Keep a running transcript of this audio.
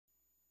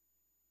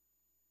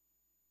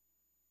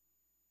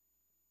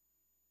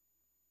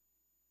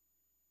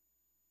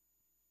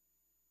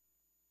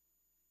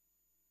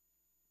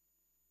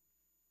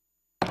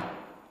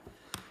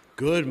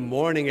Good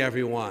morning,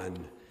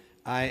 everyone.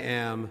 I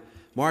am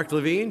Mark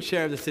Levine,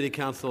 Chair of the City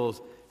Council's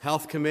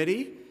Health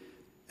Committee,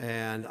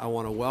 and I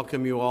want to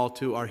welcome you all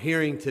to our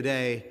hearing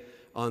today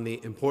on the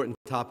important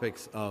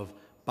topics of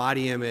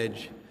body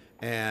image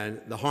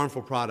and the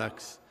harmful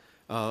products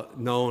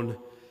known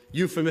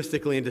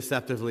euphemistically and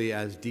deceptively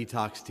as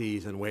detox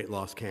teas and weight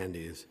loss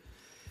candies.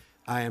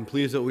 I am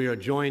pleased that we are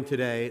joined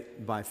today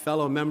by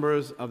fellow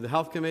members of the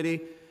Health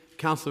Committee,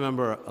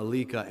 Councilmember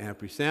Alika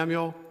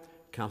Ampry-Samuel,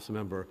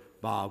 Councilmember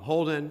Bob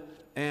Holden,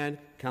 and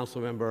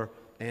Councilmember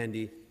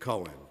Andy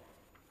Cohen.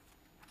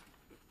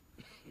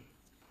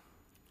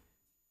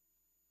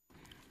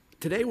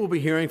 Today we'll be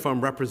hearing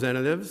from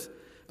representatives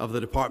of the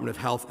Department of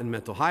Health and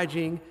Mental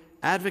Hygiene,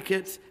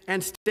 advocates,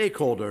 and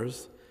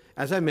stakeholders,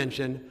 as I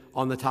mentioned,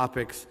 on the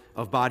topics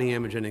of body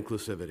image and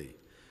inclusivity.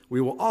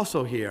 We will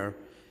also hear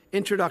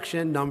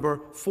introduction number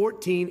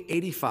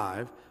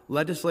 1485,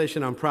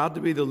 legislation I'm proud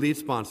to be the lead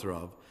sponsor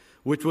of,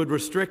 which would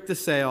restrict the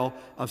sale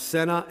of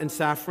senna and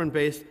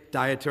saffron-based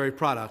dietary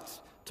products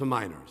to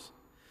minors.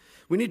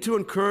 We need to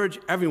encourage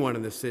everyone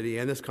in this city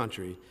and this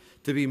country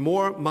to be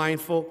more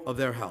mindful of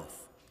their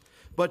health.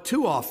 But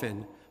too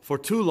often, for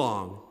too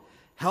long,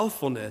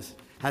 healthfulness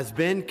has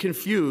been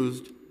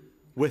confused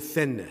with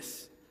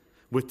thinness,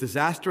 with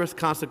disastrous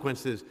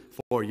consequences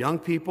for young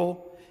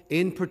people,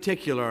 in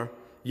particular,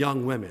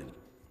 young women.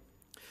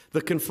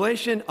 The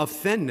conflation of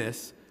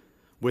thinness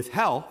with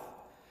health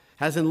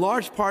has in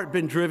large part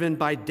been driven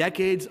by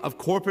decades of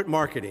corporate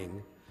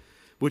marketing,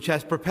 which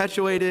has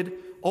perpetuated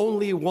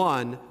only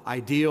one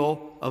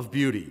ideal of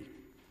beauty.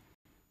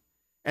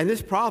 And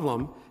this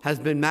problem has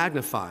been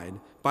magnified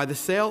by the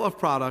sale of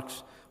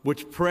products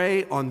which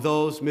prey on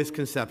those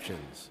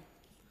misconceptions.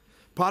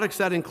 Products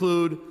that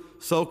include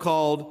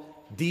so-called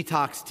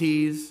detox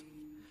teas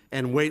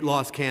and weight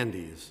loss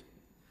candies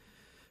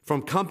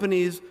from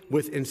companies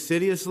with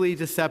insidiously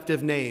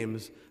deceptive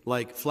names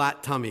like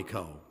Flat Tummy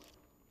Co.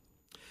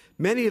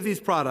 Many of these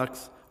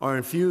products are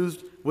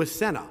infused with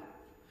senna,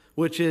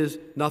 which is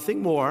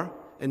nothing more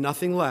and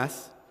nothing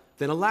less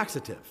than a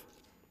laxative.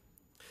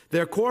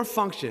 Their core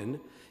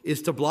function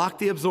is to block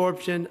the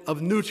absorption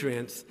of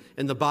nutrients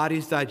in the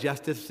body's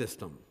digestive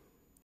system.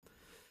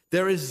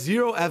 There is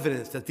zero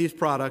evidence that these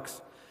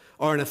products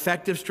are an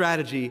effective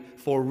strategy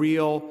for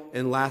real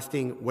and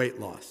lasting weight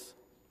loss.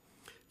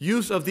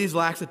 Use of these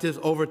laxatives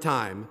over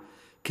time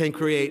can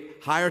create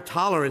higher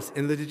tolerance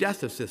in the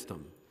digestive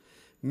system,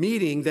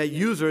 meaning that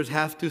users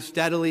have to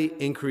steadily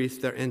increase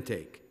their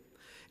intake.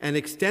 And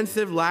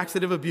extensive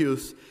laxative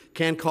abuse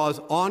can cause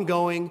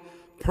ongoing,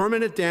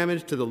 permanent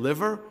damage to the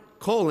liver,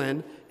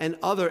 colon, and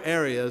other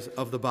areas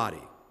of the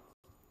body.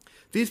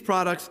 These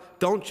products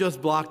don't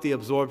just block the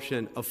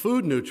absorption of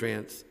food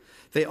nutrients,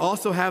 they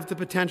also have the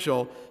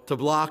potential to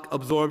block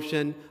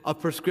absorption of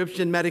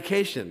prescription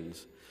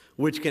medications,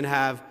 which can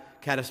have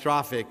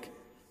catastrophic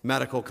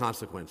medical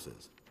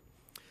consequences.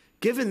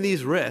 Given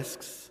these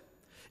risks,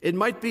 it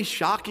might be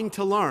shocking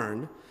to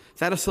learn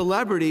that a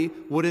celebrity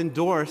would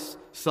endorse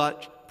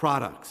such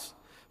products.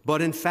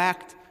 But in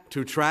fact,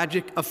 to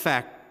tragic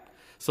effect,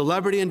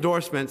 celebrity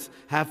endorsements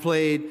have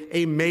played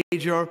a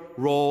major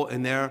role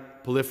in their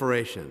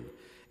proliferation.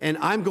 And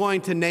I'm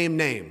going to name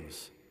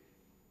names.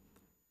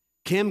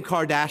 Kim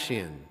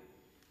Kardashian,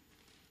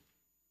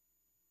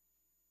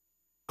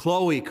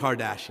 Khloe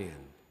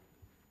Kardashian,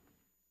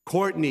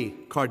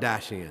 Kourtney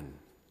Kardashian,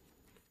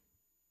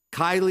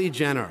 Kylie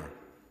Jenner,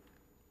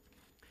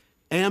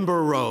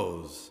 Amber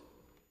Rose,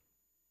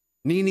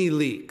 Nene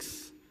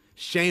Leakes.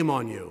 Shame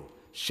on you.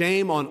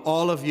 Shame on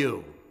all of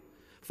you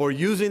for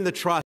using the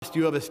trust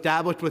you have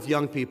established with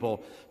young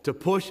people to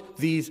push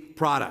these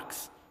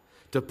products,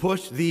 to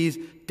push these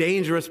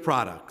dangerous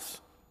products,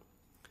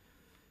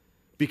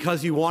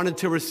 because you wanted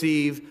to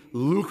receive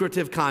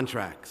lucrative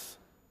contracts,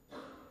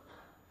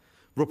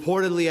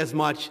 reportedly as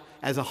much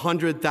as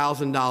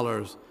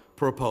 $100,000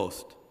 per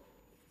post.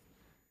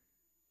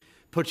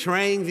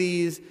 Portraying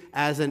these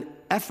as an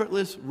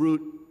effortless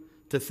route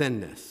to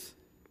thinness.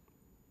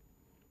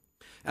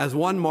 As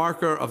one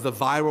marker of the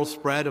viral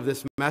spread of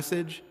this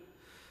message,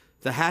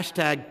 the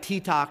hashtag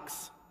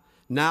TTOX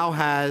now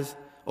has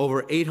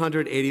over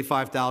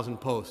 885,000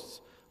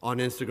 posts on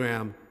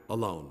Instagram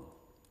alone.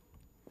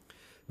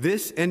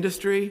 This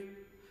industry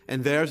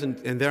and their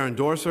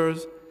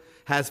endorsers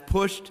has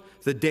pushed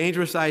the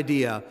dangerous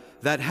idea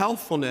that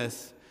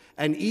healthfulness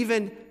and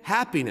even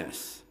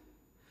happiness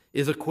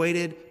is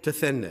equated to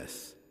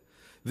thinness.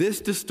 This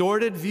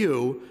distorted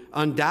view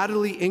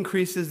undoubtedly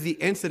increases the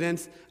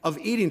incidence of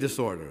eating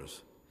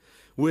disorders,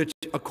 which,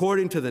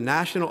 according to the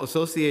National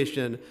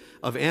Association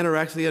of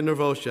Anorexia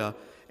Nervosa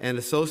and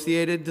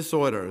Associated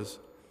Disorders,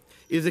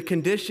 is a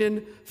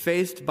condition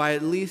faced by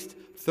at least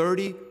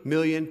 30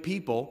 million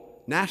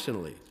people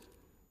nationally.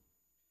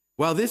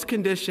 While this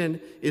condition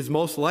is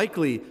most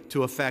likely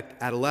to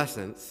affect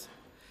adolescents,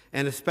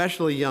 and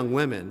especially young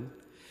women,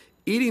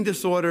 eating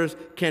disorders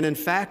can in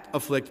fact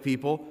afflict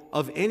people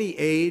of any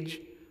age,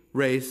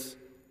 race,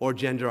 or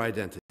gender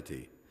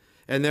identity.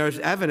 And there is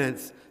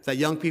evidence that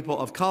young people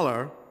of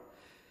color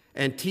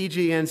and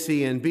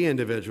TGNC and B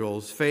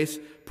individuals face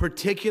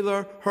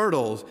particular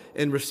hurdles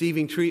in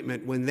receiving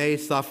treatment when they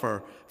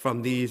suffer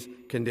from these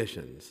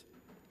conditions.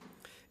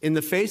 In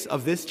the face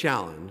of this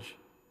challenge,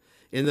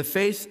 in the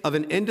face of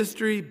an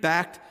industry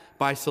backed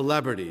by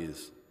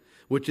celebrities,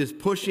 which is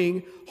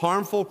pushing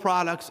harmful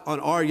products on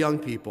our young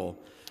people,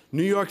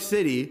 New York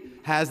City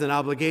has an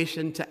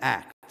obligation to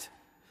act.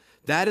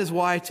 That is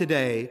why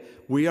today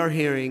we are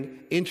hearing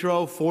Intro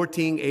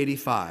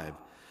 1485,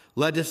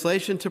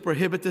 legislation to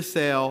prohibit the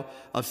sale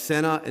of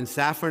senna and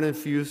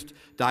saffron-infused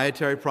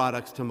dietary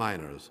products to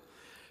minors,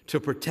 to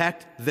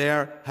protect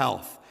their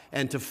health,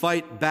 and to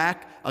fight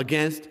back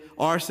against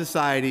our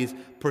society's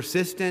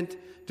persistent,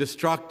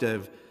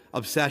 destructive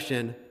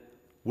obsession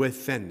with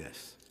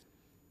thinness.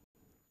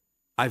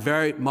 I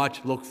very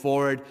much look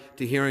forward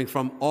to hearing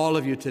from all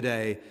of you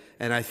today,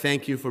 and I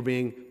thank you for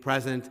being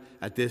present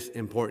at this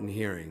important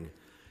hearing.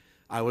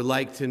 I would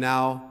like to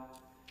now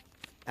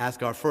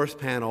ask our first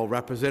panel,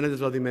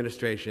 representatives of the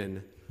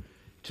administration,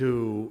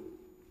 to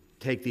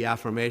take the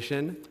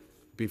affirmation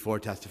before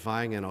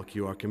testifying, and I'll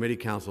cue our committee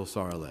counsel,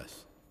 Sarah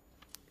Liss.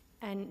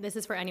 And this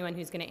is for anyone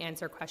who's going to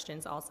answer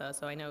questions also.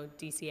 So I know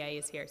DCA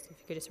is here, so if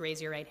you could just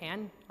raise your right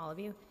hand, all of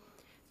you.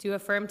 To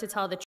affirm to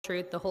tell the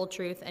truth, the whole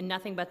truth, and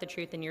nothing but the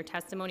truth in your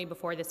testimony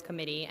before this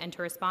committee, and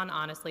to respond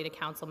honestly to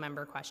council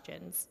member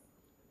questions.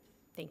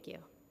 Thank you.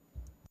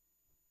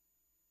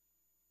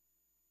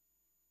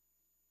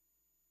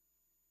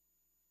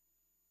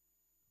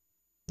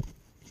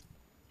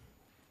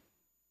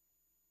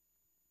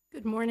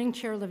 Good morning,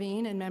 Chair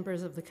Levine and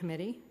members of the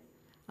committee.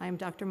 I am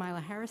Dr.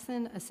 Mila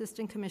Harrison,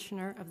 Assistant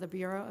Commissioner of the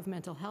Bureau of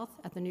Mental Health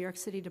at the New York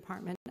City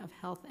Department of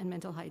Health and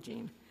Mental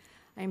Hygiene.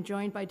 I am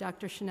joined by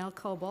Dr. Chanel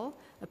Coble,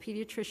 a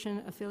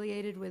pediatrician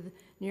affiliated with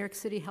New York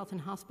City Health and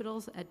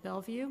Hospitals at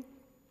Bellevue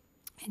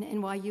and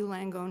NYU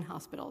Langone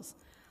Hospitals.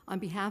 On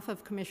behalf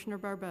of Commissioner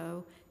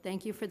Barbeau,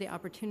 thank you for the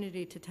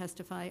opportunity to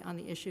testify on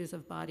the issues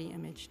of body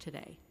image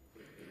today.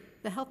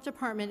 The Health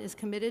Department is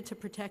committed to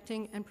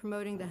protecting and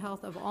promoting the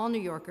health of all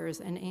New Yorkers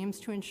and aims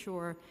to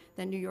ensure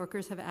that New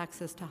Yorkers have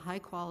access to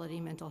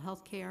high-quality mental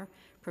health care,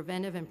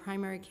 preventive and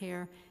primary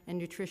care, and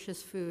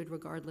nutritious food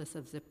regardless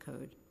of zip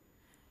code.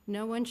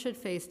 No one should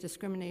face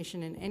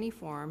discrimination in any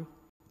form,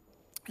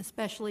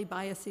 especially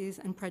biases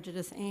and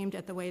prejudice aimed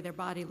at the way their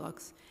body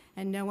looks,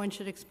 and no one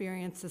should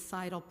experience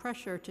societal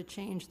pressure to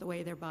change the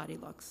way their body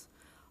looks.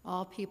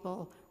 All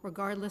people,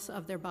 regardless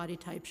of their body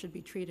type, should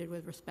be treated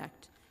with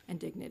respect and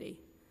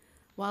dignity.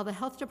 While the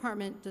Health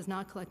Department does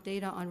not collect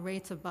data on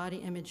rates of body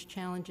image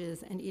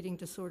challenges and eating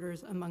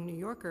disorders among New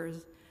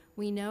Yorkers,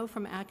 we know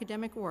from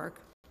academic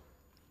work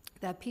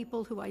that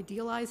people who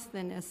idealize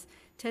thinness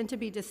tend to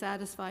be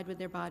dissatisfied with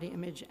their body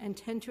image and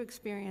tend to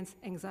experience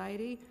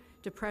anxiety,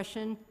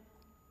 depression,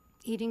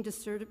 eating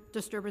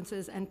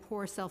disturbances, and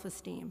poor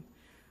self-esteem.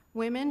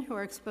 Women who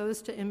are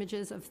exposed to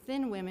images of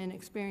thin women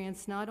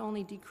experience not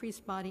only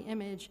decreased body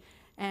image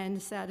and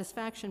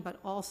satisfaction, but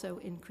also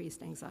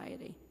increased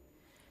anxiety.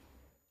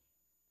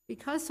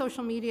 Because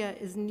social media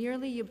is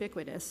nearly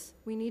ubiquitous,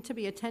 we need to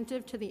be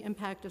attentive to the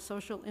impact of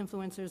social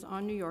influencers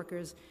on New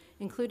Yorkers,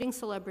 including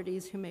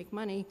celebrities who make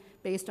money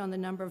based on the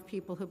number of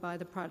people who buy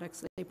the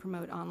products that they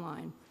promote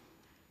online.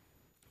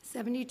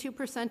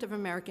 72% of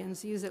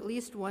Americans use at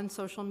least one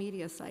social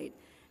media site,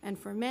 and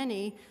for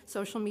many,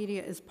 social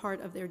media is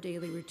part of their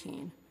daily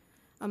routine.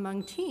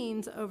 Among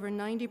teens, over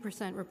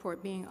 90%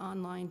 report being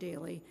online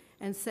daily,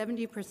 and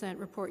 70%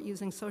 report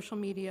using social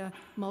media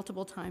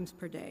multiple times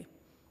per day.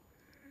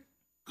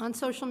 On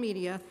social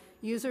media,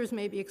 users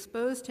may be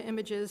exposed to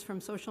images from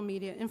social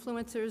media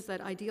influencers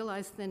that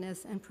idealize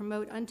thinness and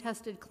promote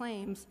untested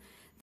products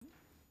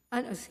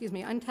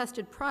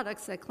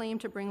that claim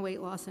to bring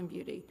weight loss and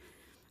beauty.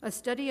 A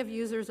study of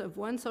users of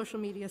one social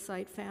media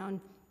site found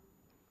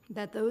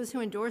that those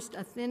who endorsed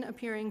a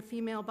thin-appearing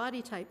female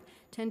body type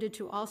tended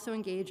to also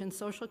engage in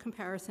social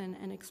comparison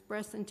and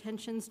express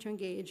intentions to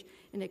engage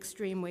in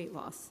extreme weight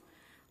loss.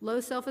 Low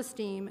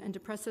self-esteem and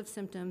depressive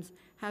symptoms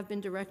have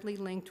been directly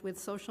linked with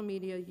social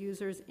media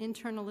users'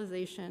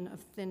 internalization of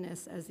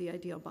thinness as the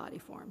ideal body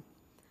form.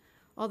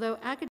 Although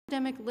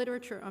academic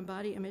literature on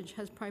body image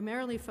has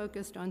primarily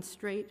focused on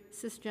straight,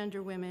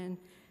 cisgender women,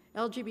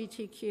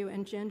 LGBTQ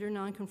and gender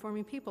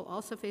nonconforming people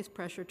also face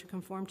pressure to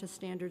conform to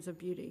standards of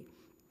beauty.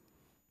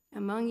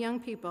 Among young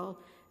people,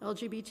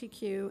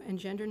 LGBTQ and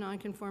gender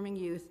nonconforming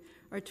youth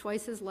are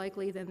twice as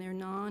likely than their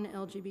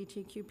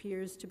non-LGBTQ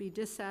peers to be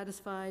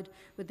dissatisfied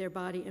with their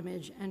body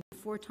image and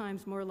 4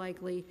 times more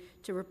likely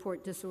to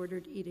report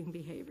disordered eating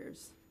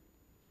behaviors.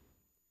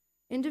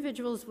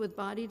 Individuals with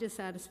body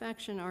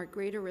dissatisfaction are at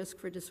greater risk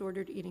for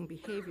disordered eating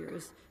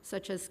behaviors,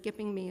 such as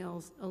skipping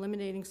meals,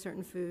 eliminating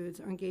certain foods,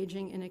 or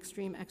engaging in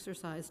extreme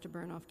exercise to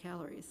burn off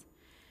calories.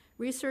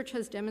 Research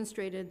has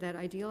demonstrated that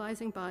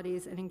idealizing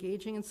bodies and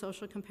engaging in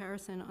social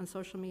comparison on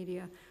social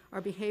media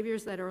are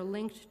behaviors that are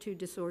linked to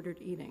disordered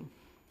eating.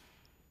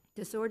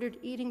 Disordered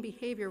eating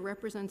behavior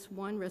represents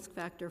one risk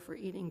factor for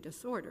eating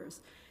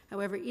disorders.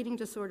 However, eating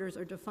disorders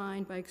are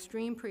defined by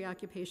extreme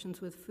preoccupations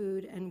with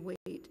food and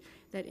weight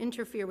that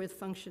interfere with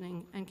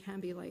functioning and can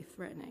be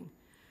life-threatening.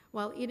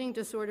 While eating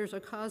disorders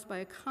are caused by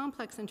a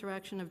complex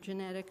interaction of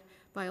genetic,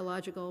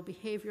 biological,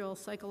 behavioral,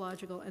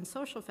 psychological, and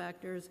social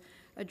factors,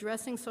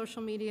 addressing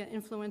social media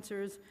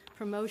influencers'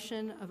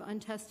 promotion of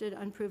untested,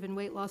 unproven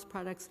weight loss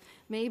products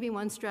may be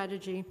one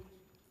strategy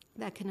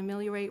that can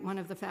ameliorate one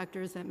of the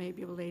factors that may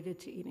be related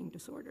to eating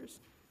disorders.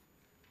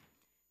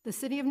 The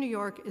City of New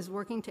York is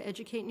working to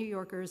educate New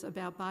Yorkers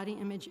about body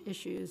image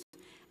issues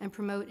and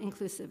promote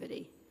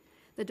inclusivity.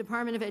 The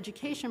Department of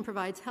Education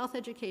provides health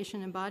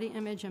education in body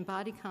image and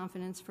body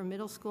confidence for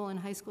middle school and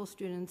high school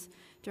students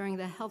during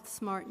the Health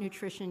Smart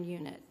Nutrition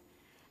Unit.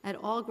 At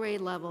all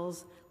grade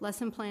levels,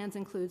 lesson plans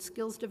include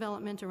skills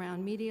development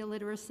around media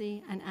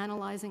literacy and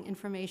analyzing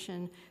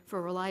information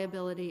for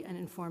reliability and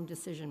informed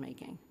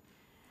decision-making.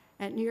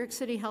 At New York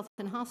City Health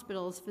and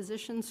Hospitals,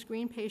 physicians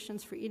screen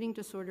patients for eating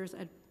disorders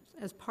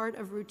as part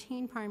of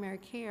routine primary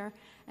care,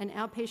 and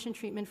outpatient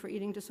treatment for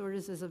eating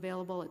disorders is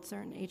available at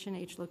certain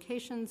H&H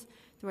locations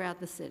throughout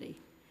the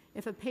city.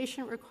 If a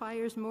patient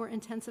requires more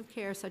intensive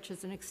care, such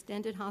as an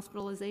extended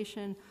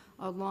hospitalization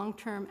or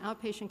long-term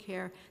outpatient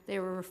care, they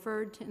are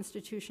referred to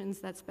institutions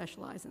that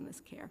specialize in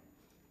this care.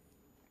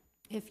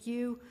 If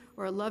you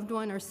or a loved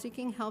one are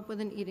seeking help with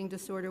an eating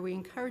disorder, we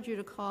encourage you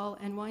to call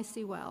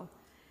NYC Well.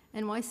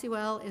 NYC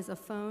Well is a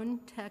phone,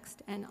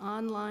 text, and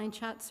online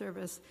chat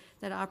service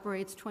that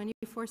operates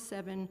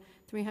 24/7,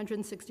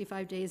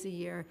 365 days a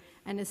year,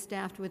 and is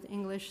staffed with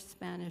English,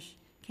 Spanish,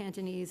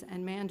 Cantonese,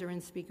 and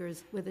Mandarin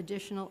speakers, with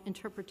additional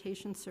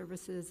interpretation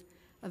services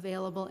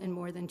available in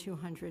more than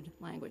 200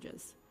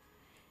 languages.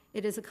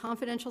 It is a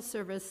confidential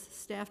service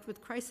staffed with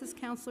crisis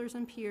counselors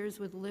and peers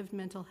with lived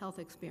mental health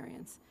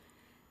experience.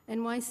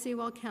 NYC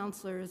Well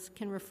counselors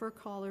can refer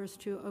callers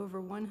to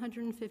over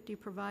 150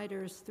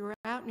 providers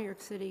throughout New York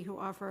City who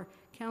offer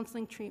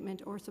counseling,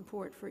 treatment, or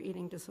support for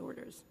eating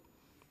disorders.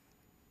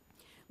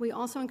 We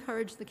also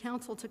encourage the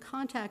council to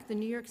contact the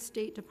New York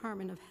State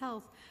Department of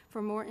Health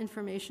for more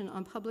information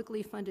on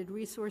publicly funded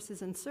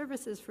resources and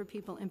services for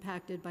people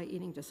impacted by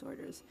eating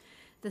disorders.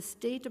 The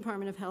State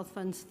Department of Health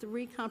funds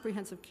 3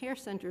 comprehensive care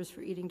centers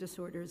for eating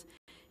disorders,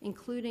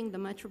 including the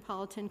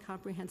Metropolitan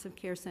Comprehensive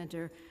Care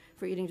Center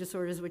for Eating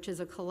Disorders, which is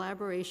a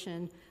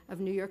collaboration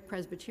of New York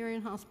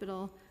Presbyterian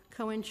Hospital,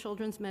 Cohen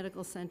Children's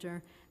Medical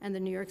Center, and the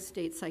New York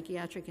State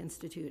Psychiatric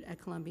Institute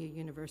at Columbia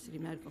University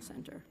Medical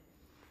Center.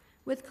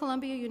 With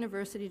Columbia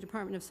University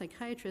Department of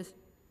Psychiatry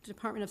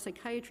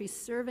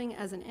serving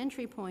as an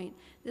entry point,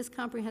 this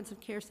comprehensive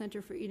care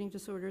center for eating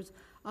disorders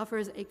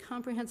offers a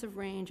comprehensive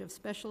range of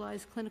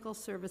specialized clinical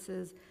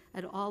services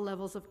at all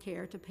levels of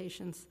care to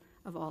patients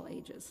of all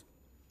ages.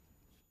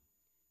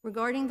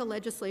 Regarding the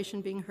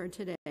legislation being heard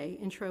today,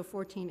 Intro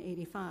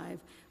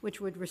 1485, which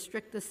would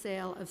restrict the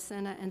sale of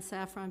senna and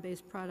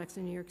saffron-based products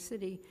in New York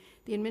City,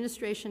 the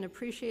administration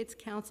appreciates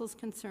council's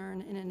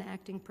concern in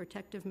enacting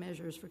protective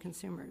measures for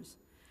consumers.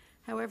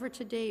 However,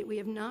 to date, we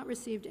have not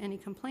received any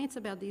complaints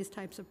about these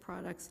types of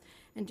products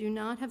and do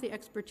not have the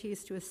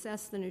expertise to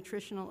assess the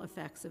nutritional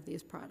effects of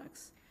these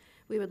products.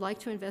 We would like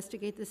to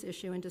investigate this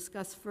issue and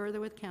discuss further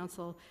with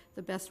council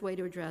the best way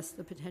to address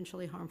the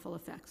potentially harmful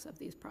effects of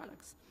these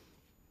products.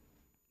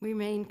 We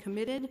remain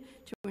committed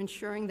to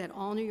ensuring that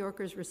all New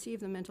Yorkers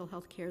receive the mental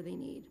health care they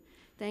need.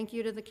 Thank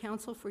you to the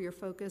council for your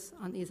focus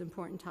on these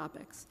important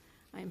topics.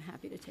 I am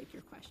happy to take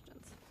your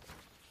questions.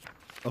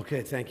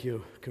 Okay, thank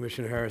you,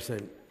 Commissioner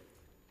Harrison.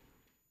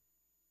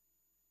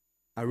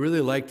 I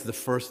really liked the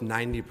first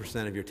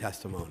 90% of your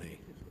testimony.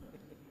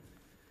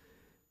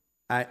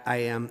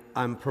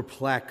 I'm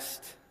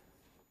perplexed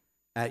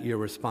at your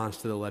response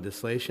to the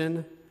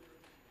legislation.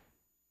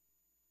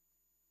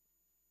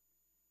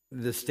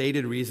 The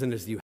stated reason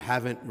is you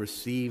haven't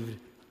received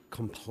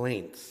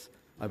complaints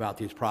about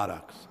these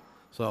products.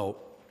 So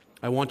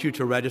I want you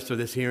to register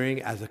this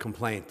hearing as a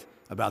complaint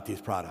about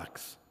these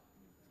products.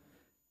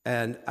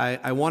 And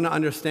I want to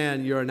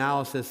understand your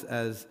analysis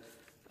as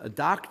a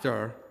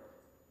doctor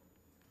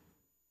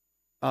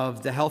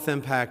of the health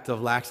impact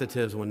of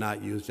laxatives when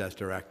not used as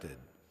directed.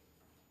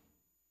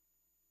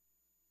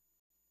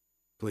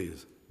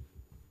 Please.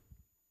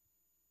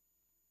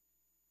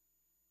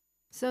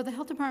 So the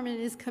health department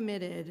is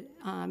committed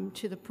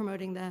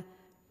to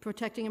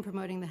protecting and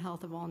promoting the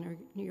health of all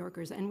New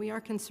Yorkers, and we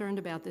are concerned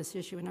about this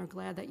issue and are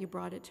glad that you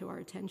brought it to our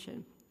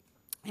attention.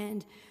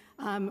 And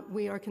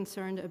we are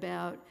concerned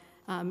about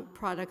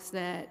products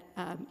that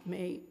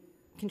may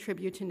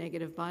contribute to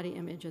negative body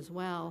image as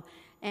well.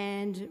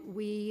 And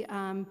we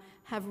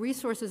have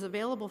resources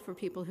available for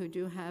people who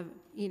do have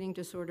eating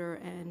disorder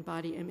and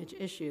body image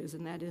issues,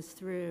 and that is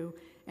through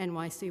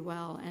NYC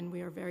Well, and we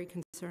are very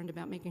concerned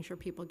about making sure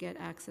people get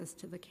access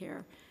to the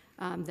care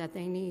that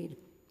they need.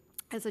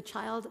 As a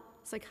child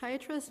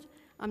psychiatrist,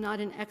 I'm not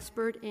an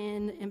expert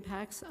in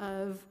impacts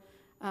of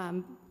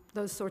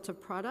those sorts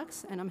of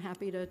products, and I'm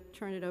happy to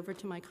turn it over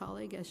to my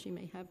colleague as she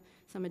may have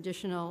some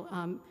additional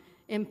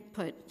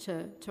input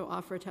to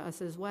offer to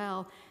us as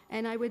well.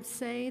 And I would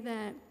say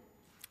that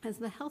as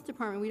the health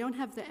department, we don't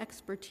have the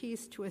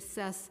expertise to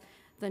assess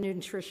the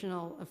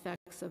nutritional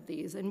effects of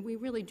these, and we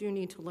really do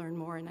need to learn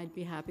more, and I'd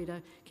be happy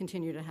to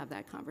continue to have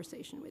that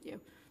conversation with you.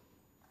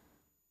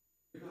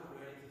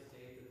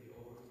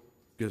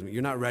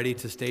 You're not ready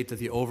to state that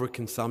the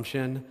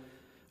overconsumption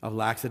of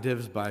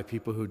laxatives by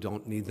people who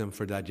don't need them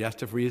for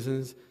digestive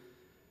reasons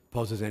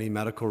poses any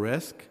medical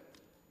risk?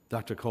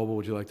 Dr. Coble,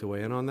 would you like to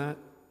weigh in on that?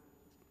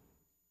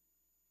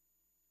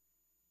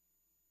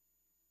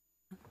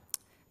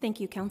 Thank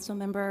you, Council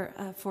Member,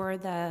 for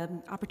the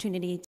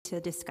opportunity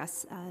to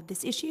discuss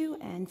this issue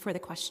and for the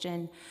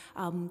question.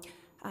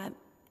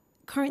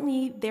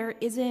 Currently, there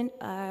isn't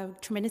a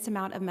tremendous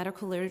amount of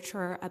medical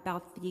literature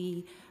about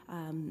the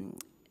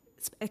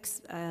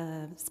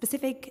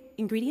specific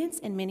ingredients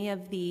in many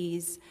of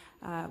these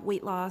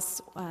weight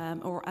loss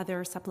or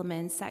other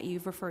supplements that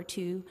you've referred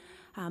to.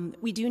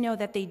 We do know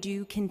that they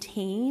do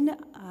contain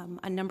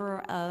a number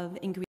of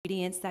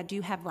ingredients that do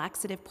have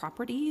laxative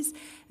properties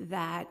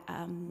that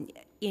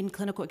in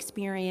clinical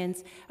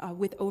experience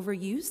with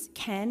overuse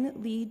can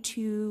lead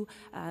to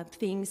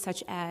things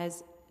such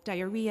as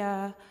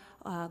diarrhea,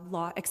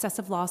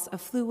 excessive loss of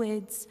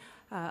fluids,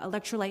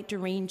 electrolyte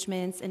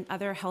derangements, and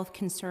other health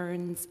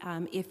concerns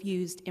if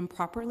used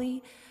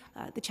improperly.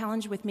 The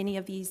challenge with many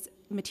of these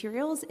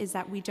materials is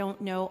that we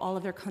don't know all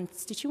of their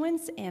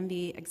constituents and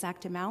the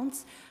exact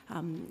amounts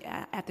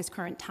at this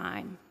current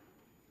time.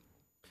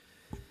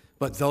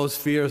 But those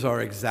fears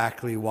are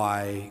exactly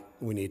why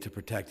we need to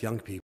protect young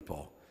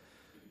people.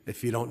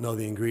 If you don't know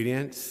the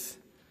ingredients,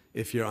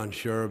 if you're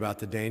unsure about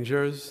the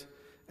dangers,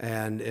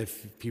 and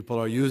if people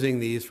are using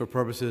these for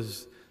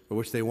purposes for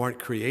which they weren't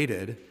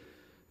created,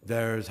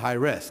 there's high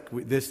risk.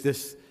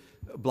 This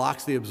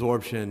blocks the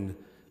absorption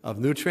of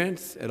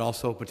nutrients. It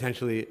also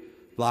potentially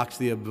blocks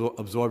the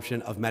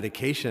absorption of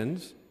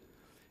medications.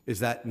 Is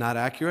that not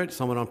accurate?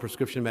 Someone on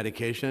prescription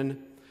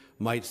medication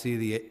might see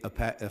the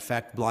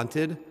effect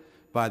blunted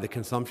by the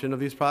consumption of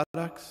these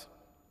products?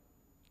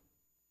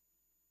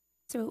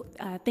 So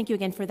thank you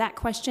again for that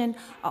question.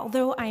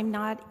 Although I'm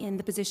not in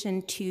the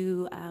position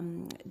to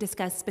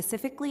discuss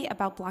specifically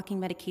about blocking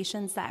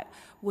medications, that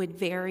would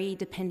vary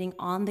depending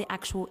on the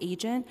actual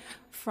agent.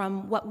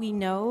 From what we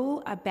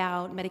know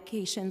about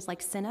medications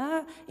like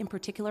Senna, in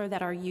particular,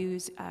 that are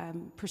used,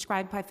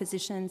 prescribed by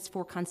physicians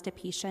for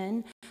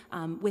constipation,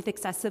 with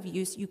excessive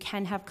use, you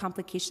can have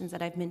complications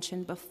that I've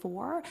mentioned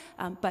before,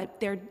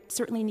 but there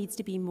certainly needs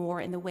to be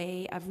more in the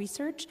way of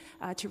research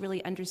to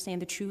really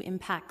understand the true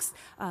impacts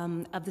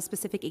of the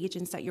specific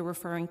agents that you're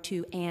referring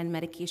to and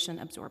medication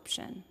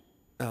absorption.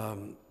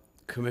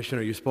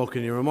 Commissioner, you spoke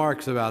in your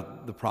remarks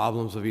about the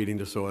problems of eating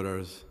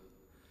disorders.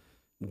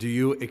 Do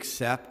you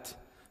accept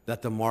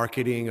that the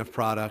marketing of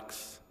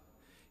products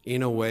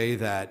in a way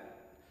that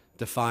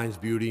defines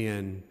beauty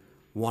in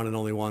one and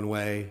only one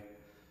way,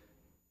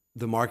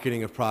 the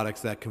marketing of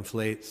products that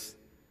conflates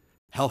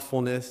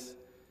healthfulness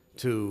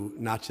to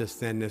not just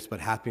thinness but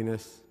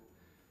happiness,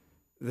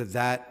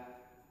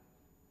 that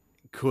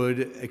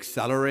could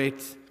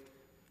accelerate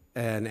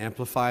and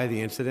amplify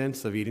the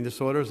incidence of eating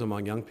disorders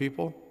among young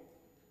people?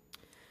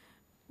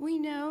 We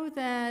know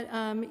that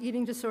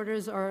eating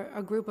disorders are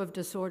a group of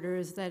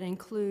disorders that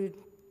include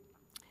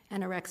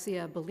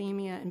anorexia,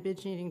 bulimia, and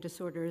binge eating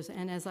disorders,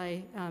 and as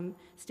I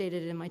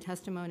stated in my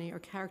testimony, are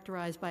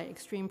characterized by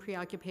extreme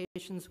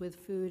preoccupations with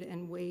food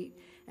and weight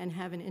and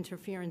have an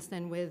interference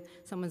then with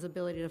someone's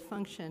ability to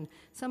function.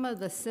 Some of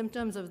the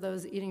symptoms of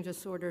those eating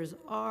disorders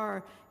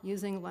are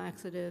using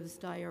laxatives,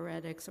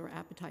 diuretics, or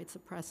appetite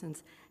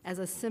suppressants as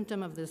a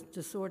symptom of this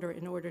disorder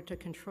in order to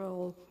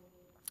control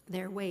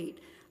their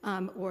weight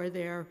or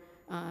their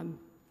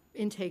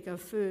intake of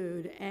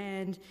food.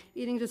 And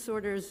eating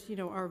disorders,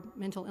 are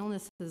mental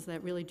illnesses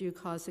that really do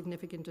cause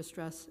significant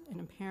distress and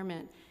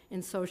impairment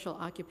in social,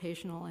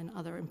 occupational, and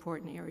other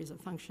important areas of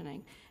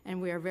functioning.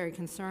 And we are very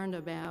concerned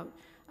about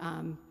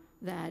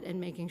that and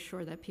making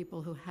sure that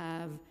people who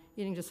have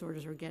eating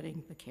disorders are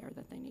getting the care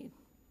that they need.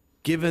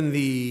 Given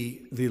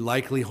the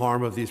likely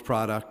harm of these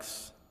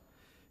products,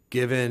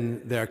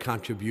 given their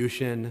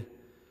contribution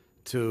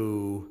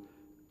to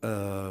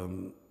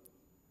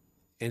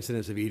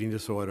incidence of eating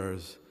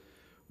disorders,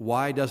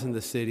 why doesn't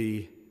the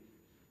city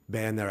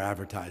ban their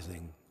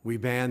advertising? We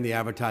ban the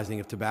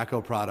advertising of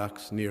tobacco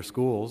products near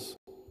schools.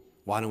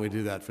 Why don't we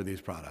do that for these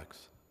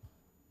products?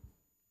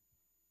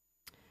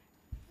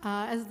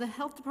 As the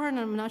health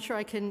department, I'm not sure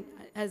I can,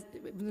 as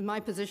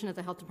my position at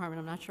the health department,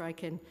 I'm not sure I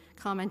can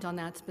comment on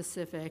that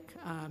specific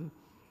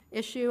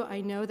issue. I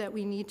know that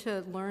we need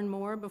to learn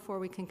more before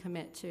we can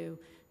commit to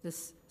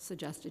this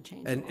suggested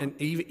change. And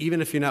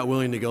even if you're not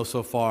willing to go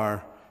so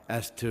far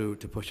as to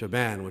push a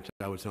ban, which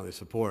I would certainly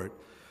support,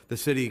 the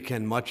city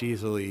can much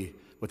easily,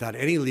 without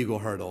any legal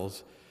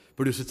hurdles,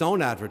 produce its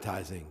own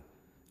advertising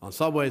on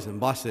subways and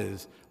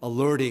buses,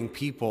 alerting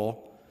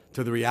people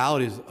to the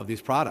realities of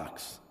these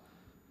products,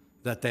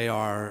 that they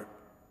are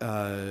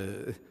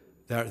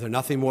they're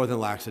nothing more than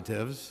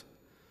laxatives,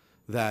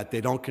 that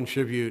they don't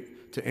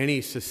contribute to any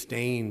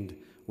sustained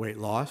weight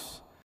loss,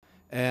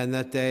 and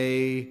that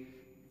they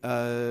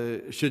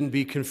shouldn't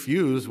be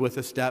confused with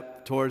a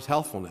step towards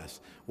healthfulness.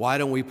 Why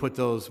don't we put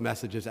those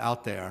messages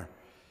out there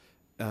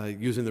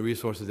using the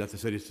resources at the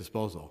city's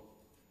disposal?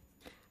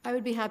 I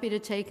would be happy to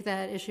take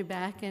that issue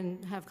back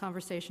and have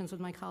conversations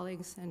with my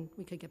colleagues, and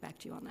we could get back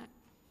to you on that.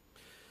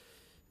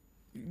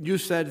 You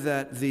said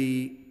that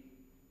the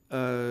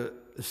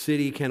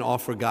city can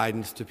offer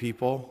guidance to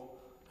people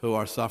who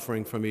are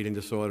suffering from eating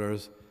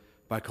disorders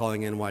by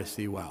calling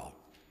NYC Well.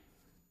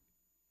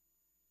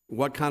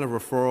 What kind of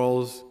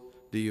referrals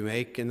do you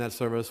make in that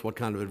service? What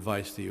kind of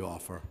advice do you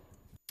offer?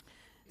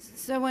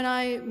 So when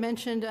I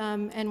mentioned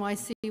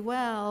NYC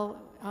Well,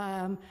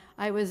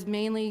 I was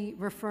mainly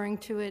referring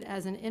to it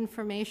as an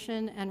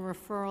information and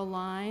referral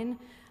line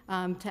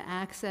to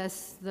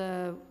access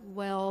the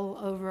well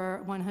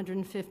over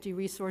 150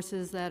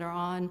 resources that are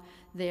on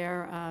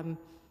their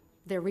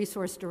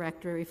resource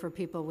directory for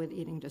people with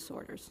eating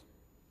disorders.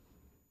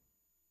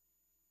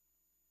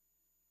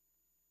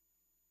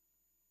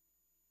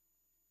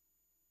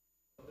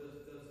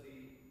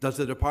 Does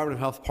the Department of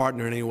Health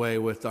partner in any way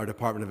with our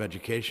Department of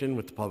Education,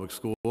 with the public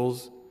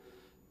schools,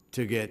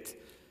 to get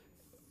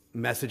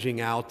messaging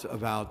out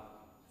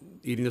about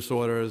eating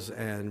disorders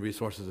and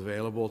resources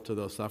available to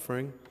those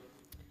suffering?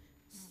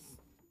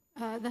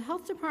 The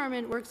Health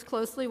Department works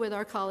closely with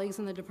our colleagues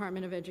in the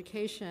Department of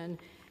Education,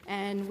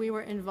 and we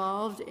were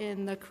involved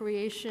in the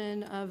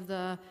creation of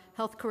the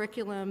health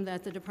curriculum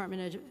that the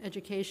Department of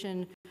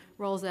Education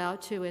rolls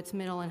out to its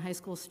middle and high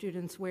school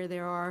students, where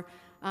there are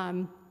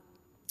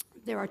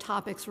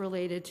topics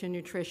related to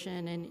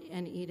nutrition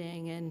and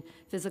eating and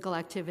physical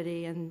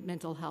activity and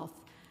mental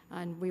health,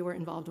 and we were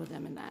involved with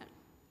them in that.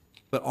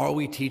 But are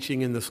we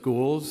teaching in the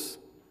schools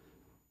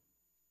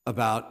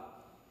about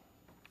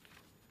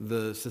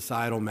the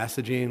societal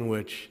messaging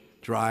which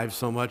drives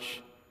so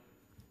much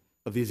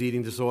of these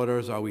eating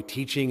disorders? Are we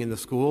teaching in the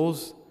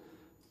schools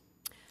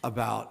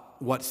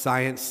about what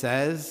science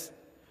says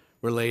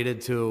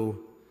related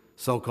to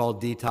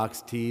so-called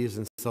detox teas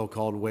and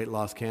so-called weight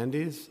loss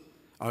candies?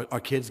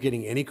 Are kids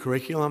getting any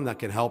curriculum that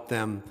can help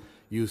them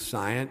use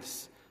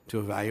science to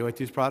evaluate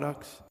these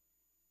products?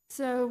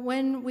 So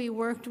when we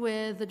worked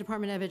with the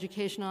Department of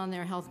Education on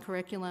their health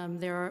curriculum,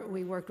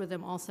 we worked with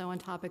them also on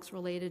topics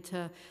related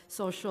to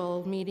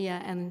social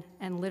media and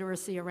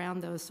literacy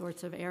around those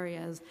sorts of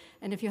areas.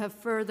 And if you have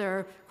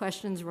further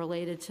questions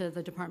related to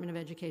the Department of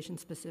Education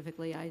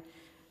specifically,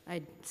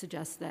 I'd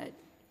suggest that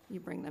you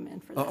bring them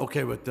in for that.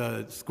 Okay, but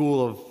the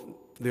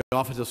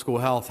Office of School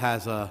Health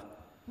has a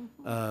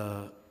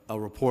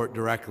report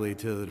directly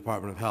to the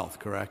Department of Health,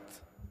 correct?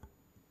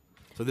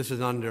 So this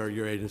is under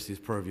your agency's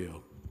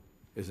purview,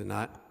 is it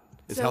not?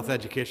 Is health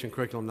education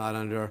curriculum not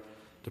under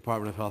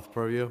Department of Health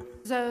purview?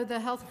 So the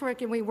health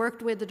curriculum, we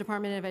worked with the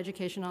Department of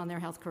Education on their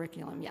health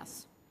curriculum,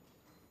 yes.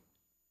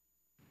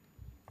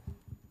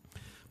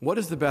 What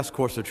is the best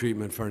course of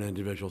treatment for an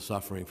individual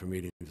suffering from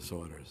eating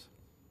disorders?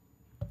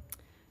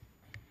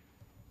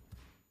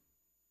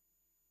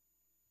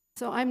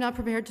 So I'm not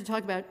prepared to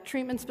talk about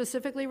treatment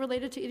specifically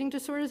related to eating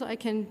disorders. I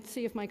can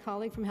see if my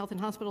colleague from Health and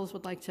Hospitals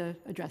would like to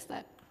address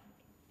that.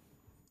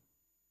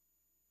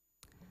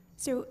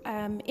 So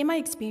in my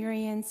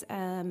experience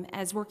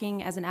as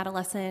working as an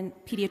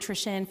adolescent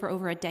pediatrician for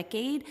over a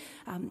decade,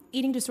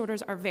 eating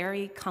disorders are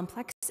very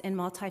complex and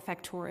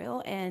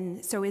multifactorial,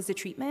 and so is the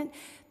treatment.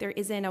 There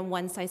isn't a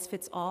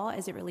one-size-fits-all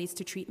as it relates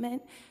to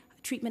treatment.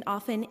 Treatment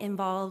often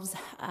involves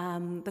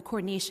the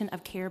coordination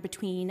of care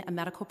between a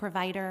medical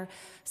provider,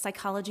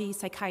 psychology,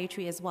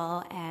 psychiatry, as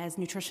well as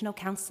nutritional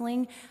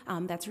counseling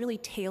that's really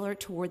tailored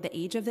toward the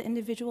age of the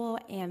individual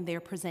and their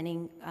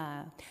presenting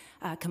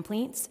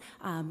complaints.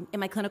 In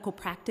my clinical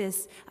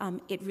practice,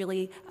 it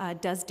really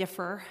does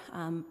differ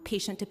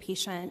patient to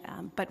patient,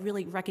 but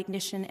really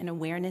recognition and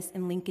awareness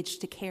and linkage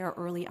to care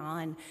early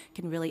on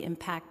can really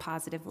impact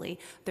positively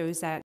those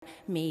that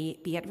may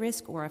be at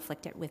risk or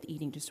afflicted with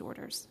eating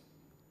disorders.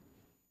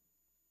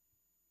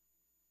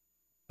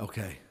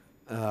 Okay.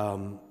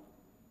 I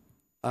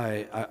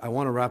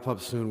want to wrap up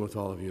soon with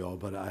all of you all,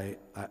 but I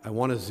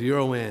want to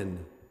zero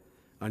in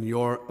on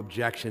your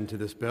objection to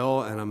this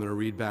bill, and I'm going to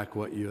read back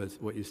what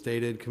you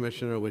stated,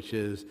 Commissioner, which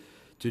is,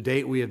 to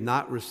date, we have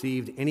not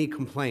received any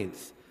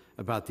complaints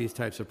about these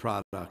types of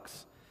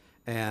products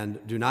and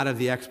do not have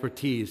the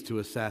expertise to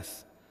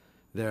assess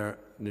their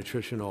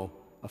nutritional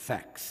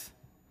effects.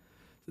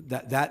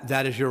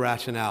 That is your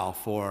rationale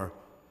for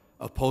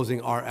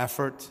opposing our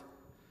effort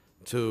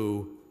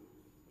to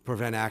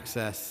prevent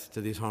access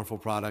to these harmful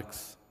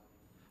products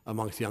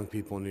amongst young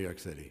people in New York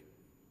City.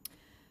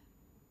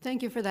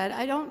 Thank you for that.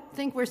 I don't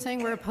think we're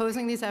saying we're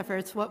opposing these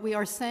efforts. What we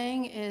are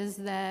saying is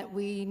that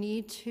we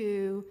need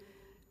to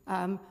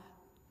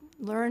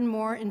learn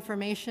more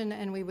information,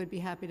 and we would be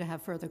happy to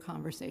have further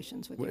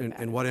conversations with you about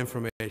And what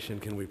information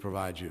can we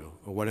provide you,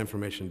 or what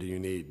information do you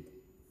need?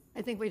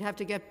 I think we'd have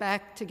to get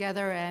back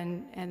together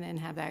and then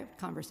have that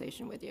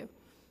conversation with you.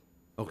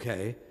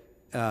 Okay.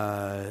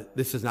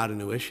 This is not a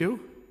new issue.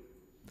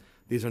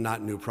 These are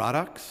not new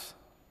products.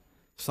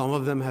 Some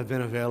of them have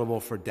been available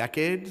for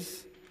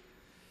decades.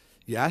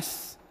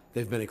 Yes,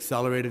 they've been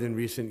accelerated in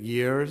recent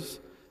years,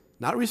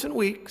 not recent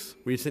weeks,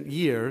 recent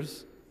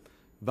years,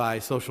 by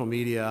social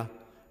media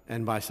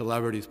and by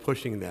celebrities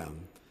pushing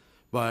them.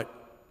 But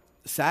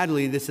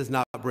sadly, this is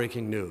not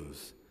breaking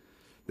news.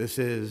 This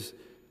is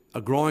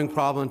a growing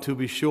problem, to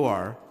be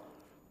sure,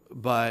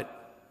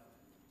 but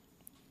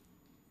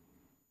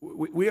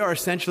we are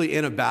essentially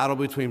in a battle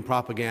between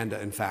propaganda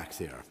and facts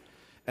here.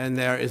 And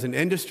there is an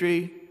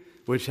industry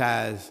which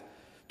has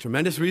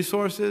tremendous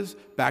resources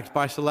backed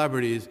by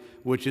celebrities,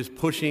 which is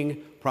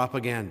pushing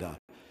propaganda.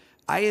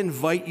 I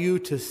invite you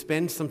to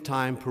spend some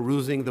time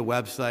perusing the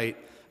website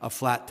of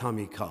Flat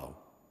Tummy Co.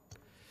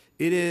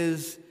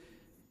 It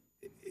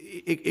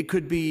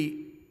could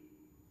be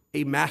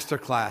a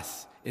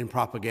masterclass in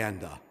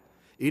propaganda.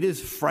 It is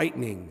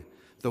frightening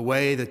the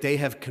way that they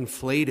have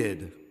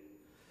conflated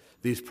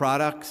these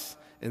products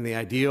and the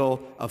ideal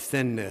of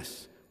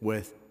thinness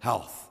with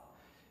health.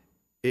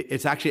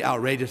 It's actually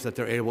outrageous that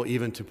they're able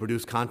even to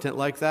produce content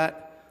like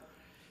that.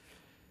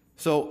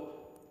 So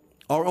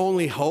our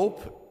only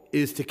hope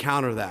is to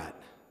counter that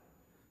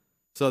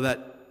so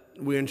that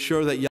we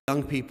ensure that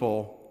young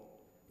people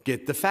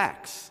get the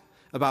facts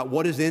about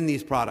what is in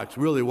these products,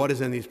 really what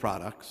is in these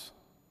products,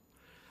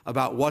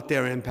 about what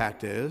their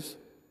impact is,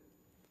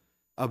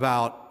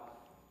 about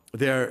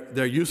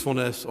their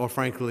usefulness or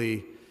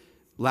frankly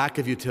lack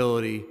of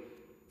utility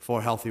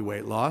for healthy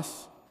weight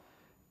loss,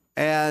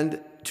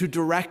 and to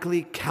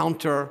directly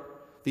counter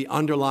the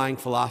underlying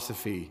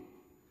philosophy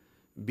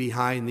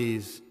behind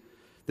this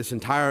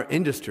entire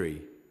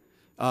industry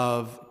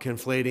of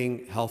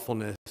conflating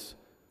healthfulness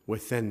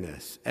with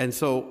thinness. And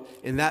so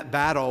in that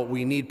battle,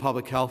 we need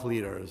public health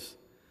leaders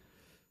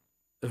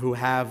who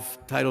have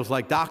titles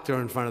like doctor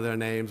in front of their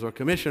names or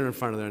commissioner in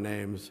front of their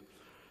names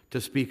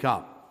to speak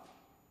up.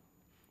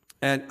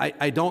 And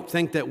I don't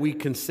think that we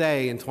can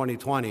say in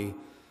 2020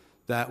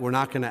 that we're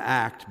not going to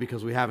act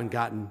because we haven't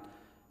gotten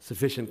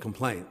sufficient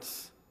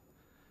complaints.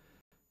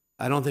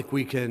 I don't think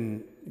we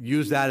can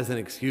use that as an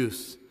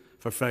excuse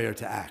for failure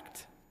to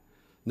act.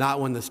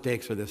 Not when the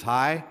stakes are this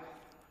high,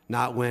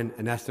 not when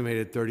an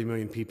estimated 30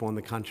 million people in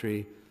the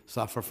country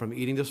suffer from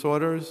eating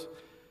disorders,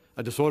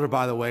 a disorder,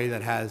 by the way,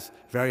 that has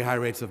very high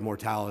rates of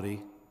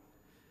mortality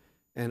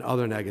and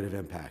other negative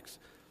impacts.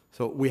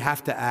 So we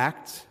have to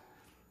act.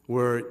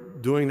 We're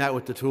doing that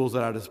with the tools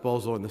at our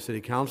disposal in the City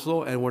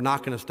Council, and we're not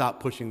going to stop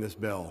pushing this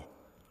bill.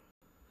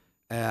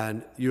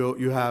 And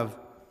you have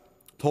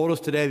told us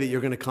today that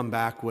you're going to come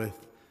back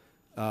with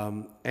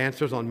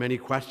answers on many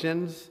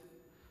questions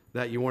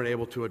that you weren't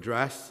able to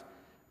address,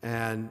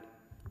 and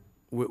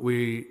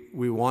we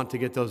want to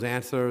get those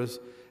answers,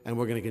 and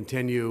we're going to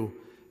continue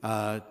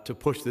to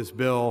push this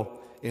bill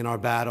in our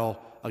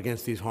battle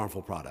against these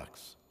harmful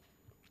products.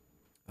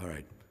 All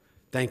right,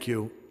 thank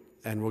you.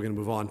 And we're going to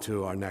move on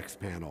to our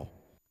next panel,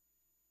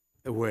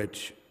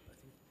 which,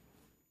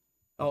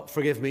 oh,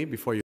 forgive me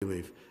before you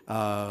leave.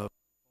 I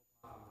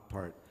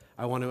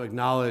want to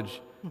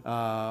acknowledge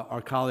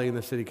our colleague in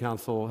the City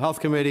Council Health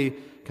Committee,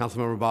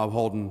 Councilmember Bob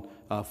Holden,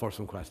 for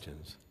some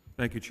questions.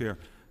 Thank you, Chair.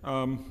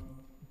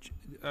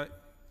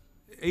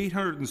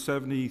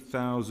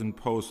 870,000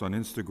 posts on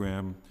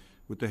Instagram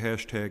with the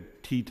hashtag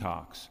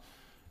TTOX.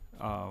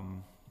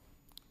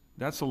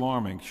 That's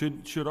alarming.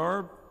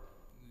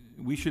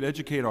 We should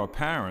educate our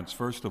parents,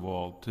 first of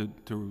all,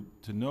 to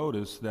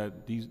notice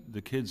that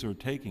the kids are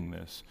taking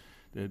this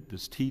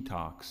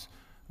T-tox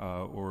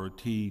or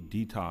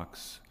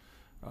T-detox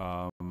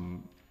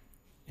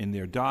in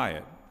their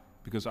diet,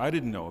 because I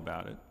didn't know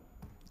about it.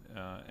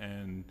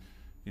 And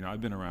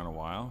I've been around a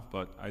while,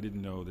 but I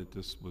didn't know that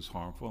this was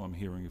harmful. I'm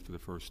hearing it for the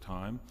first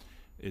time.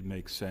 It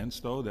makes sense,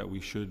 though, that we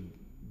should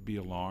be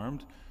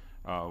alarmed.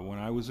 When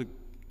I was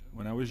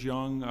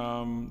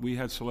young, we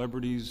had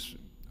celebrities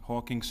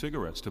hawking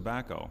cigarettes,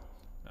 tobacco,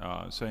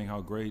 saying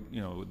how great,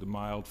 the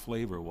mild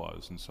flavor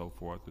was and so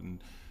forth.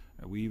 And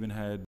we even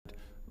had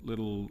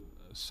little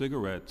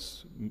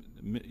cigarettes,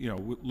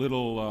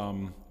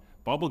 little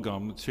bubble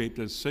gum shaped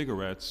as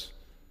cigarettes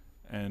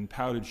and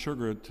powdered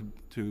sugar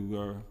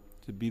to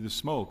be the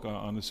smoke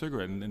on the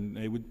cigarette. And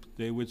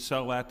they would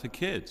sell that to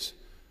kids,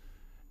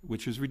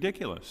 which is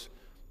ridiculous.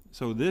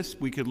 So this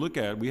we could look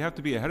at. We have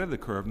to be ahead of the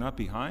curve, not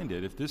behind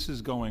it. If this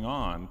is going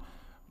on,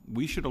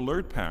 we should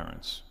alert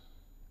parents.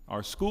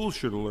 Our schools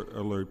should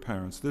alert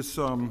parents. This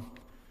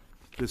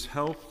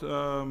health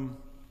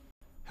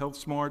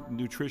smart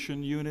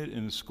nutrition unit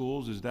in the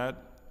schools, is that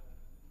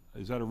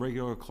a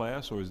regular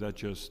class, or is that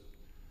just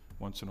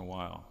once in a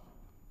while?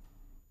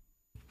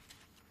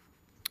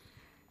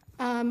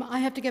 I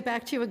have to get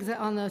back to you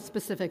on the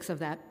specifics of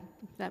that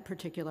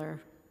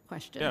particular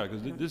question. Yeah,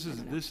 because this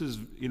is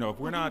if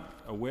we're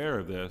not aware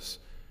of this,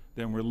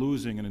 then we're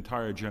losing an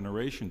entire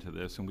generation to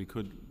this, and we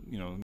could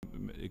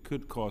it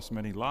could cost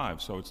many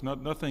lives. So it's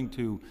nothing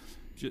to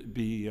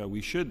be,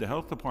 the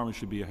health department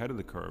should be ahead of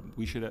the curve.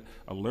 We should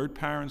alert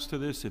parents to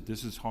this if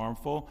this is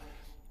harmful,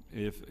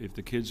 if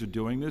the kids are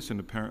doing this, and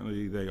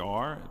apparently they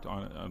are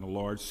on a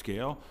large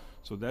scale.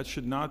 So that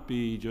should not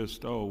be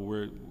just,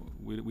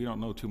 we don't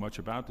know too much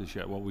about this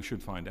yet. Well, we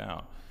should find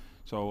out.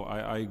 So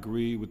I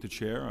agree with the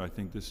chair. I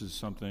think this is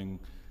something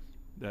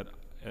that,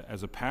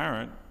 as a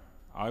parent,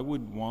 I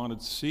would want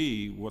to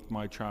see what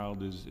my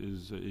child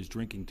is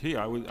drinking tea.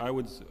 I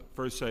would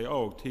first say,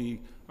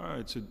 tea, all right,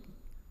 it's a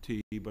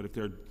tea, but if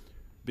they're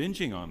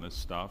binging on this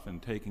stuff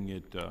and taking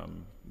it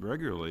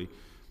regularly,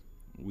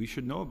 we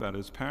should know about it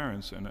as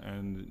parents,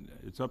 and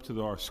it's up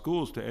to our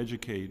schools to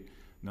educate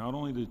not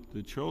only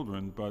the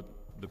children, but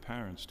the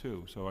parents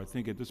too. So I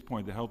think at this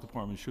point, the health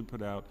department should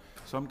put out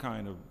some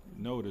kind of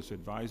notice,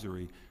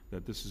 advisory,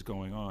 that this is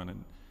going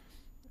on.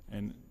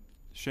 And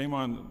shame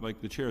on,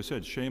 like the chair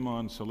said, shame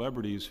on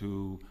celebrities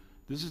who,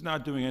 this is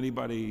not doing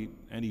anybody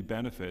any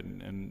benefit,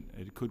 and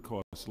it could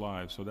cost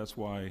lives. So that's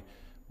why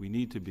we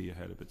need to be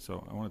ahead of it.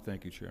 So I want to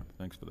thank you, Chair.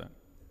 Thanks for that.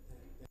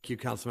 Thank you,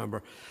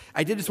 Councilmember.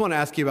 I did just want to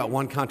ask you about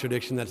one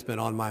contradiction that's been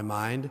on my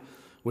mind,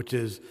 which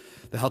is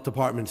the health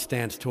department's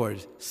stance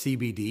towards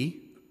CBD,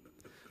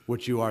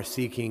 which you are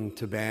seeking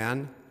to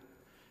ban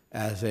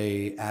as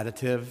a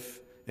additive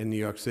in New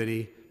York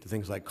City to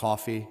things like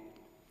coffee.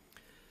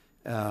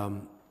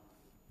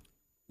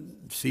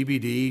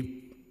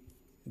 CBD,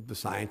 the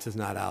science is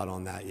not out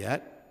on that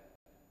yet.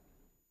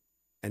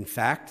 In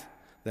fact,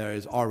 there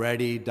is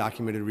already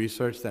documented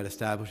research that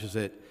establishes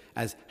it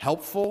as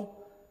helpful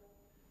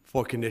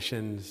for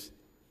conditions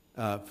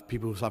of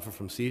people who suffer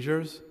from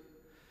seizures.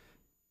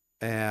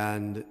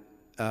 And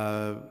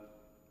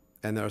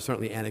there are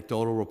certainly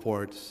anecdotal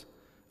reports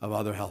of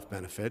other health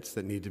benefits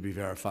that need to be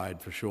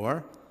verified for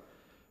sure.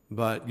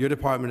 But your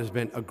department has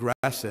been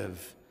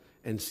aggressive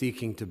in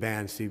seeking to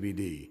ban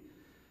CBD.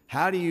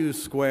 How do you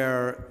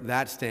square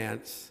that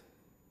stance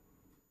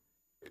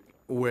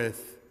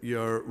with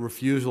your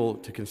refusal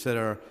to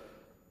consider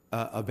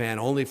a ban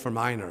only for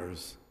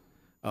minors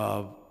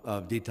of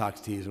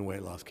detox teas and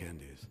weight loss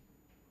candies?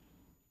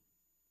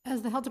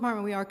 As the health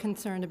department, we are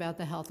concerned about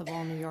the health of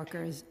all New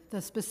Yorkers.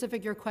 The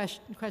specific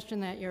question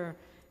that you're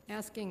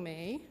asking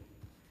me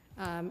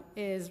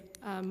is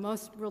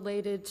most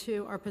related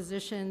to our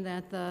position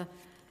that the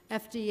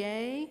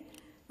FDA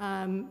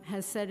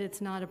has said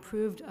it's not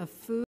approved a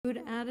food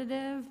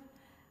additive,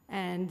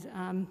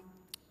 and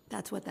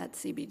that's what that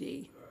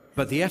CBD.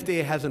 But the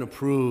FDA hasn't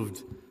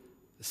approved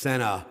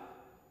senna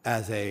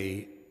as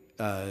a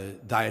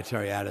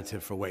dietary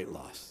additive for weight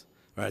loss,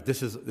 right?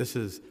 This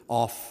is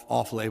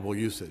off-label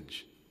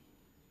usage.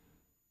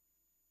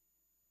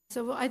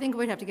 So I think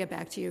we'd have to get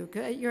back to you.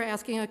 You're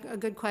asking a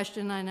good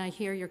question, and I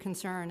hear your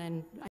concern,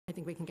 and I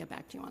think we can get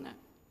back to you on that.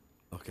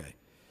 Okay.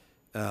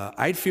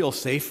 I'd feel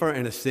safer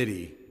in a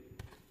city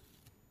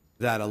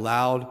that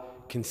allowed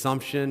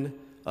consumption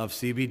of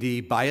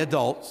CBD by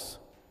adults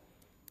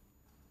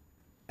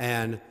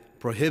and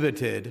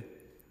prohibited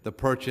the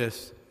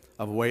purchase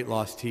of weight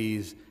loss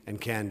teas and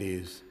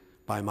candies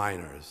by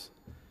minors.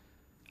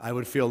 I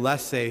would feel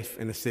less safe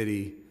in a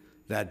city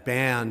that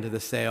banned the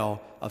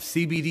sale of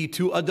CBD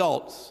to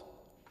adults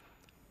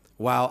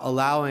while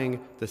allowing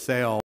the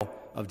sale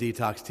of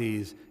detox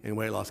teas and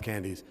weight loss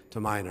candies to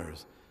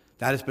minors.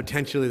 That is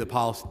potentially the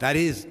policy, that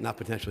is not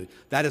potentially,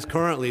 that is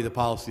currently the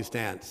policy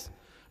stance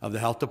of the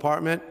health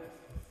department,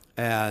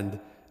 and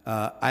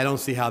I don't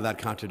see how that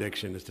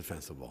contradiction is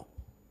defensible.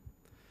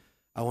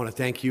 I want to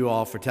thank you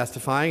all for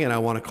testifying, and I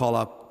want to call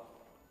up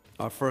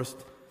our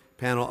first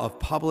panel of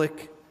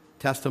public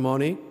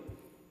testimony,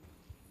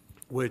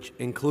 which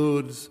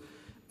includes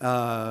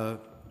two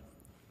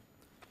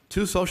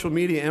social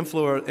media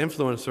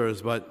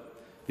influencers, but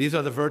these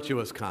are the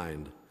virtuous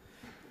kind.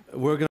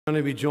 We're going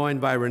to be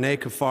joined by Renee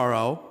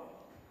Cafaro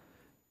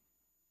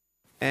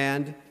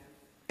and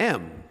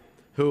M,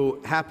 who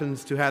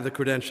happens to have the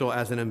credential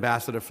as an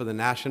ambassador for the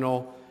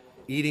National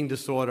Eating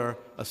Disorder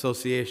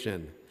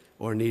Association,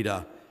 or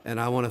NEDA. And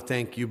I want to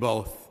thank you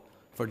both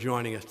for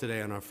joining us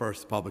today on our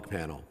first public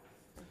panel.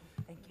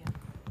 Thank you.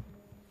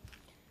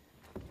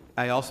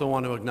 I also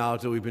want to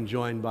acknowledge that we've been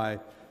joined by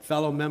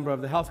fellow member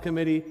of the Health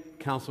Committee,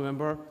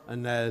 Councilmember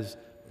Inez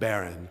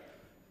Barron.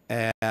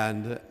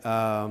 And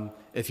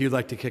if you'd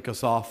like to kick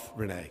us off,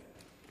 Renee.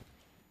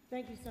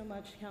 Thank you so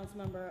much,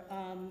 Councilmember,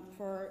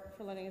 for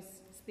letting us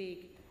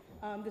speak.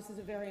 This is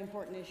a very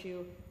important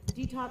issue.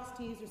 Detox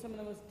teas are some of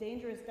the most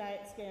dangerous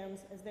diet scams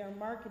as they are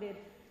marketed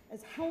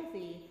as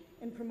healthy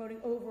and promoting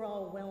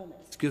overall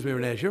wellness. Excuse me,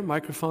 Renee, is your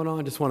microphone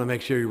on? Just want to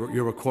make sure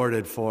you're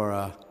recorded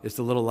for, is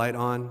the little light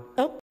on?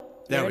 Oh,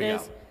 there we it go.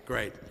 is.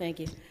 Great. Thank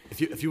you.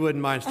 If you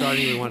wouldn't mind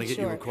starting, we want to get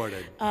you Sure.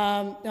 recorded.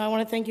 I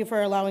want to thank you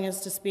for allowing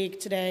us to speak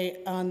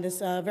today on this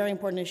very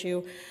important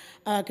issue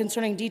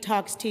concerning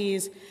detox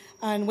teas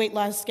and weight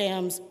loss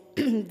scams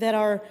that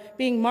are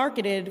being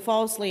marketed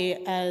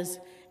falsely as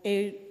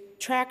a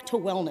track to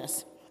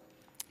wellness.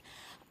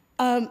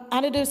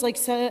 Additives like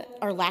senna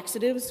are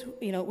laxatives.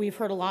 You know, we've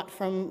heard a lot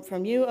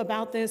from you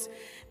about this,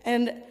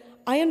 and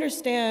I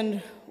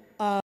understand.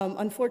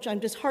 Unfortunately, I'm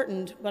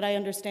disheartened, but I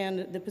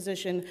understand the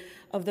position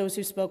of those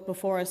who spoke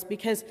before us,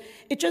 because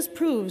it just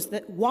proves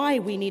that why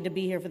we need to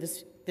be here for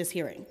this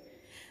hearing.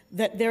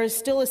 That there is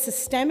still a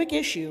systemic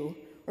issue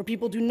where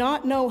people do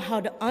not know how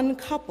to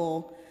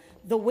uncouple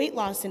the weight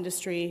loss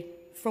industry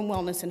from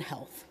wellness and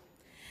health.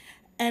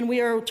 And we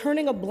are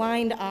turning a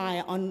blind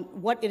eye on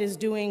what it is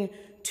doing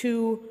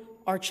to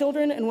our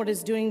children and what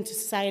it's doing to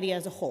society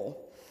as a whole.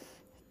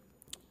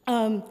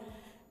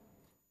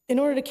 In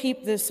order to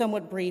keep this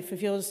somewhat brief,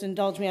 if you'll just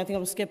indulge me, I think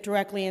I'll skip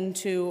directly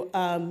into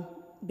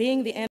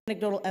being the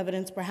anecdotal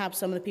evidence perhaps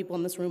some of the people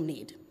in this room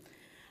need.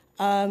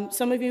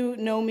 Some of you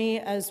know me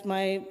as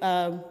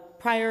my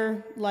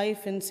prior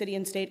life in city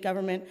and state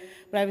government,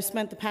 but I've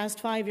spent the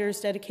past 5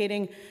 years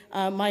dedicating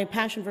my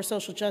passion for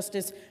social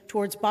justice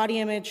towards body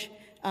image,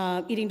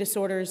 eating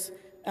disorders,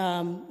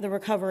 the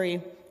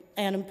recovery,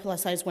 and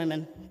plus-size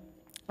women.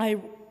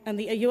 I am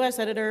the U.S.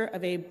 editor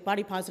of a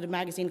body-positive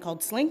magazine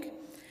called Slink,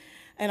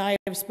 and I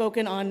have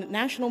spoken on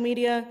national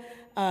media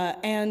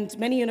and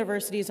many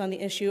universities on the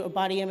issue of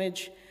body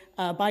image,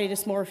 body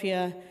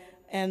dysmorphia,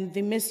 and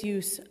the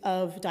misuse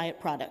of diet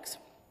products.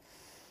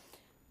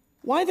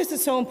 Why this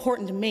is so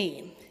important to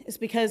me is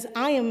because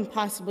I am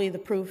possibly the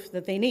proof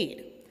that they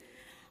need.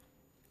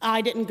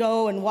 I didn't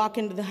go and walk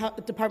into the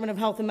Department of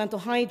Health and Mental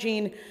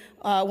Hygiene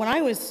when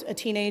I was a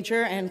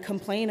teenager and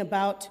complain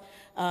about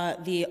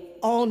the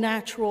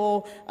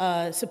all-natural,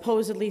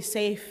 supposedly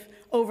safe,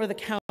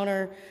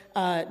 over-the-counter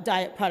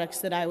diet products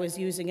that I was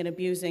using and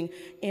abusing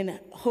in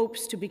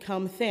hopes to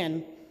become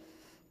thin,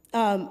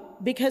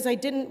 because I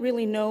didn't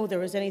really know there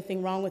was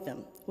anything wrong with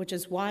them, which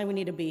is why we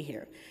need to be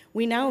here.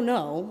 We now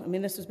know, I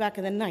mean, this was back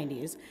in the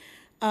 90s,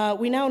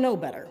 we now know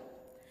better.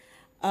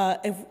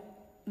 If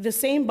the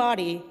same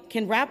body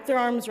can wrap their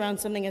arms around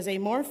something as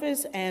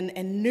amorphous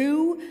and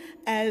new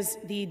as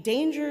the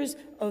dangers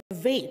of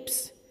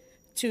vapes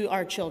to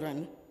our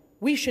children,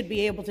 we should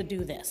be able to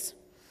do this.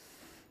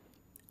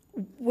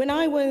 When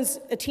I was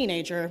a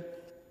teenager,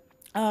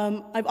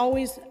 I've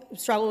always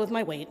struggled with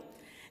my weight,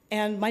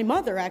 and my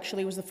mother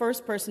actually was the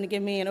first person to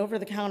give me an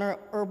over-the-counter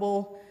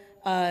herbal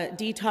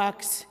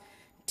detox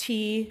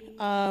tea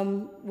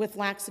with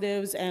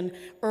laxatives and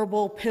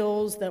herbal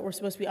pills that were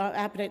supposed to be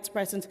appetite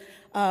suppressants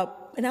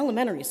in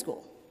elementary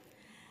school.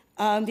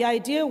 The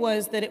idea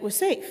was that it was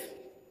safe.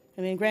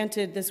 I mean,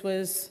 granted, this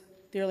was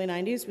the early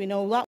 90s. We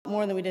know a lot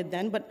more than we did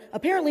then, but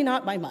apparently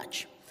not by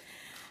much.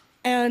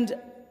 And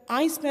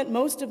I spent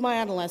most of my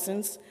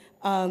adolescence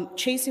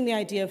chasing the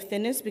idea of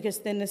thinness, because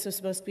thinness is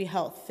supposed to be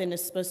health,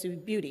 thinness is supposed to be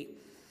beauty.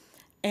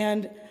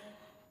 And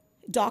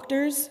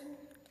doctors,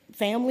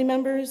 family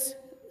members,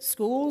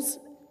 schools,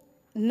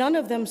 none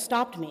of them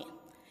stopped me.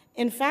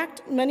 In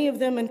fact, many of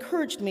them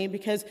encouraged me,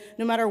 because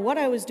no matter what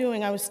I was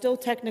doing, I was still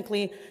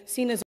technically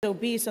seen as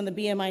obese on the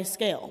BMI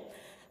scale.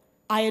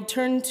 I had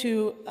turned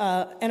to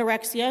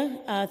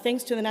anorexia,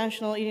 thanks to the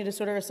National Eating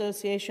Disorder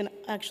Association.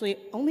 Actually,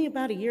 only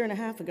about a year and a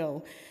half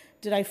ago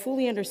did I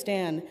fully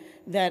understand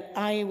that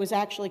I was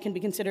actually can be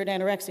considered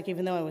anorexic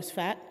even though I was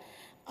fat.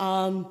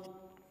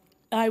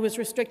 I was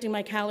restricting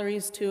my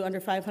calories to under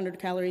 500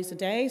 calories a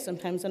day,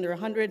 sometimes under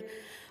 100,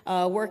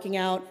 working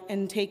out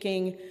and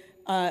taking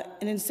an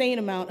insane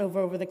amount of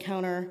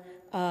over-the-counter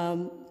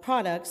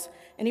products.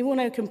 And even when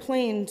I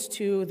complained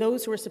to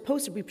those who were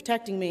supposed to be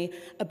protecting me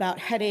about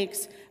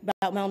headaches,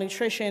 about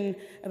malnutrition,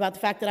 about the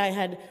fact that I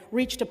had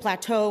reached a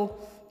plateau,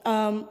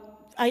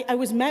 I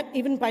was met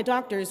even by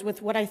doctors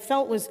with what I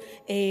felt was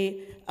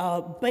a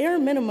bare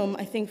minimum,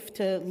 I think,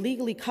 to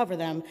legally cover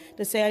them,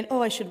 to say,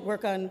 oh, I should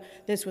work on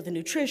this with a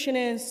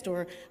nutritionist,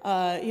 or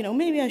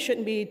maybe I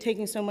shouldn't be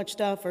taking so much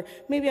stuff, or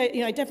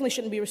maybe I definitely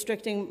shouldn't be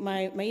restricting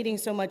my eating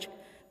so much.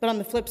 But on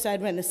the flip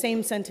side, in the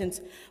same sentence,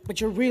 but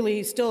you're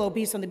really still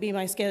obese on the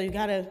BMI scale, you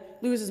gotta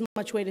lose as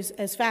much weight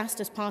as fast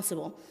as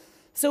possible.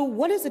 So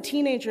what is a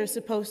teenager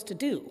supposed to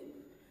do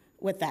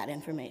with that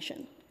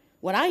information?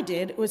 What I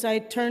did was I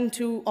turned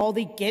to all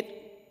the get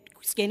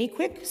skinny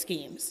quick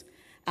schemes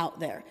out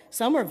there.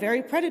 Some are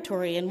very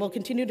predatory and will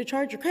continue to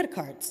charge your credit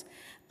cards.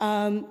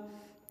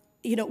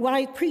 What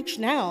I preach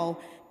now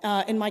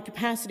in my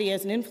capacity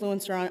as an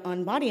influencer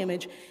on body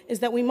image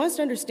is that we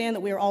must understand that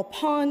we are all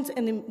pawns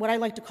in what I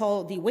like to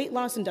call the weight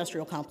loss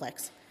industrial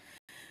complex.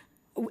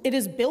 It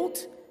is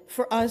built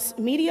for us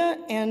media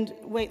and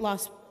weight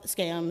loss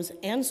scams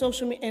and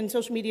social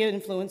media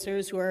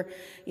influencers who are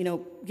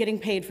getting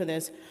paid for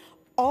this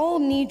all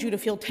need you to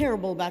feel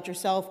terrible about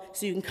yourself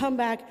so you can come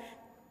back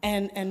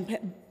and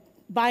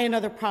buy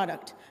another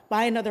product,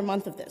 buy another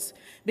month of this.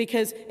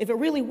 Because if it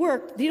really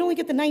worked, you'd only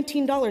get the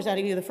 $19 out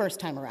of you the first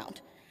time around.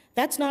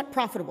 That's not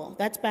profitable.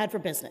 That's bad for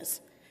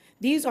business.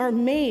 These are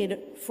made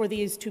for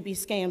these to be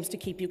scams to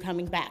keep you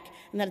coming back.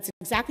 And that's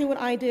exactly what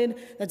I did.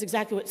 That's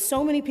exactly what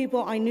so many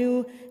people I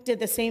knew did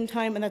the same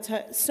time. And that's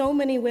how so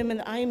many women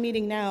that I am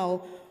meeting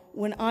now.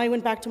 When I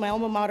went back to my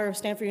alma mater of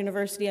Stanford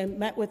University, I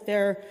met with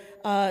their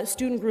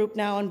student group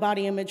now on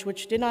body image,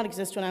 which did not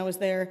exist when I was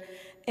there.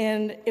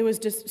 And it was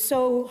just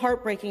so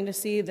heartbreaking to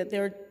see that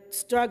they're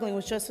struggling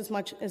with just as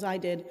much as I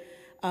did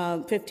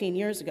 15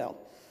 years ago.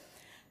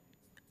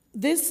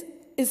 This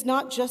is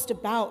not just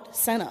about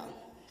Senna.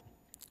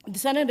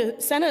 Senna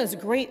is a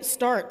great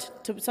start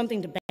to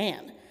something to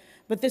ban,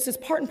 but this is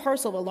part and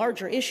parcel of a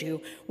larger issue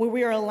where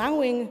we are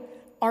allowing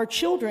our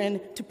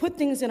children to put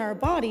things in our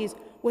bodies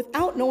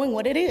without knowing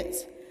what it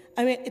is.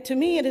 I mean, to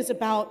me, it is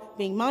about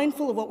being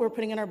mindful of what we're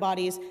putting in our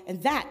bodies,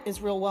 and that is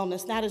real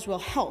wellness, that is real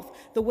health.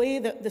 The way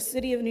that the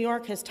city of New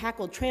York has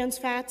tackled trans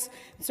fats,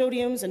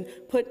 sodiums, and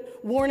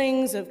put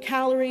warnings of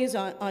calories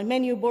on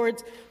menu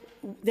boards,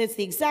 that's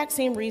the exact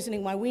same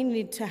reasoning why we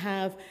need to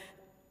have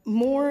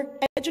more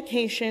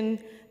education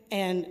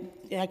And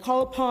I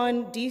call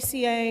upon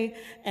DCA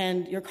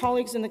and your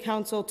colleagues in the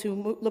council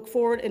to look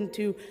forward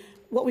into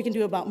what we can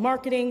do about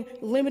marketing,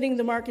 limiting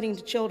the marketing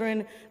to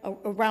children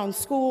around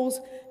schools,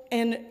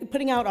 and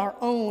putting out our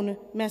own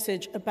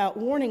message about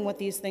warning what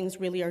these things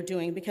really are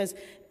doing. Because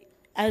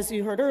as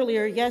you heard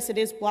earlier, yes, it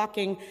is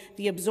blocking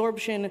the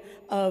absorption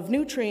of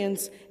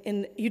nutrients,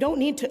 and you don't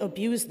need to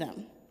abuse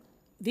them.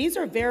 These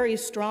are very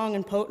strong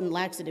and potent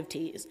laxative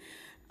teas.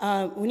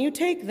 When you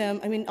take them,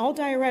 I mean, all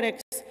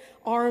diuretics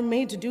are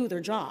made to do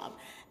their job.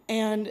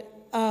 And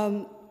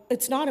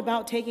it's not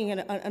about taking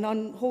an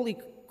unholy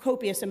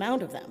copious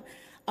amount of them,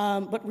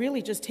 but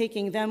really just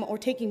taking them or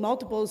taking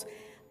multiples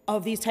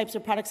of these types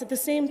of products at the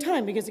same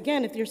time. Because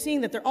again, if you're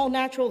seeing that they're all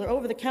natural, they're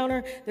over the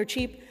counter, they're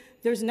cheap,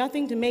 there's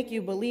nothing to make you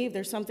believe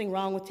there's something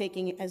wrong with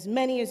taking as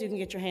many as you can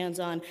get your hands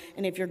on.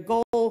 And if your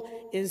goal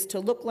is to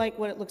look like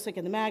what it looks like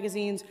in the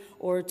magazines,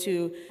 or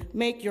to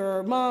make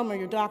your mom or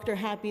your doctor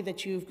happy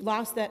that you've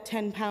lost that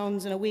 10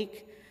 pounds in a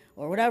week,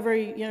 or whatever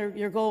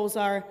your goals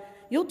are,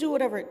 you'll do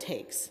whatever it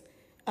takes.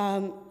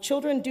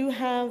 Children do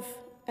have,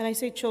 and I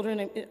say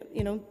children,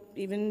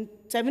 even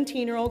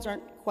 17-year-olds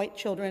aren't quite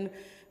children,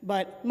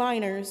 but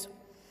minors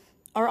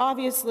are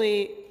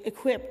obviously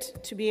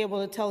equipped to be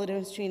able to tell the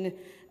difference between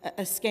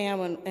a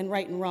scam and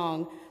right and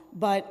wrong.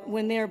 But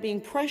when they're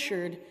being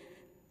pressured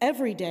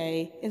every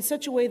day in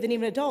such a way that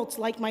even adults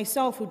like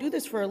myself, who do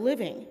this for a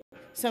living,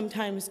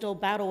 sometimes still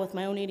battle with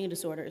my own eating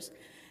disorders,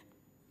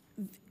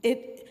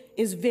 it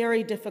is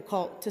very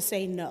difficult to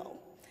say no.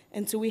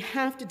 And so we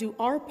have to do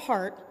our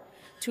part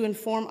to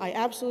inform. I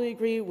absolutely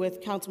agree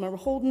with Councilmember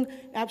Holden,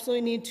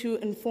 absolutely need to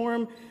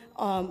inform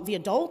the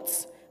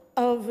adults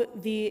of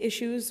the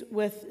issues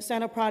with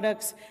Santa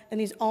products and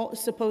these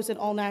supposed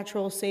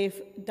all-natural,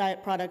 safe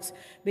diet products,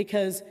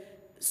 because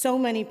so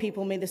many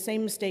people made the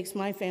same mistakes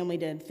my family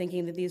did,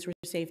 thinking that these were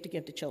safe to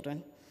give to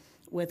children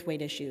with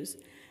weight issues.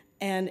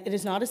 And it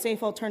is not a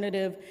safe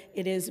alternative.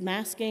 It is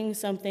masking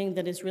something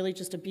that is really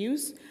just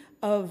abuse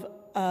of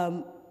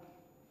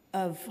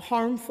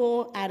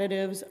harmful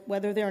additives,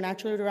 whether they're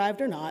naturally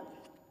derived or not.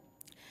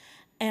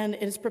 And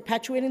it is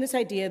perpetuating this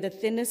idea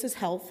that thinness is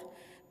health.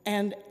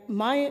 And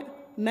my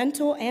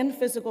mental and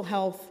physical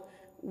health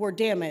were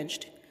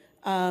damaged.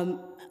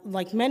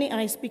 Like many, and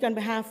I speak on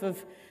behalf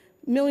of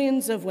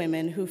millions of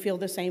women who feel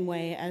the same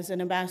way as an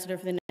ambassador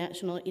for the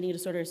National Eating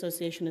Disorder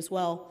Association as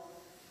well,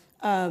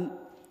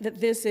 that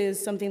this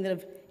is something that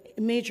of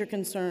major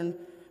concern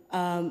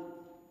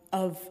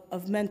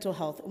of mental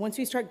health. Once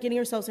we start getting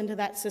ourselves into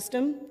that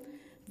system,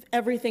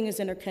 everything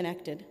is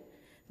interconnected.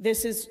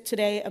 This is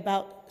today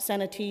about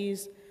Santa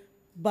teas,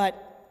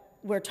 but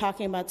we're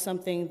talking about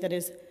something that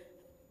is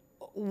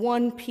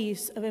one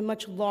piece of a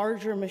much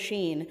larger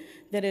machine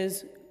that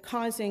is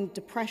causing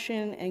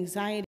depression,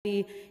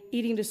 anxiety,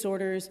 eating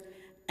disorders,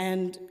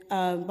 and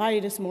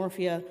body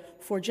dysmorphia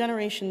for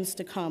generations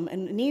to come,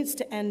 and it needs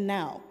to end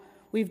now.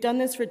 We've done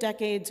this for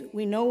decades.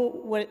 We know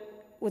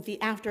what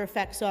the after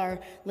effects are.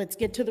 Let's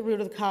get to the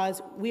root of the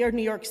cause. We are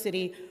New York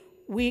City.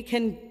 We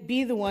can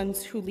be the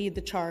ones who lead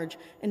the charge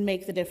and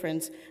make the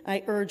difference.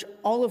 I urge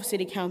all of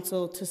City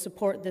Council to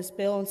support this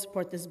bill and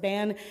support this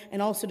ban,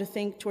 and also to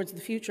think towards the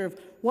future of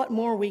what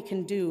more we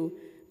can do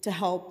to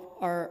help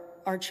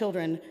our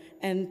children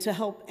and to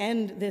help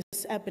end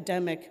this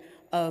epidemic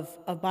of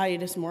body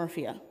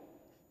dysmorphia.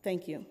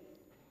 Thank you.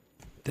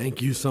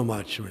 Thank you so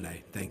much,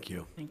 Renee. Thank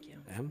you. Thank you.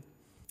 Em?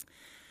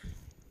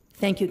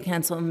 Thank you,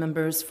 council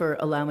members, for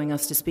allowing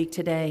us to speak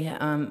today.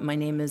 My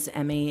name is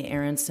Emmy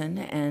Aronson,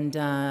 and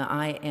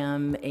I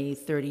am a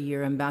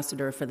 30-year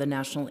ambassador for the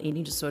National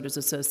Eating Disorders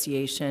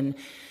Association,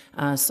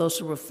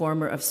 social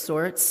reformer of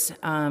sorts,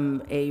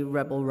 a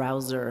rebel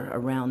rouser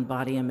around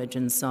body image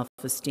and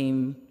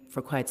self-esteem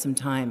for quite some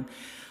time.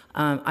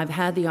 I've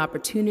had the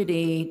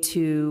opportunity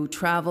to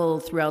travel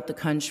throughout the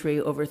country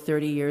over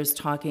 30 years,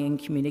 talking,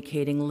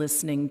 communicating,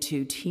 listening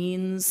to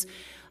teens,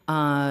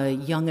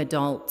 young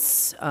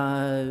adults,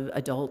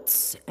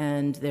 adults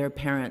and their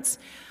parents.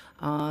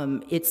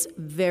 It's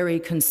very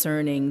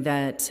concerning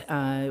that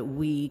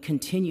we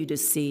continue to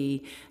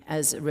see,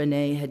 as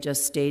Renee had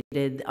just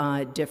stated,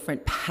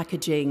 different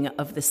packaging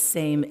of the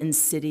same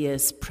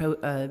insidious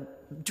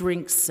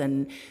drinks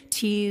and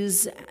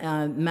teas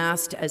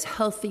masked as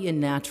healthy and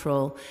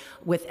natural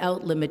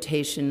without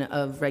limitation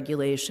of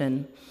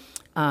regulation.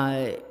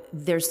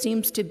 There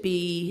seems to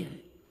be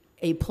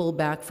a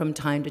pullback from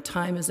time to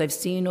time, as I've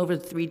seen over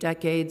 3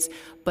 decades,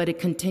 but it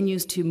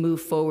continues to move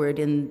forward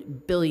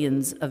in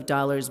billions of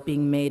dollars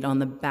being made on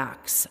the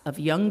backs of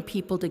young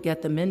people to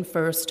get them in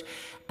first,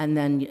 and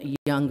then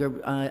younger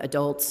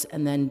adults,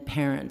 and then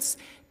parents.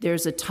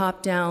 There's a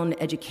top-down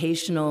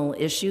educational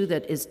issue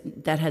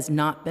that has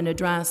not been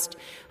addressed,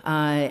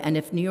 and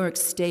if New York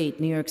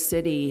State, New York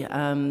City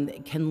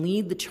can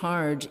lead the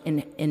charge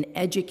in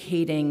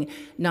educating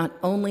not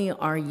only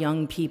our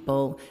young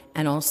people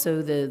and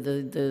also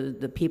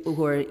the people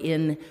who are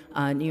in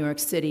New York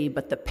City,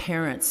 but the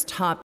parents,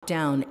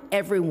 top-down,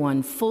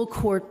 everyone, full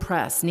court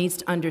press needs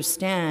to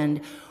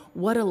understand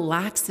what a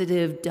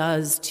laxative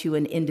does to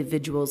an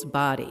individual's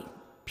body,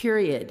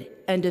 period,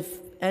 end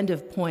end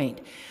of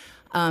point.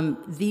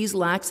 These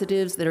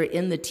laxatives that are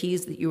in the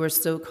teas that you are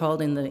so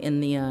called in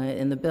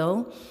the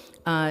bill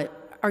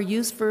are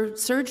used for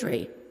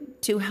surgery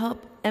to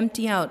help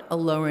empty out a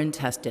lower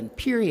intestine,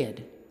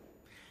 period.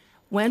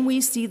 When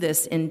we see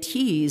this in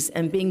teas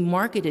and being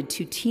marketed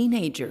to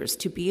teenagers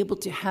to be able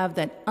to have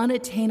that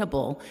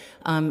unattainable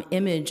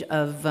image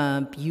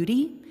of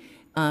beauty,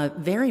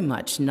 very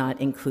much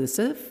not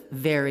inclusive,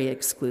 very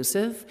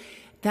exclusive,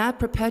 that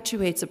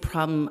perpetuates a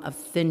problem of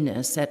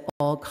thinness at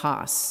all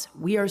costs.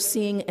 We are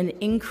seeing an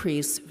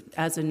increase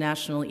as a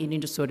National Eating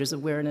Disorders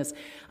Awareness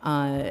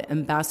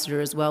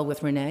ambassador as well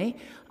with Renee.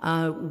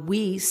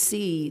 We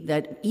see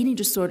that eating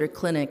disorder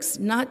clinics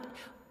not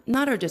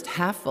are just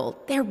half full,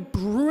 they're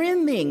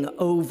brimming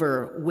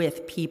over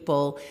with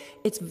people.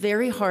 It's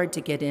very hard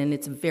to get in.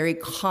 It's very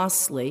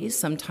costly,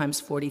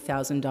 sometimes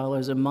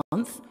 $40,000 a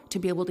month to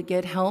be able to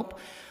get help.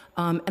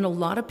 And a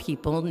lot of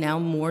people, now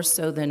more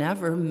so than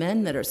ever,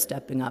 men that are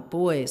stepping up,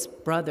 boys,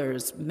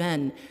 brothers,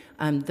 men,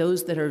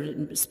 those that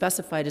are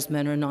specified as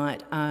men or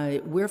not,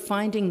 we're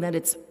finding that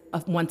it's,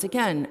 once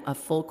again, a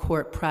full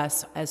court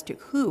press as to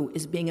who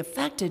is being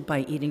affected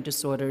by eating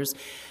disorders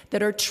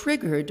that are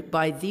triggered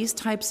by these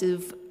types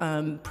of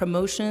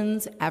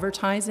promotions,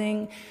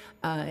 advertising,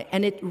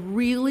 and it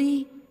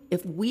really,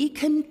 if we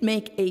can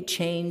make a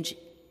change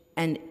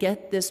and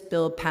get this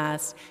bill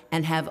passed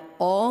and have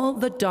all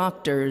the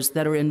doctors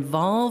that are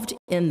involved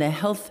in the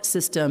health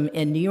system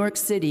in New York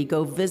City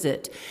go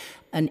visit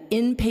an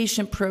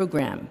inpatient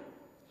program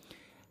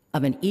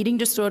of an eating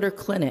disorder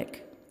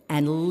clinic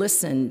and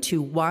listen to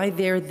why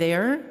they're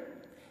there,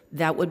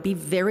 that would be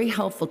very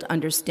helpful to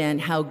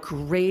understand how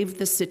grave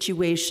the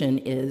situation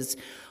is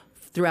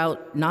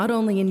throughout, not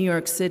only in New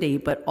York City,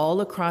 but all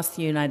across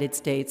the United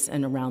States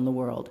and around the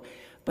world.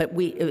 But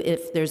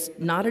if there's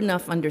not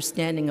enough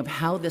understanding of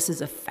how this is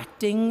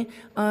affecting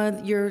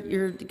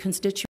your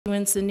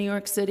constituents in New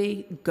York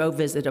City, go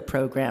visit a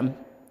program.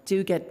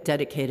 Do get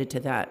dedicated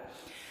to that.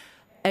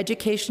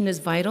 Education is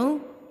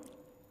vital.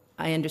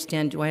 I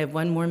understand. Do I have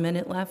 1 more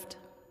minute left?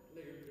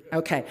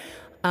 Okay.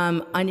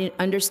 I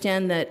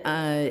understand that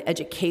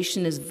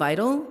education is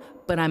vital,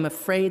 but I'm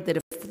afraid that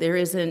if there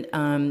isn't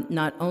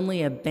not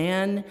only a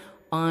ban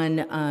on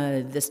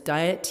this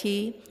diet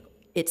tea,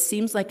 it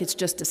seems like it's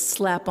just a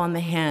slap on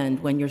the hand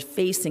when you're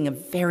facing a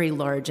very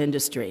large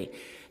industry.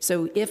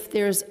 So if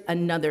there's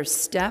another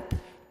step,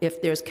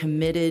 if there's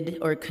committed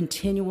or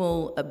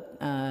continual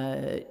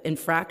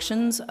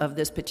infractions of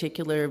this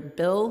particular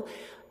bill,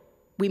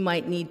 we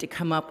might need to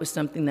come up with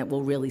something that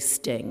will really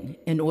sting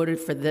in order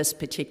for this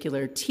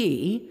particular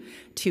tea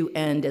to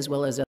end, as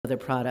well as other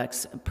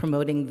products,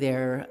 promoting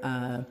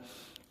their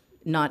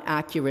not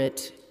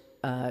accurate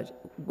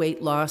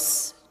weight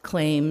loss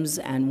claims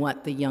and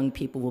what the young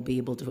people will be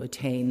able to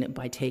attain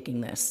by taking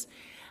this.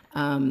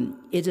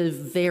 It is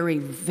very,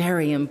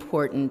 very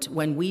important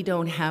when we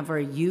don't have our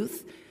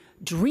youth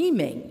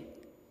dreaming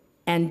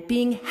and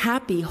being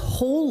happy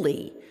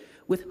wholly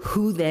with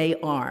who they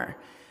are.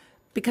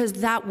 Because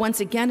that, once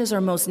again, is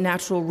our most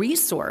natural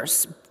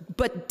resource,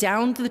 but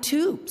down the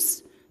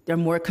tubes. They're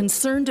more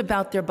concerned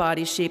about their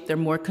body shape. They're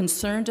more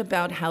concerned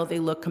about how they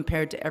look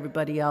compared to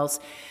everybody else,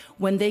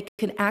 when they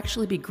can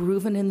actually be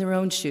grooving in their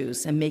own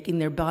shoes and making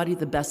their body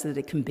the best that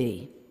it can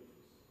be.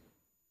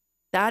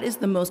 That is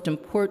the most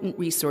important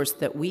resource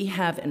that we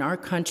have in our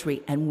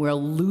country, and we're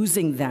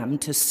losing them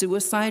to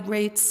suicide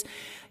rates,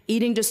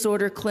 eating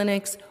disorder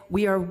clinics.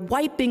 We are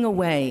wiping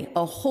away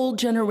a whole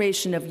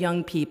generation of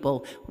young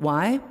people.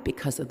 Why?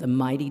 Because of the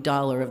mighty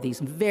dollar of these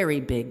very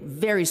big,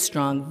 very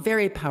strong,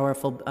 very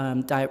powerful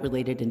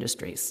diet-related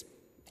industries.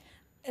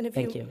 And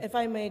Thank you. If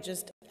I may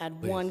just add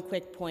one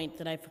quick point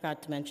that I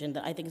forgot to mention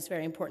that I think is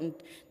very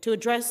important to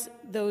address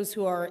those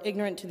who are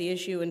ignorant to the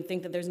issue and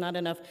think that there's not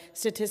enough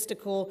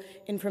statistical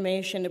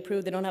information to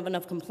prove they don't have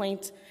enough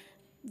complaints.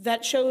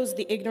 That shows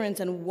the ignorance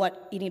in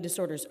what eating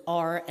disorders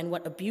are and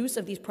what abuse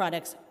of these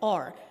products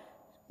are.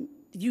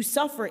 You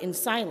suffer in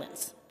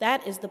silence.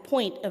 That is the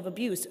point of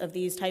abuse of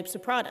these types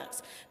of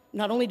products.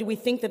 Not only do we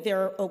think that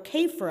they're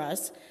okay for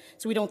us,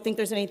 so we don't think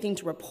there's anything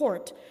to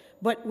report,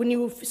 but when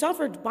you've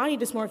suffered body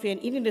dysmorphia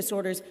and eating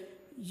disorders,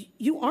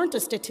 you aren't a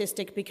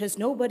statistic because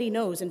nobody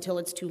knows until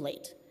it's too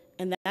late.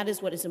 And that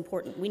is what is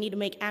important. We need to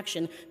make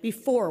action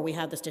before we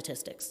have the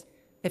statistics.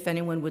 If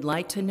anyone would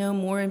like to know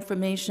more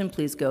information,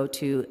 please go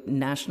to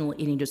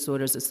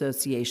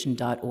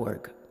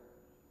nationaleatingdisordersassociation.org.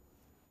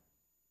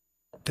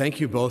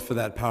 Thank you both for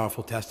that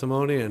powerful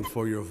testimony and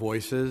for your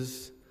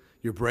voices,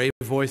 your brave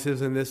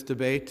voices in this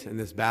debate, in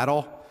this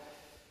battle.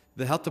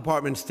 The health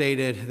department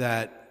stated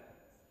that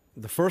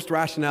the first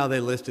rationale they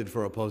listed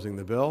for opposing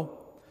the bill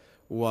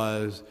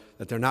was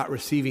that they're not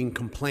receiving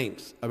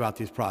complaints about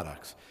these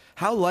products.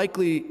 How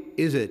likely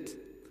is it,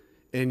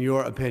 in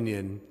your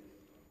opinion,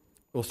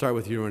 we'll start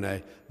with you,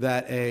 Renee,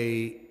 that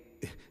a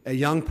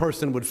young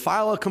person would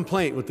file a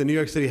complaint with the New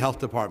York City Health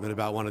Department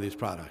about one of these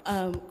products?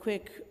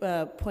 Quick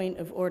point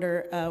of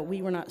order.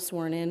 We were not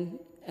sworn in.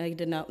 I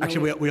did not know.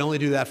 Actually, we only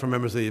do that for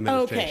members of the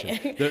administration.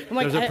 Okay.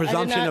 There's a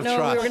presumption of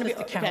trust.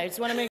 Okay, I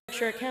just want to make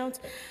sure it counts.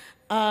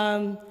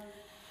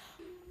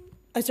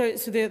 Sorry,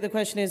 so the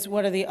question is,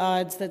 what are the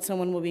odds that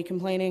someone will be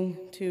complaining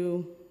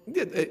to?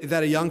 Yeah,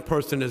 that a young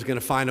person is going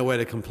to find a way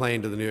to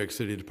complain to the New York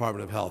City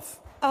Department of Health?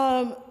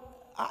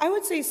 I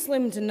would say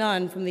slim to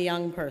none from the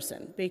young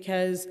person,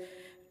 because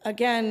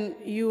again,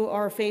 you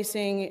are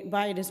facing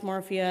body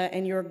dysmorphia,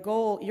 and your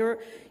goal,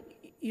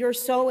 you're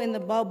so in the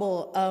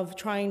bubble of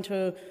trying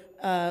to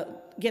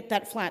get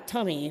that flat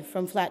tummy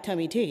from Flat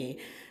Tummy Tea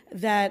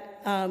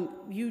that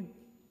you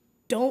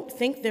don't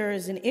think there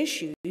is an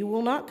issue. You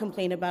will not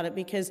complain about it,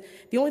 because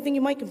the only thing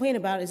you might complain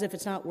about is if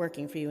it's not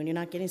working for you and you're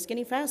not getting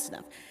skinny fast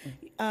enough.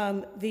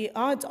 The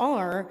odds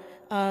are,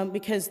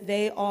 because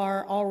they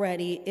are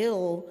already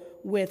ill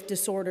with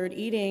disordered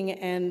eating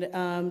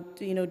and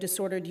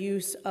disordered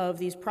use of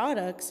these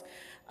products,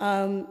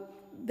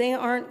 they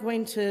aren't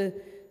going to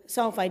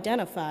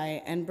self-identify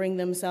and bring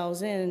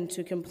themselves in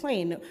to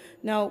complain.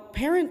 Now,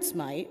 parents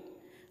might,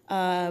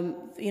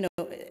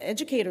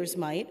 educators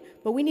might,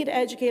 but we need to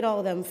educate all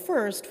of them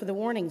first for the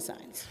warning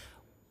signs.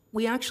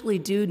 We actually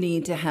do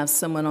need to have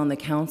someone on the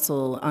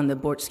council, on the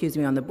board,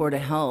 on the Board of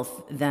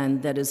Health,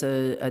 then that is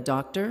a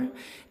doctor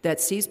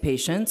that sees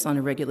patients on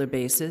a regular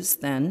basis,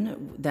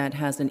 then that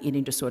has an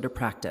eating disorder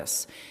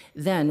practice.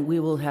 Then we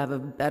will have a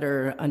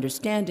better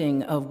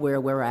understanding of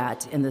where we're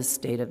at in the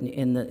state of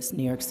in this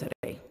New York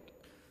City.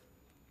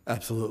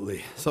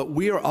 Absolutely. So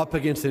we are up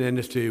against an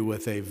industry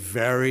with a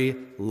very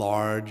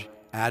large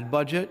ad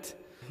budget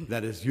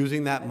that is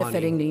using that money.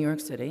 Benefiting New York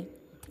City.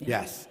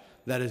 Yeah. Yes,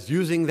 that is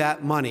using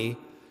that money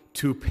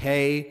to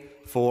pay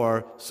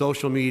for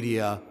social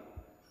media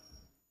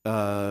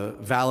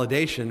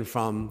validation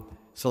from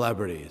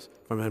celebrities,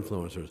 from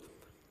influencers.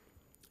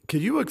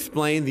 Could you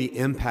explain the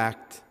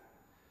impact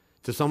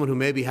to someone who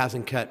maybe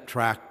hasn't kept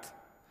track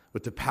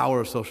with the power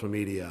of social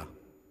media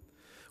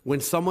when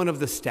someone of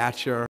the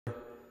stature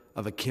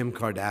of a Kim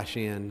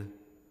Kardashian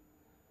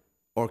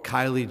or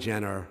Kylie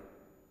Jenner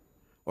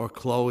or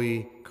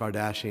Khloe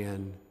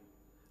Kardashian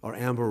or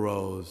Amber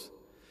Rose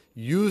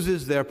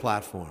uses their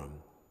platform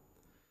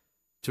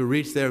to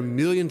reach their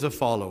millions of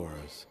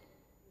followers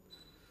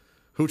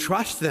who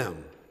trust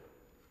them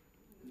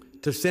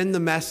to send the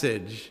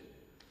message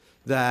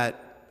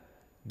that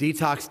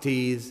detox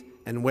teas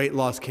and weight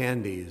loss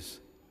candies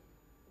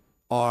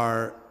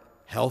are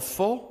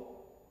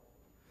healthful,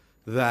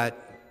 that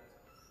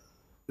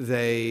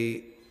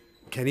they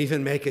can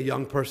even make a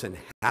young person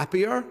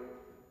happier,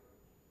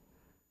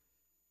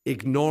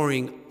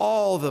 ignoring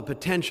all the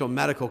potential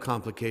medical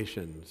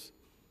complications?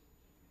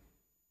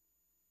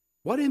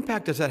 What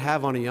impact does that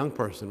have on a young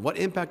person? What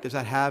impact is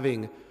that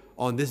having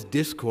on this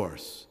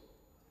discourse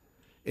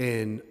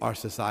in our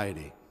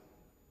society?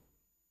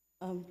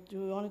 Do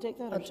we want to take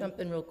that? I'll jump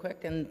in real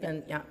quick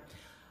and yeah.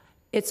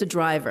 It's a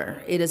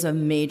driver. It is a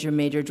major,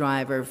 major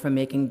driver for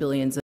making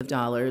billions of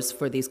dollars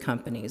for these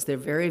companies. There are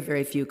very,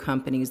 very few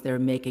companies that are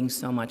making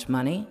so much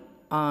money.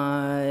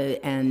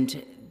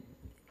 And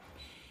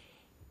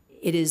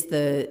it is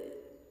the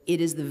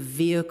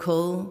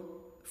vehicle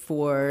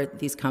for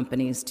these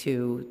companies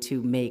to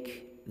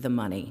make the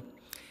money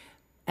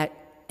at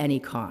any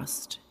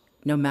cost,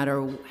 no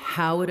matter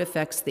how it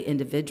affects the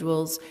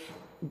individuals.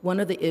 One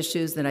of the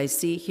issues that I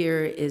see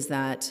here is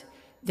that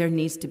there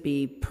needs to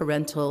be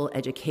parental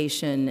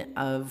education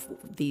of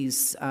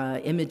these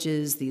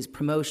images, these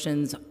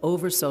promotions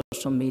over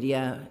social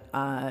media,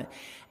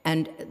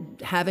 and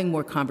having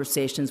more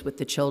conversations with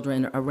the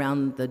children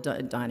around the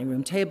dining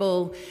room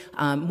table,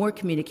 more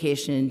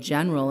communication in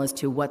general as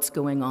to what's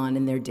going on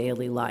in their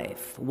daily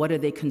life. What are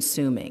they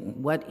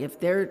consuming? What if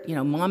they're,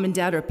 mom and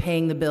dad are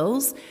paying the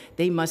bills,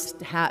 they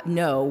must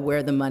know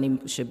where the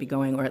money should be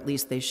going, or at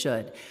least they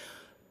should.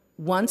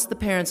 Once the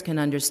parents can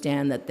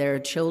understand that their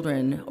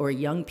children or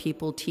young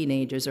people,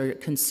 teenagers, are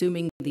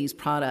consuming these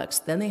products,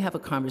 then they have a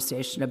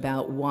conversation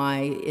about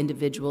why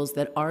individuals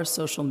that are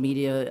social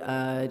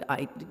media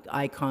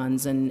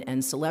icons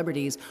and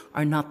celebrities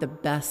are not the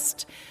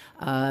best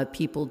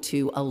people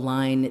to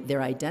align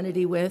their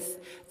identity with,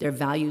 their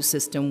value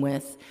system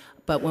with.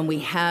 But when we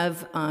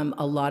have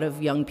a lot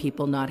of young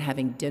people not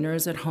having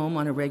dinners at home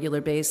on a regular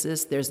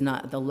basis, there's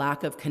not the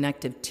lack of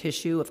connective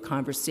tissue of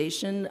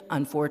conversation,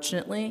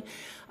 unfortunately,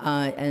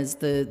 as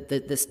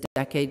this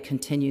decade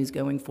continues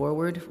going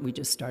forward. We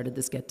just started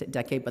this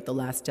decade, but the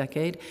last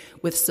decade,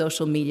 with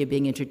social media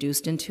being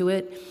introduced into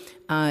it,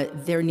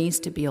 there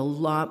needs to be a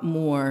lot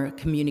more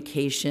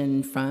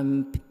communication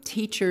from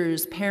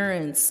teachers,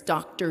 parents,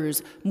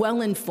 doctors,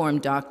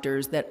 well-informed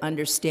doctors that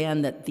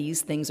understand that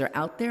these things are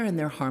out there and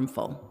they're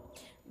harmful.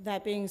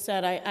 That being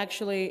said, I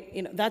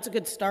actually, that's a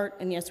good start,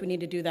 and yes, we need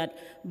to do that.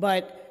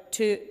 But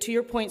to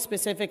your point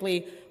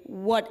specifically,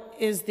 what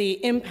is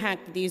the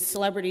impact that these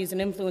celebrities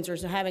and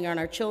influencers are having on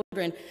our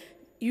children?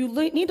 You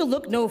need to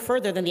look no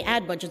further than the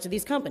ad budgets of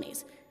these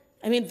companies.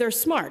 I mean, they're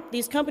smart.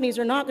 These companies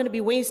are not going to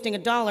be wasting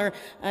 $1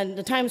 on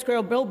the Times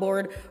Square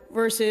billboard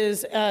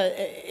versus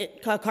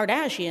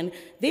Kardashian.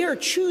 They are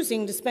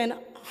choosing to spend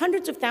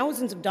hundreds of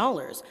thousands of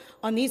dollars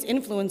on these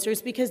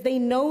influencers because they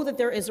know that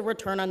there is a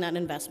return on that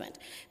investment.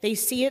 They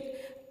see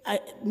it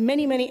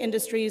Many, many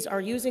industries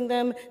are using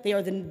them. They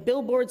are the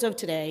billboards of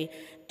today,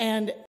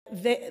 and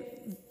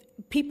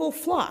people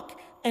flock.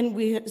 And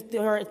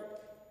there are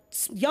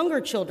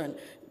younger children,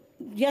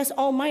 yes,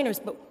 all minors,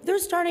 but they're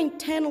starting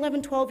 10,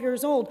 11, 12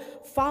 years old,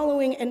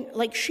 following and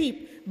like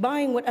sheep,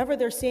 buying whatever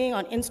they're seeing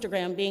on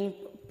Instagram, being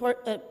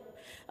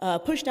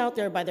pushed out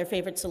there by their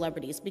favorite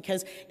celebrities,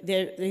 because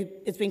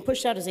it's being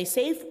pushed out as a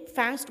safe,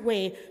 fast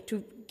way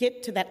to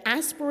get to that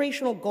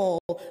aspirational goal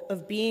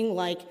of being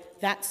like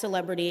that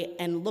celebrity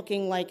and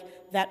looking like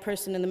that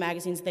person in the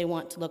magazines they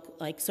want to look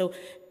like. So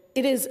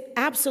it is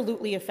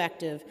absolutely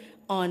effective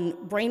on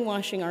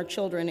brainwashing our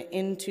children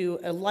into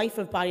a life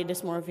of body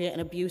dysmorphia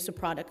and abuse of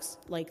products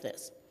like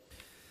this.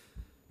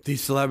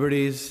 These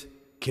celebrities,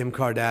 Kim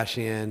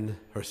Kardashian,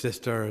 her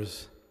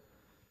sisters,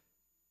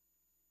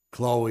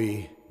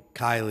 Khloe,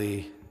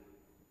 Kylie,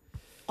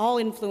 all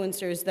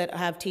influencers that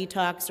have tea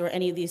talks or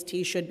any of these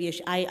teas should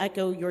be, I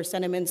echo your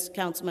sentiments,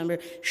 council member,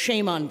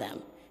 shame on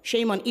them.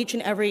 Shame on each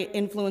and every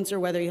influencer,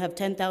 whether you have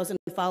 10,000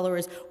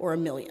 followers or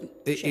 1 million.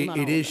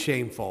 It is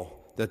shameful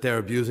that they're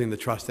abusing the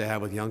trust they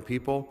have with young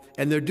people,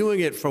 and they're doing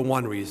it for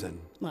one reason.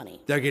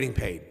 Money. They're getting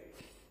paid.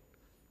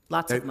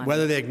 Lots of money.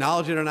 Whether they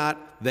acknowledge it or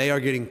not, they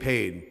are getting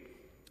paid.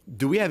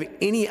 Do we have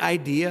any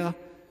idea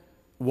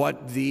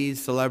what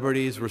these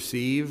celebrities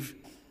receive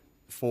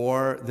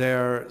for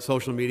their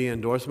social media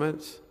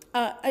endorsements?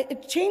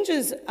 It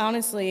changes,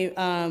 honestly,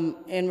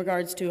 in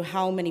regards to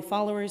how many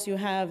followers you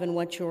have and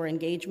what your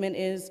engagement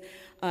is,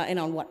 and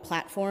on what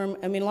platform.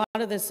 I mean, a lot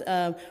of this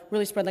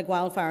really spread like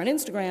wildfire on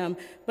Instagram,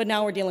 but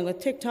now we're dealing with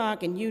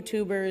TikTok and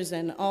YouTubers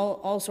and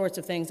all sorts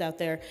of things out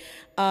there.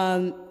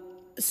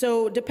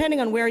 So depending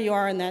on where you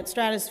are in that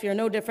stratosphere,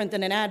 no different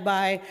than an ad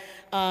buy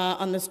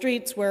on the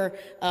streets where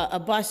a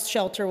bus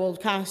shelter will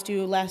cost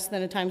you less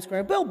than a Times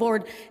Square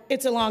billboard,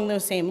 it's along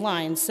those same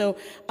lines. So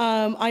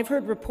I've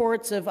heard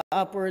reports of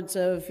upwards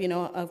of,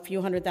 a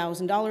few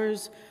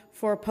 $100,000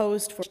 for a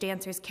post.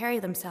 Dancers carry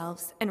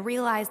themselves and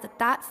realize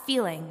that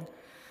feeling,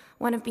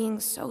 one of being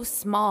so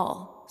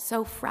small,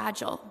 so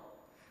fragile,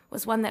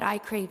 was one that I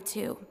craved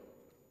too.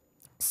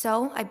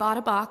 So I bought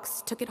a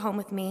box, took it home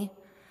with me,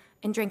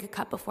 and drank a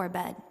cup before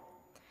bed.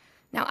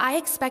 Now, I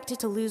expected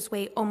to lose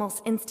weight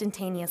almost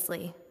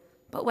instantaneously,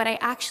 but what I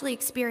actually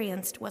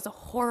experienced was a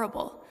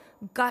horrible,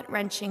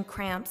 gut-wrenching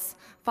cramps,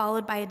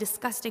 followed by a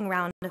disgusting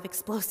round of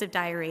explosive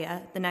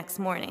diarrhea the next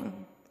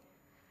morning.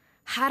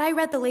 Had I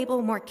read the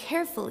label more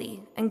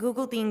carefully and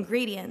Googled the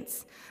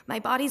ingredients, my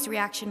body's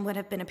reaction would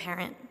have been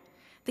apparent.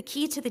 The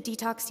key to the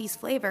Detox Tea's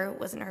flavor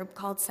was an herb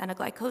called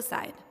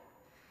senoglycoside,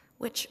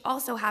 which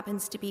also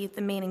happens to be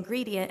the main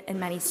ingredient in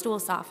many stool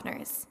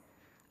softeners.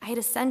 I had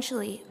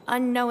essentially,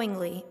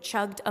 unknowingly,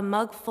 chugged a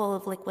mug full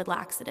of liquid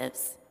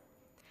laxatives.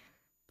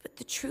 But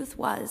the truth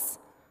was,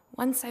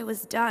 once I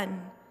was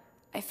done,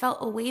 I felt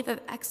a wave of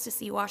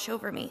ecstasy wash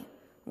over me,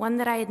 one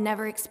that I had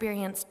never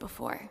experienced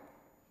before.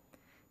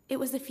 It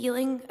was a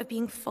feeling of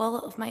being full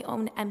of my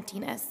own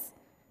emptiness,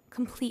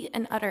 complete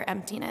and utter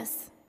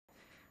emptiness.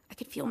 I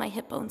could feel my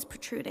hip bones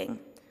protruding.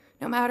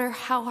 No matter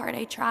how hard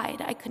I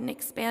tried, I couldn't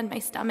expand my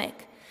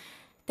stomach.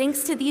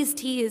 Thanks to these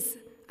teas,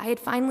 I had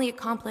finally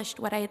accomplished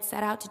what I had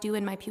set out to do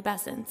in my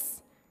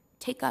pubescence,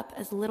 take up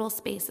as little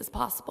space as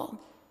possible.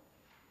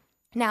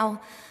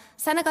 Now,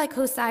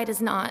 senoglycoside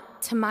is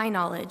not, to my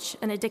knowledge,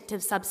 an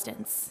addictive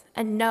substance.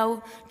 And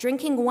no,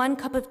 drinking 1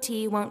 cup of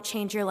tea won't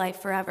change your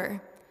life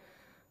forever.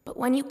 But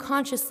when you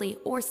consciously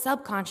or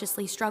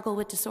subconsciously struggle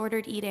with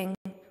disordered eating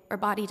or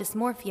body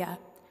dysmorphia,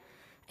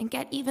 and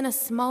get even a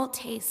small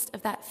taste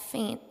of that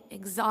faint,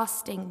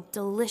 exhausting,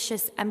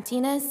 delicious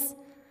emptiness,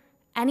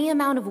 any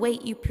amount of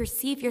weight you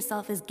perceive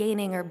yourself as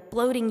gaining or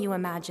bloating you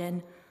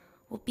imagine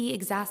will be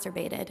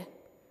exacerbated.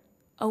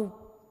 A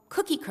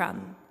cookie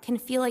crumb can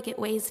feel like it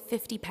weighs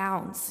 50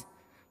 pounds.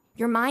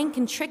 Your mind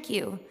can trick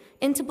you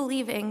into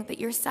believing that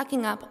you're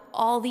sucking up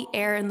all the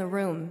air in the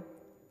room.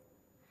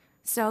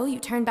 So you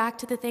turn back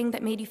to the thing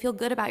that made you feel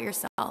good about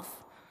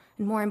yourself,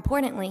 and more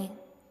importantly,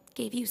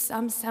 gave you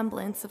some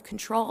semblance of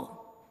control.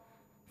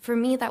 For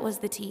me, that was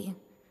the tea.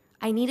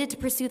 I needed to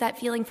pursue that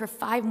feeling for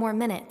 5 more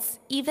minutes,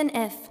 even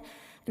if,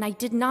 and I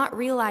did not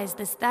realize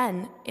this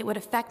then, it would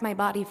affect my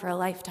body for a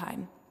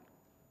lifetime.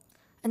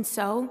 And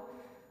so,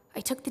 I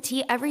took the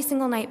tea every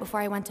single night before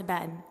I went to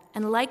bed,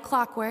 and like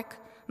clockwork,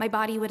 my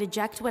body would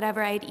eject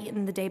whatever I had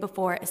eaten the day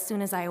before as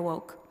soon as I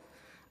awoke.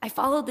 I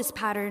followed this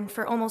pattern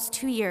for almost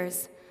 2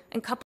 years,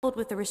 and coupled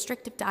with a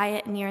restrictive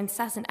diet and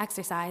near-incessant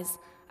exercise,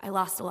 I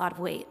lost a lot of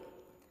weight.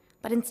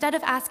 But instead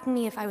of asking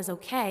me if I was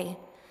okay,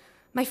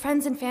 my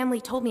friends and family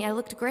told me I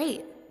looked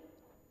great.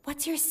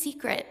 What's your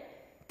secret?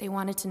 They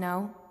wanted to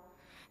know.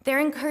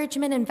 Their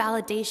encouragement and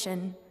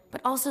validation,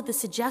 but also the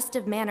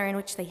suggestive manner in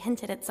which they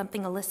hinted at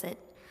something illicit,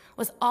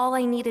 was all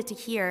I needed to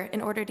hear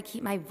in order to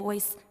keep my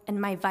voice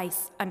and my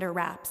vice under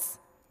wraps.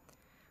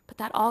 But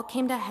that all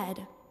came to a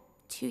head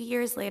 2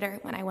 years later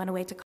when I went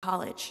away to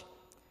college.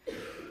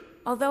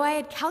 Although I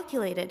had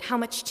calculated how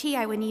much tea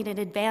I would need in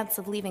advance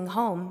of leaving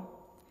home,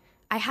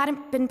 I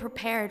hadn't been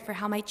prepared for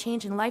how my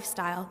change in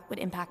lifestyle would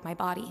impact my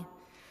body.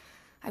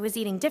 I was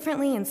eating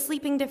differently and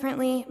sleeping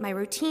differently. My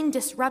routine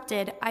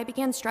disrupted. I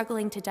began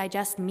struggling to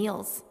digest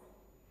meals.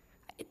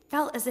 It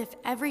felt as if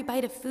every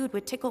bite of food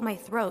would tickle my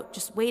throat,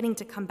 just waiting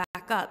to come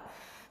back up.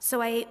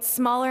 So I ate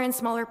smaller and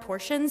smaller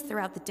portions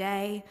throughout the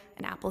day,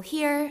 an apple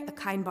here, a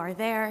kind bar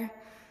there.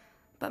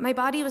 But my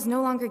body was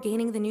no longer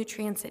gaining the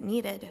nutrients it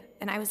needed,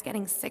 and I was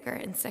getting sicker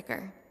and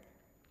sicker.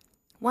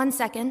 One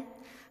second,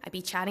 I'd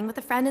be chatting with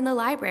a friend in the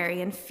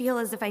library and feel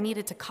as if I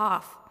needed to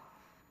cough.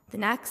 The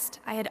next,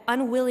 I had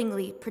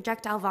unwillingly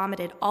projectile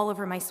vomited all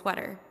over my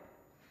sweater.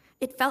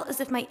 It felt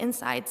as if my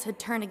insides had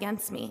turned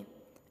against me,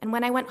 and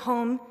when I went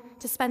home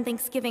to spend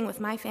Thanksgiving with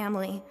my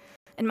family,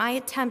 and my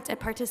attempt at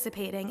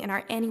participating in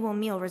our annual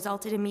meal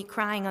resulted in me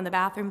crying on the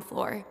bathroom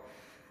floor,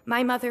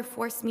 my mother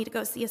forced me to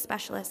go see a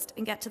specialist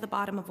and get to the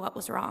bottom of what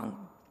was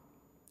wrong.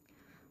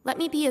 Let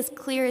me be as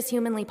clear as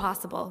humanly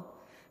possible.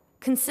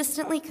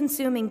 Consistently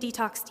consuming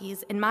detox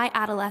teas in my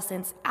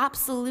adolescence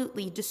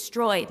absolutely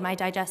destroyed my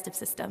digestive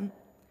system.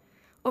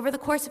 Over the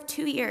course of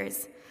 2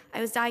 years, I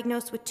was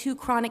diagnosed with 2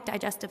 chronic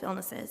digestive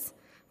illnesses,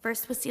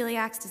 first with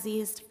celiac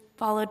disease,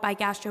 followed by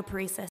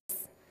gastroparesis.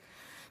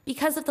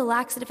 Because of the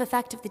laxative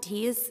effect of the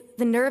teas,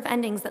 the nerve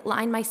endings that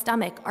line my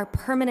stomach are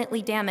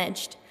permanently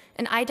damaged,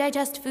 and I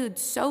digest food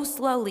so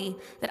slowly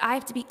that I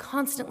have to be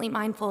constantly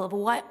mindful of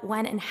what,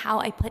 when, and how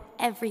I put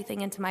everything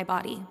into my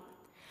body.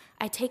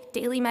 I take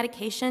daily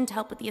medication to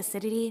help with the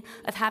acidity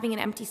of having an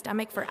empty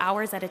stomach for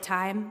hours at a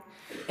time.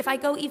 If I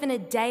go even a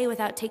day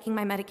without taking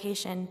my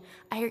medication,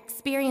 I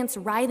experience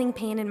writhing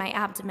pain in my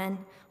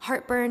abdomen,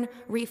 heartburn,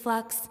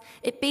 reflux.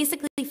 It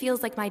basically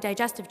feels like my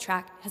digestive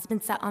tract has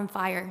been set on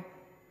fire.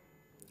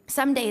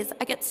 Some days,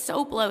 I get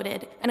so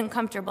bloated and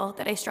uncomfortable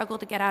that I struggle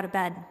to get out of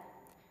bed.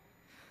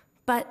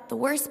 But the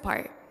worst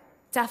part,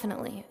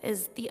 definitely,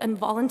 is the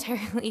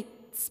involuntarily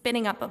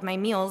spinning up of my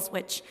meals,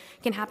 which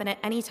can happen at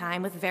any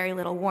time with very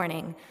little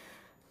warning.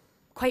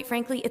 Quite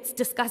frankly, it's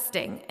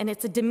disgusting, and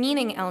it's a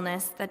demeaning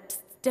illness that's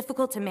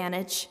difficult to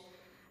manage,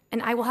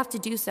 and I will have to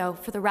do so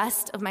for the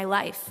rest of my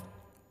life.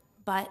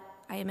 But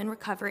I am in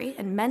recovery,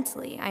 and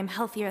mentally, I'm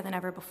healthier than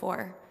ever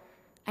before.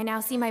 I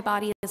now see my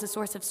body as a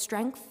source of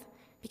strength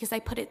because I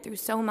put it through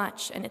so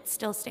much, and it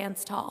still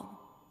stands tall.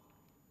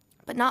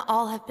 But not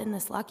all have been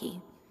this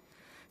lucky.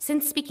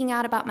 Since speaking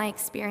out about my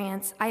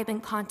experience, I have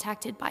been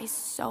contacted by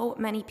so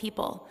many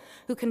people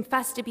who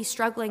confess to be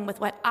struggling with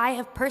what I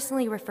have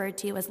personally referred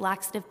to as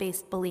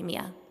laxative-based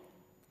bulimia.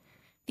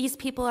 These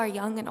people are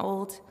young and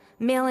old,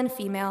 male and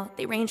female.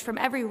 They range from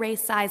every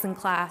race, size, and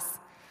class.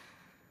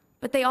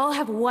 But they all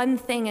have one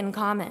thing in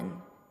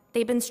common.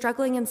 They've been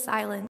struggling in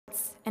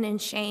silence and in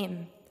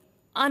shame,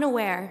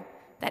 unaware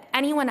that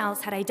anyone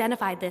else had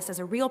identified this as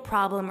a real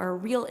problem or a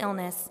real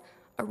illness,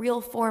 a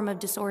real form of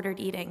disordered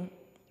eating.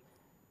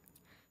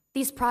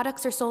 These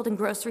products are sold in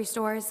grocery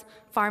stores,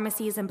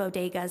 pharmacies, and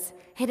bodegas,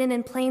 hidden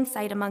in plain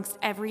sight amongst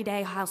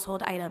everyday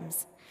household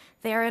items.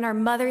 They are in our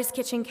mother's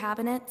kitchen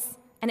cabinets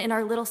and in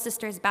our little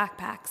sister's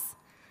backpacks.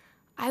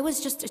 I was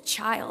just a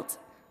child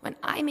when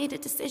I made a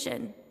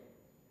decision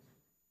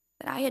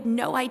that I had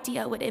no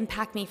idea would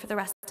impact me for the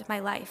rest of my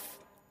life.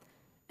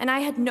 And I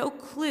had no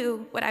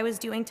clue what I was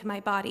doing to my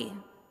body.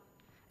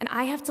 And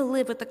I have to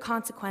live with the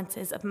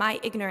consequences of my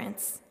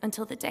ignorance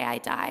until the day I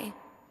die.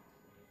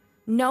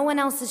 No one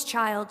else's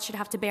child should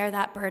have to bear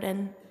that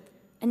burden,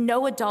 and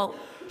no adult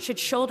should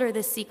shoulder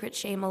this secret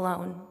shame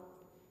alone.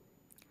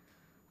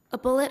 A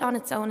bullet on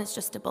its own is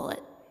just a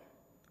bullet,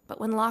 but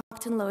when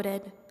locked and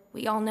loaded,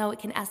 we all know it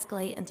can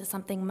escalate into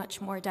something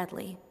much more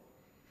deadly.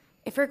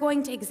 If we're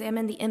going to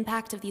examine the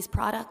impact of these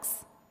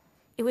products,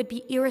 it would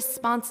be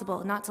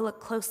irresponsible not to look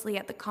closely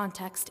at the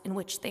context in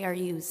which they are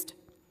used.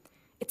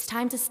 It's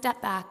time to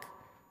step back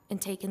and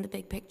take in the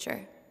big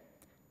picture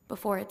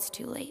before it's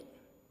too late.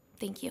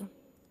 Thank you.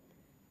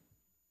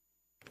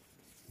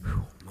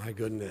 My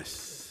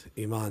goodness.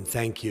 Iman,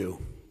 thank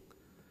you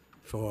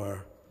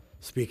for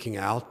speaking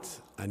out.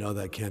 I know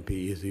that can't be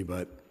easy,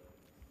 but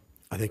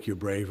I think your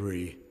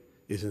bravery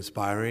is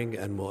inspiring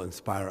and will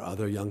inspire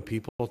other young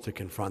people to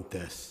confront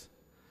this.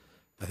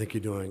 I think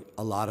you're doing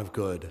a lot of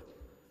good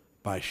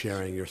by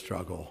sharing your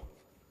struggle,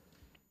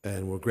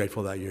 and we're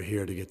grateful that you're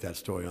here to get that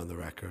story on the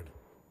record.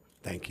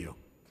 Thank you.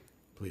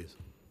 Please.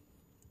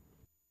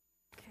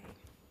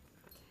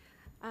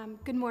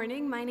 Good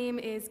morning. My name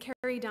is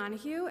Carrie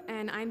Donahue,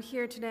 and I'm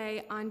here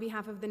today on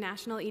behalf of the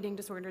National Eating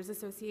Disorders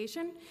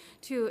Association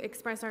to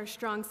express our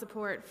strong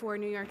support for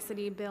New York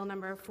City Bill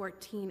number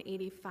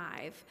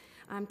 1485.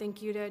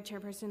 Thank you to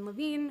Chairperson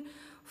Levine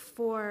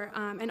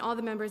and all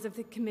the members of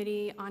the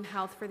Committee on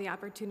Health for the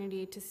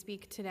opportunity to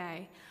speak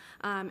today.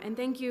 And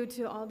thank you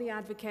to all the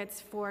advocates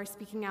for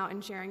speaking out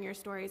and sharing your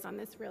stories on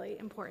this really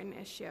important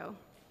issue.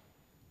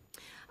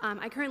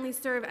 I currently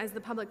serve as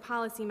the Public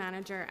Policy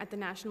Manager at the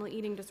National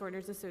Eating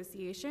Disorders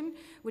Association,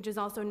 which is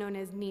also known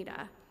as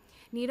NEDA.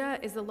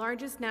 NEDA is the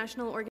largest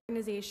national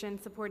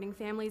organization supporting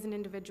families and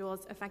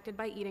individuals affected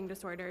by eating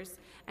disorders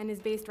and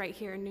is based right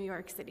here in New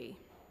York City.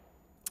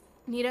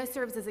 NEDA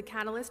serves as a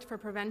catalyst for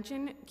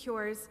prevention,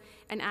 cures,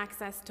 and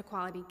access to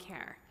quality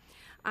care.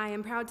 I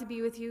am proud to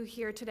be with you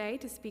here today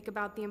to speak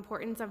about the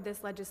importance of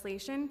this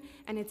legislation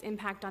and its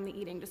impact on the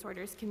eating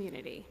disorders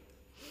community.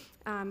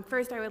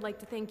 First, I would like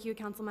to thank you,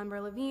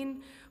 Councilmember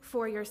Levine,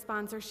 for your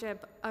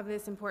sponsorship of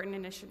this important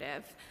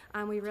initiative.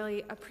 We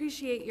really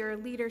appreciate your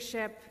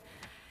leadership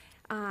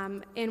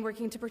in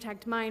working to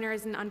protect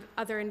minors and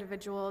other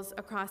individuals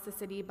across the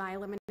city by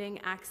limiting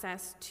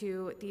access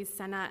to these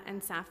senna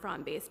and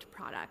saffron-based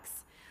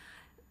products.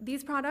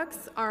 These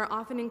products are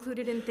often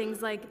included in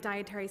things like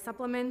dietary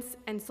supplements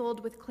and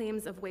sold with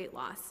claims of weight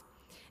loss.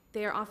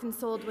 They are often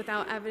sold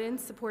without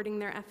evidence supporting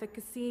their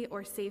efficacy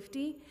or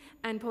safety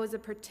and pose a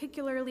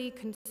particularly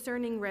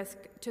concerning risk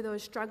to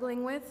those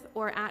struggling with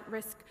or at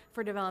risk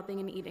for developing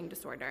an eating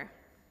disorder.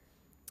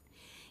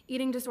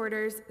 Eating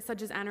disorders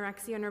such as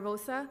anorexia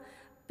nervosa,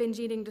 binge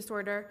eating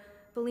disorder,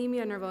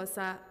 bulimia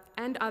nervosa,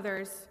 and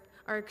others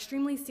are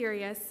extremely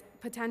serious,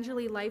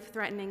 potentially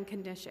life-threatening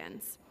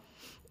conditions.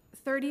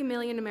 30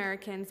 million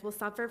Americans will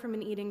suffer from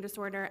an eating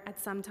disorder at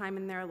some time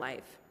in their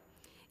life.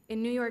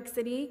 In New York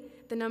City,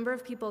 the number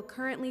of people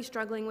currently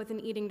struggling with an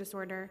eating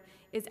disorder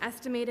is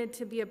estimated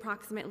to be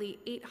approximately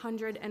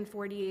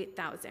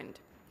 848,000.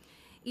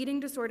 Eating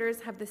disorders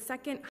have the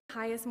second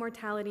highest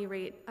mortality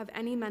rate of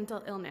any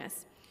mental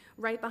illness,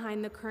 right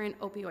behind the current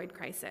opioid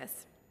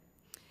crisis.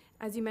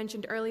 As you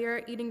mentioned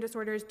earlier, eating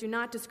disorders do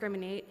not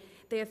discriminate.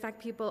 They affect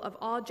people of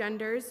all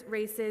genders,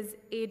 races,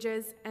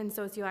 ages, and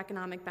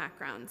socioeconomic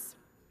backgrounds.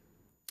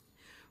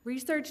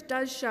 Research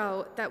does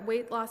show that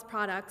weight loss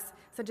products,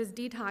 such as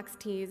detox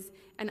teas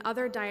and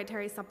other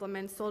dietary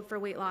supplements sold for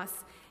weight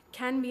loss,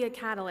 can be a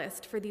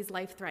catalyst for these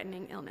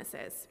life-threatening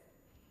illnesses.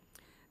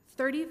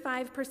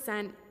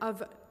 35%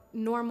 of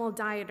normal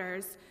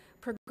dieters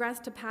progress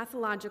to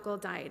pathological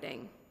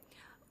dieting.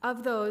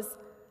 Of those,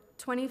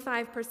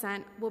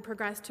 25% will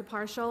progress to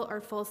partial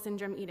or full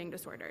syndrome eating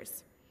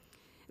disorders.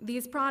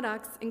 These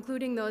products,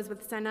 including those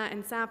with senna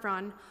and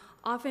saffron,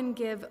 often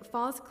give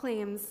false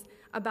claims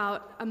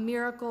about a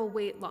miracle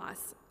weight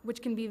loss,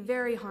 which can be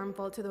very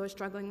harmful to those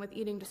struggling with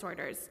eating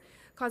disorders,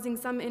 causing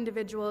some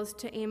individuals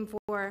to aim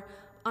for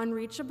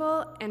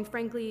unreachable and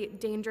frankly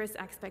dangerous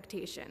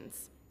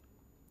expectations.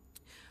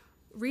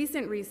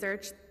 Recent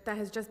research that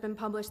has just been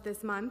published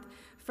this month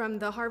from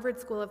the Harvard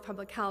School of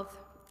Public Health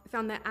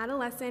found that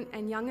adolescent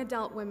and young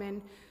adult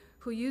women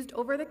who used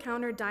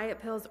over-the-counter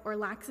diet pills or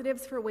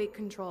laxatives for weight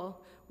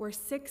control were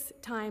 6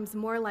 times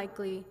more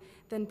likely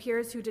than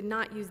peers who did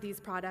not use these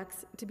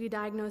products to be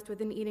diagnosed with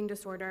an eating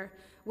disorder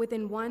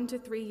within 1 to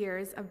 3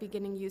 years of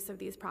beginning use of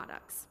these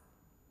products.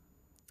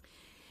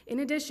 In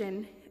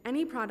addition,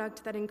 any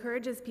product that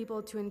encourages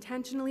people to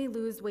intentionally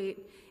lose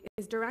weight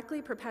is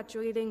directly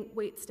perpetuating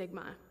weight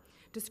stigma,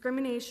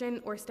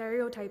 discrimination, or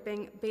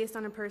stereotyping based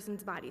on a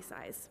person's body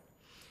size.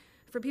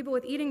 For people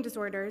with eating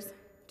disorders,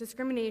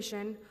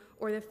 discrimination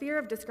or the fear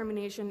of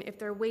discrimination if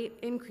their weight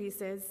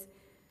increases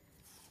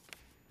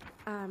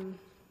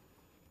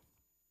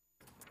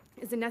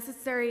is a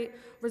necessary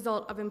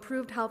result of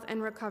improved health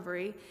and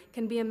recovery,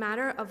 can be a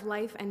matter of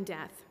life and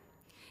death.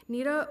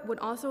 NIDA would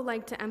also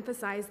like to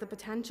emphasize the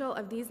potential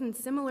of these and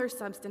similar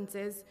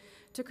substances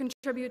to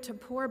contribute to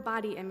poor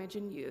body image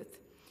in youth,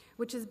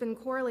 which has been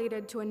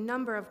correlated to a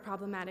number of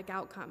problematic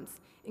outcomes,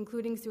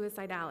 including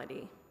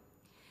suicidality.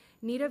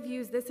 NIDA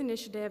views this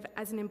initiative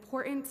as an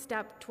important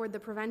step toward the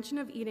prevention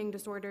of eating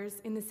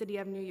disorders in the city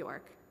of New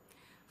York.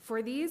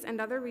 For these and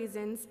other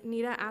reasons,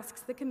 NIDA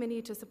asks the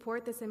committee to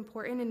support this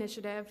important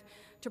initiative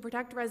to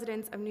protect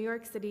residents of New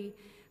York City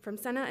from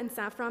senna and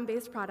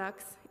saffron-based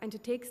products and to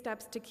take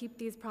steps to keep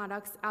these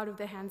products out of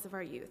the hands of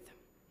our youth.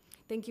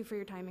 Thank you for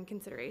your time and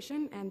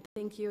consideration, and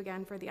thank you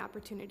again for the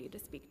opportunity to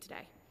speak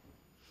today.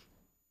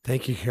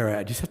 Thank you, Kara.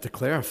 I just have to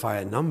clarify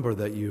a number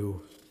that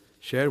you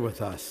shared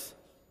with us.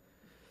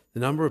 The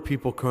number of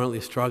people currently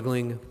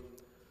struggling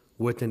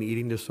with an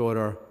eating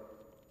disorder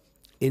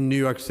in New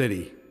York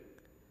City,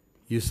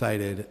 you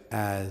cited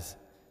as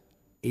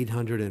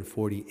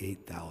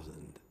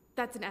 848,000.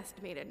 That's an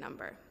estimated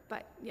number,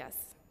 but yes.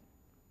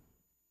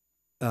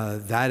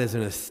 That is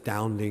an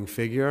astounding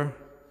figure.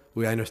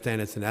 We understand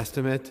it's an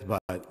estimate,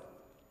 but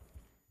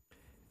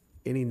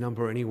any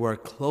number anywhere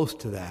close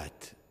to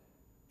that,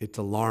 it's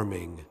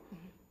alarming.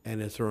 Mm-hmm.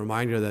 And it's a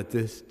reminder that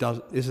this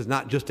is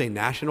not just a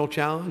national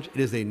challenge, it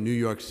is a New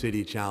York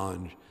City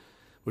challenge,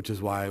 which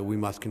is why we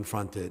must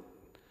confront it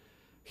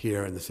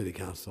here in the City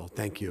Council.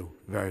 Thank you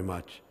very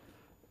much.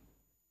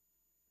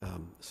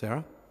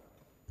 Sarah?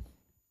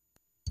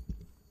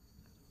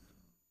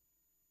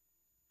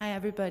 Hi,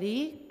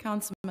 everybody.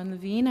 Councilman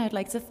Levine, I'd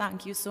like to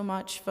thank you so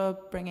much for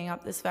bringing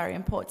up this very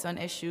important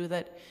issue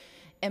that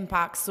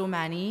impacts so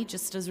many.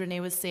 Just as Renee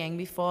was saying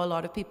before, a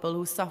lot of people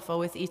who suffer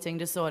with eating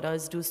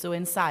disorders do so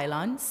in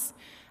silence.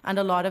 And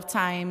a lot of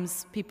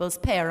times, people's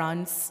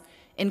parents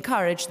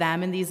encourage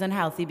them in these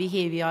unhealthy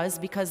behaviors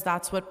because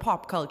that's what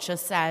pop culture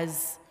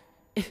says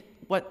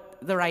what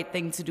the right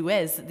thing to do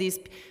is. These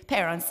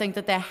parents think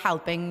that they're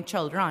helping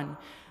children.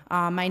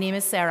 My name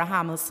is Sarah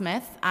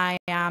Hamill-Smith. I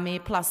am a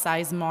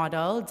plus-size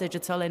model,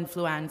 digital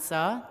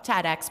influencer,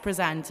 TEDx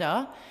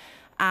presenter,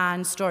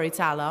 and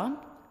storyteller.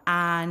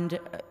 and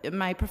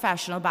my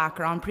professional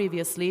background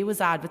previously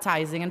was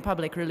advertising and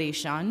public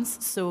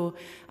relations, so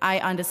I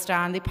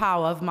understand the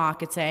power of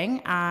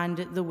marketing and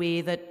the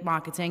way that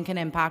marketing can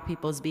impact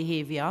people's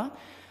behavior.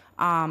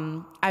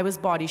 I was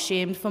body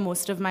shamed for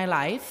most of my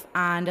life,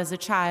 and as a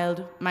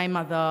child, my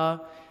mother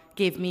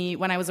gave me,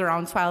 when I was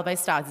around 12, I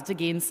started to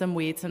gain some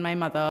weight, and my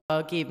mother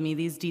gave me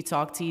these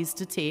detox teas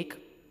to take,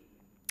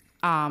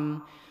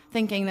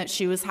 thinking that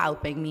she was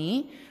helping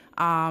me.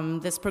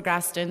 This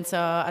progressed into,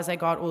 as I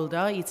got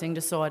older, eating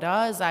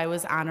disorders. I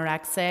was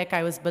anorexic,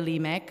 I was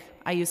bulimic.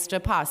 I used to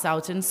pass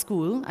out in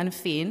school and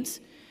faint.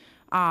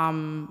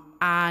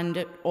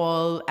 And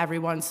all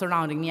everyone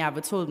surrounding me ever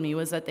told me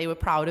was that they were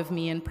proud of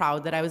me and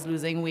proud that I was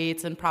losing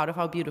weight and proud of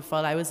how beautiful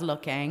I was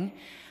looking.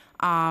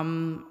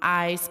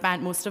 I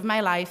spent most of my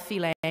life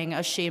feeling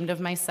ashamed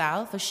of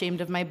myself, ashamed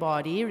of my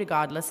body,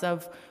 regardless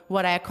of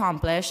what I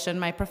accomplished in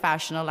my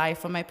professional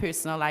life or my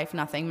personal life.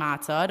 Nothing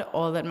mattered.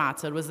 All that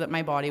mattered was that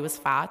my body was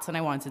fat and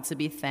I wanted to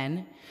be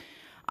thin.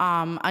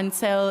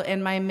 Until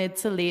in my mid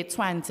to late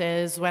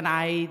 20s, when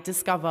I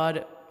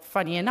discovered,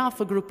 funny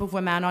enough, a group of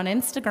women on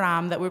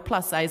Instagram that were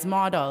plus-size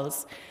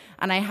models.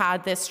 And I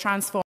had this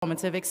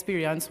transformative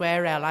experience where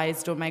I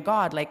realized, oh my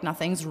God, like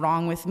nothing's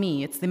wrong with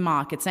me. It's the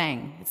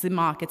marketing. It's the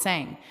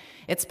marketing.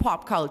 It's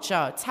pop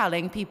culture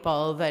telling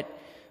people that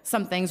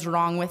something's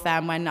wrong with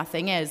them when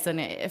nothing is,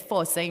 and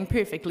forcing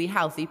perfectly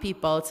healthy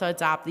people to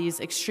adopt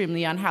these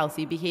extremely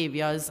unhealthy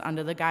behaviors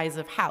under the guise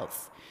of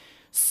health.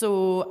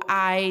 So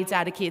I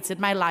dedicated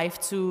my life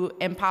to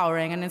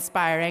empowering and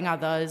inspiring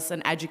others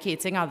and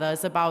educating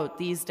others about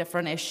these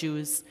different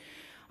issues,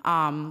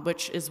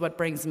 which is what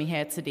brings me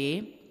here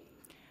today.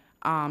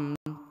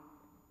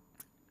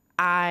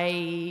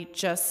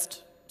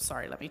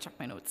 Sorry, let me check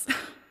my notes.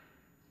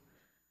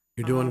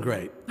 You're doing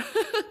great.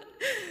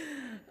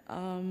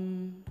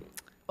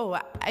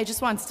 I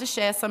just wanted to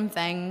share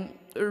something.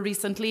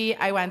 Recently,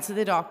 I went to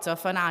the doctor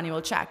for an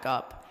annual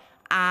checkup,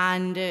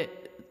 and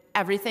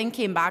everything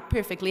came back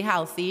perfectly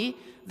healthy.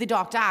 The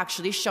doctor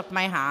actually shook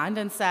my hand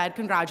and said,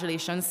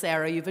 "Congratulations,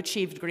 Sarah, you've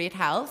achieved great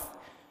health,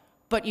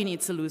 but you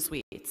need to lose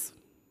weight."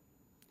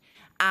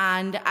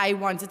 And I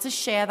wanted to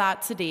share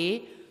that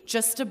today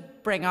just to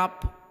bring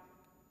up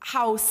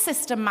how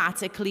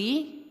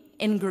systematically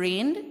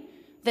ingrained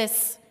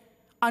this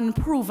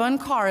unproven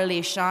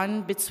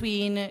correlation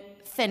between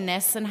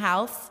thinness and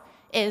health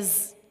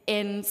is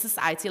in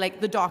society.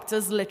 Like a doctor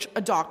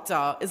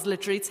is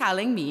literally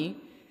telling me,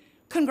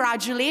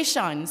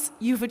 "Congratulations,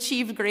 you've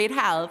achieved great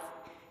health."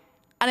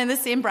 And in the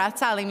same breath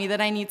telling me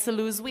that I need to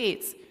lose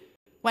weight.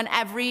 When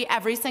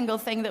every single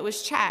thing that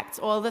was checked,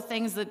 all the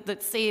things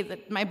that say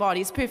that my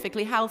body's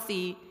perfectly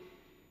healthy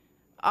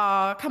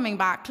are coming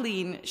back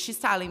clean, she's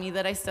telling me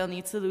that I still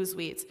need to lose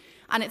weight.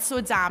 And it's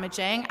so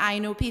damaging. I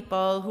know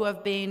people who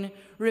have been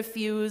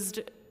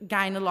refused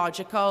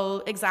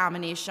gynecological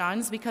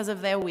examinations because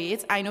of their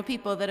weight. I know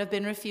people that have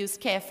been refused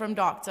care from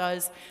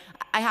doctors.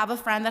 I have a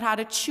friend that had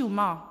a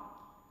tumor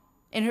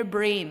in her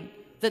brain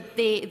that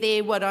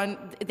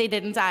they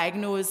didn't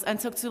diagnose and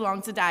took too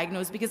long to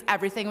diagnose because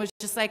everything was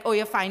just like, "Oh,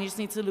 you're fine, you just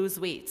need to lose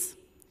weight."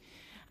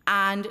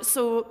 And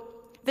so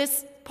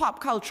this pop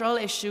cultural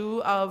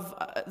issue of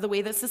the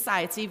way that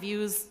society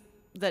views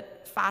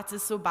that fat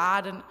is so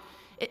bad, and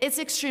it's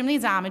extremely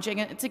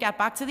damaging. And to get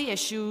back to the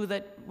issue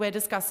that we're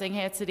discussing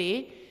here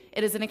today,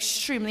 it is an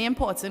extremely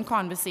important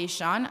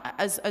conversation.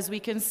 As we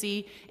can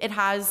see, it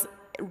has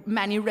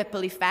many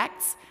ripple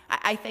effects.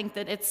 I think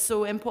that it's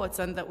so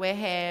important that we're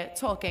here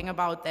talking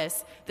about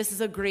this. This is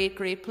a great,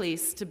 great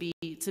place to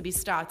be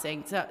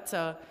starting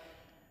to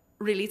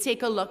really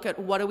take a look at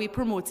what are we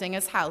promoting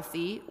as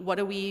healthy, what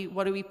are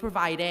we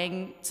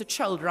providing to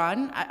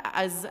children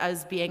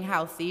as being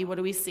healthy, what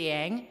are we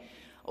saying,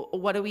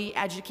 what are we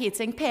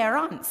educating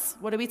parents,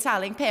 what are we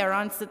telling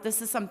parents that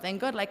this is something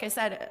good. Like I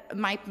said,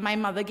 my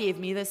mother gave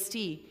me this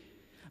tea,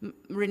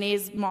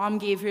 Renee's mom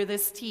gave her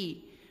this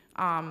tea.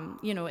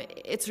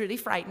 It's really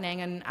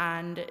frightening,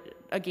 and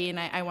again,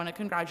 I want to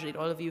congratulate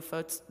all of you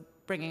for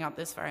bringing up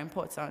this very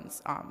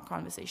important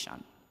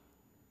conversation.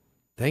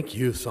 Thank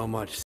you so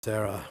much,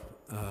 Sarah,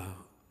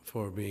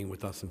 for being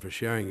with us and for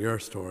sharing your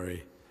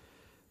story.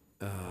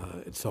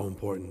 It's so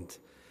important.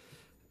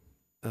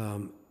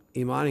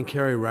 Iman and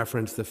Carrie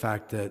referenced the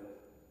fact that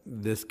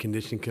this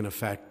condition can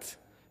affect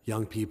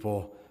young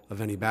people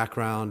of any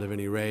background, of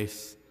any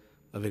race,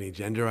 of any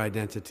gender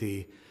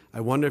identity. I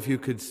wonder if you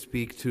could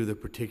speak to the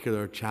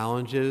particular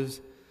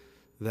challenges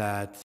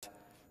that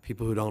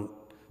people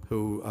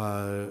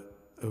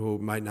who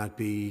might not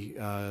be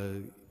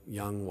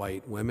young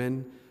white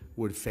women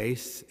would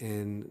face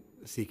in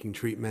seeking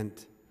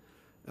treatment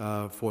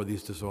for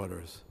these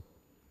disorders.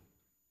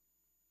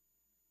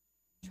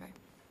 Sure.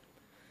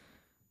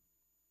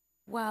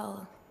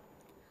 Well,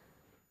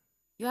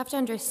 you have to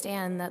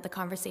understand that the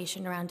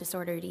conversation around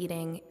disordered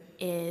eating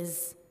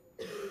is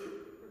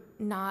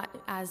not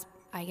as,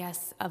 I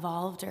guess,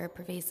 evolved or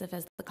pervasive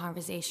as the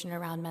conversation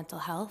around mental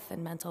health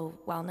and mental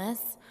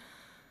wellness.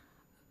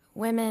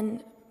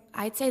 Women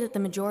I'd say that the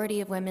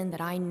majority of women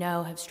that I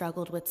know have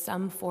struggled with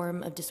some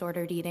form of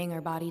disordered eating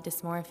or body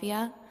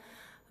dysmorphia.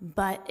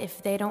 But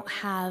if they don't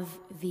have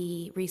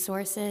the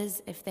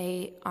resources, if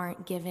they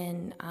aren't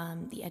given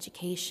the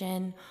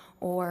education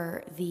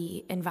or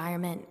the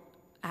environment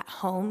at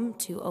home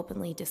to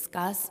openly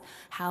discuss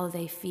how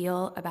they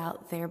feel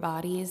about their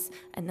bodies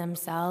and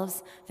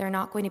themselves, they're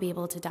not going to be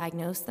able to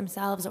diagnose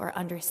themselves or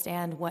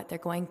understand what they're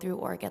going through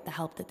or get the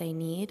help that they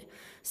need.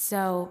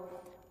 So,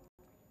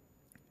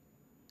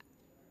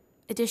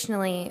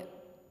 additionally,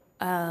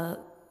 a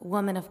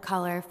woman of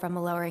color from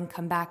a lower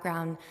income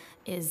background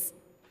is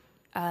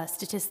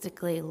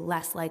statistically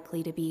less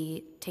likely to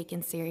be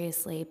taken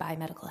seriously by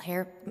medical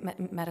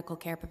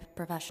care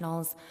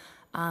professionals.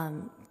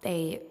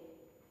 They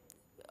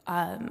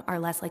are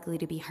less likely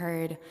to be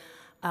heard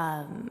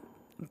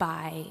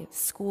by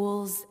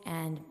schools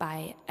and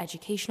by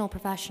educational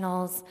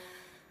professionals.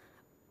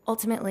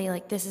 Ultimately,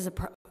 like, this is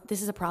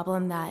a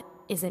problem that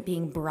isn't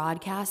being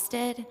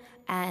broadcasted,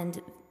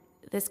 and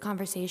this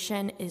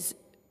conversation is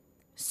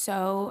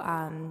so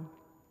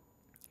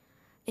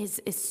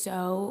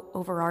so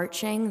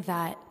overarching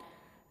that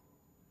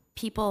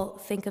people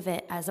think of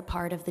it as a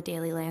part of the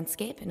daily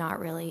landscape and not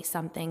really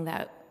something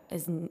that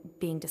is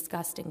being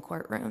discussed in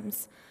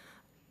courtrooms.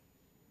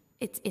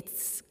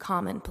 It's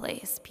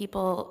commonplace.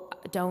 People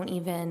don't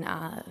even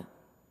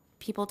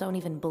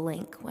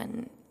blink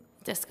when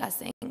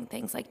discussing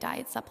things like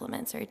diet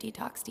supplements or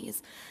detox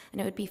teas, and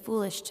it would be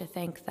foolish to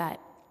think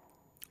that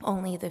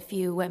only the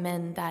few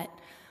women that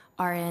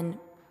are in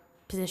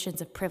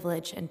positions of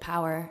privilege and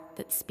power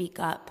that speak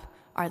up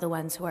are the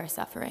ones who are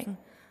suffering.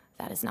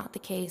 That is not the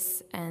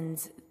case,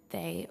 and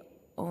they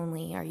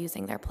only are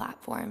using their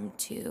platform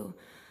to,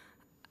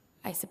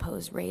 I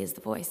suppose, raise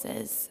the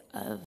voices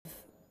of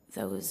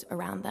those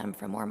around them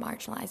from more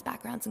marginalized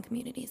backgrounds and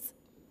communities.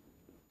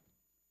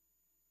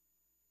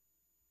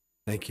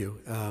 Thank you.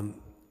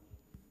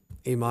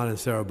 Iman and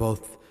Sarah,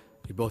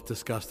 you both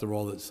discussed the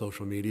role that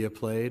social media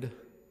played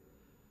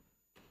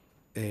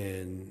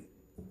and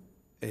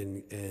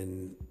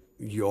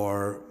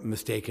your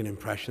mistaken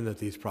impression that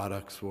these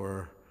products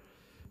were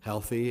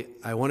healthy.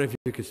 I wonder if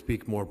you could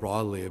speak more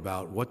broadly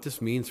about what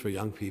this means for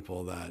young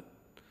people, that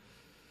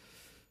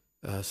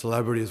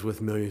celebrities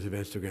with millions of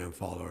Instagram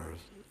followers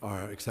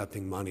are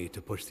accepting money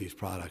to push these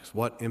products.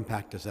 What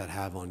impact does that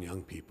have on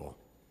young people?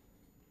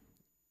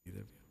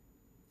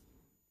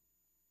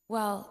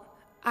 Well,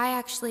 I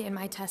actually, in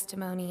my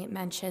testimony,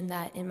 mentioned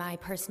that in my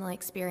personal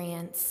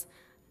experience,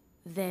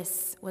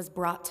 this was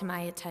brought to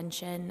my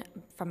attention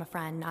from a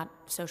friend, not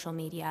social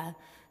media.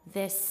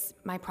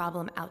 My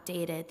problem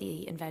outdated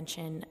the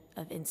invention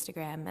of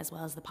Instagram as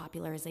well as the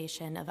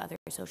popularization of other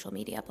social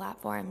media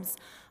platforms.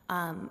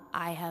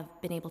 I have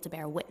been able to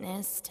bear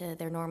witness to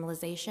their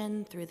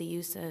normalization through the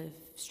use of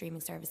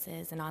streaming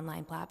services and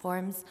online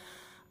platforms.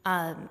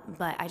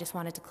 But I just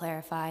wanted to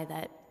clarify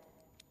that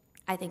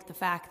I think the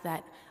fact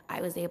that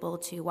I was able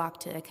to walk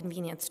to a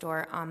convenience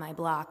store on my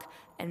block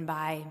and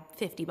buy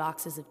 50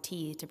 boxes of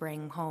tea to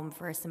bring home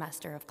for a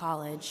semester of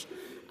college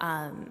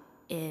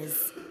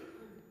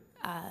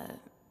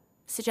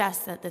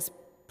suggests that this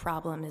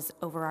problem is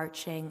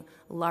overarching,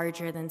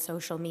 larger than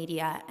social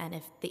media, and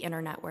if the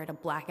internet were to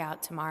black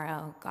out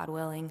tomorrow, God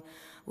willing,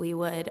 we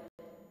would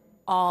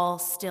all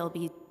still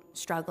be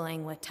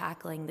struggling with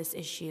tackling this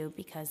issue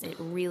because it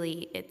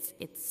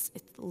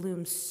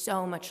looms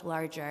so much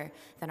larger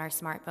than our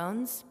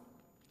smartphones.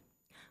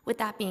 With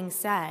that being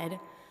said,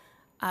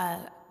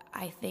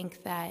 I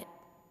think that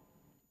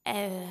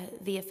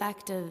the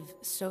effect of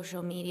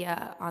social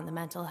media on the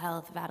mental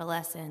health of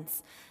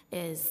adolescents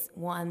is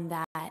one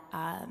that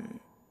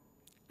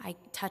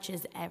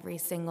touches every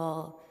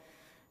single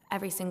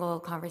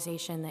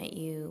conversation that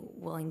you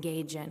will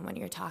engage in when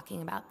you're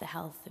talking about the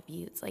health of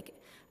youths.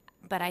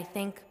 But I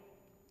think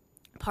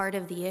part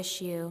of the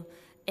issue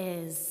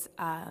is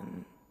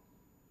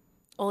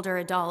older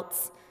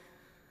adults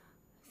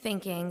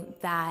thinking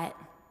that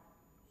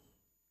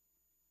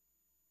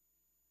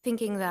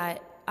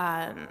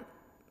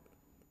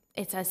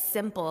it's as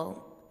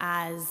simple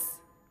as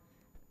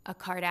a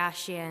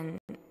Kardashian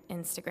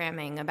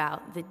Instagramming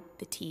about the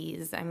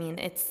teas. I mean,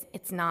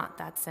 it's not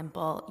that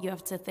simple. You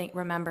have to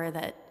remember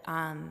that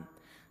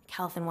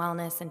health and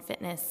wellness and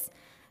fitness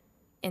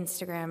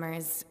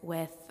Instagrammers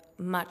with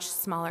much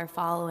smaller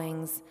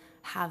followings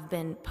have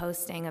been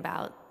posting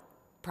about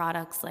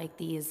products like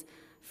these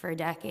for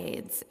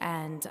decades,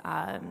 and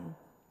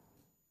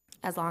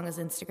as long as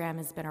Instagram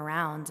has been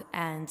around,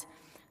 and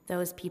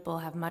those people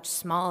have much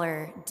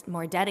smaller,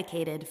 more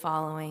dedicated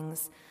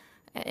followings.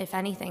 If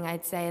anything,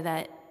 I'd say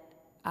that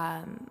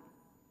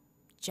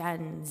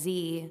Gen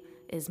Z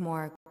is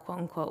more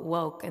quote-unquote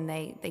woke, and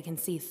they can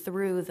see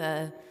through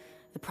the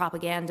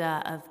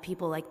propaganda of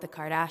people like the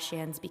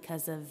Kardashians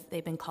because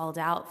they've been called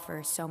out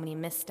for so many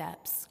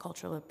missteps,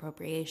 cultural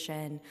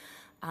appropriation,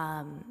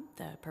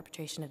 the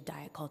perpetration of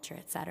diet culture,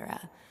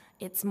 etc.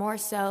 It's more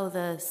so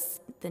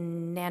the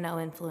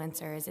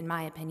nano-influencers, in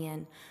my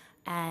opinion,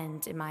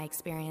 and in my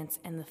experience,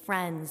 and the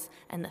friends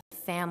and the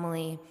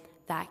family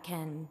that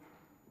can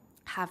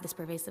have this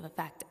pervasive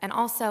effect. And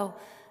also,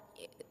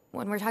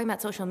 when we're talking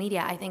about social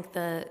media, I think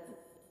the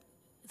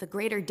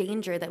greater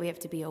danger that we have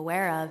to be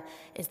aware of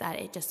is that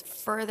it just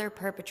further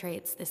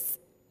perpetrates this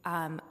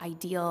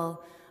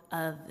ideal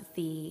of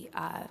the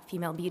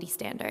female beauty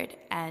standard.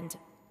 And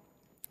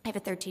I have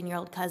a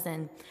 13-year-old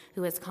cousin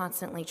who is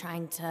constantly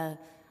trying to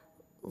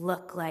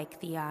look like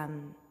the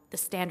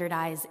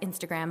standardized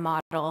Instagram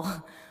model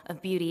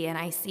of beauty, and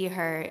I see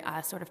her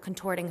sort of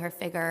contorting her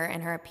figure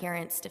and her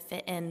appearance to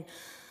fit in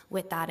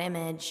with that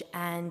image.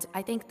 And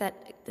I think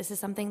that this is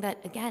something that,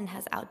 again,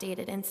 has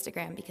outdated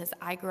Instagram, because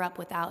I grew up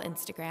without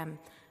Instagram.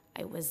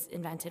 It was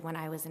invented when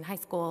I was in high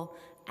school,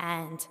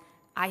 and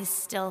I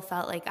still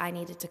felt like I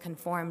needed to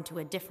conform to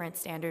a different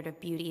standard of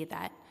beauty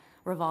that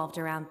revolved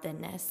around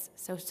thinness.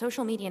 So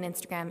social media and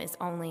Instagram is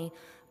only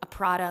a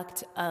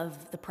product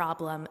of the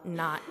problem,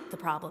 not the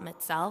problem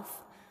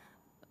itself.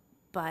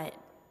 But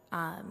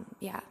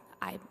yeah,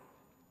 I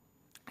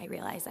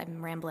realize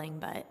I'm rambling,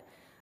 but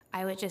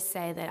I would just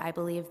say that I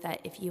believe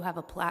that if you have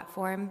a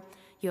platform,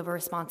 you have a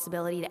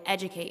responsibility to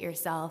educate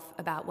yourself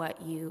about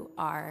what you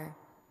are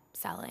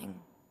selling.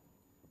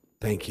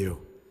 Thank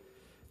you.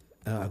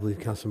 I believe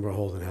Councilmember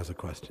Holden has a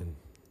question.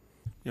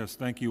 Yes,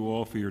 thank you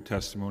all for your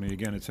testimony.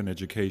 Again, it's an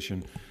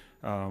education.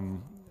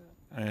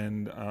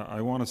 And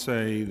I want to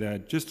say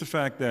that just the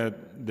fact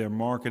that they're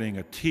marketing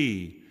a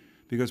tea,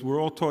 because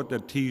we're all taught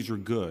that teas are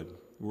good.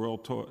 We're all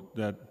taught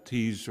that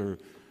teas are,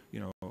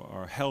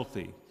 are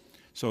healthy.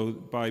 So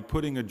by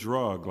putting a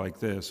drug like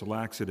this, a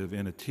laxative,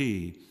 in a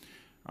tea,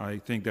 I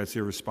think that's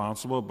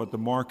irresponsible. But the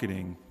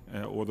marketing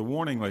or the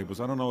warning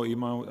labels, I don't know,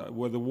 Iman,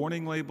 were the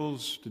warning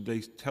labels, did they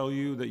tell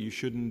you that you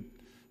shouldn't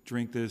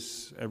drink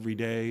this every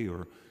day,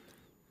 or?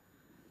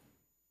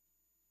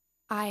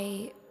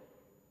 I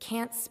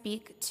can't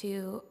speak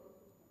to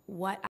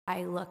what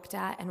I looked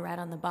at and read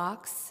on the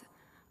box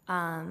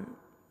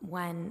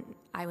when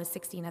I was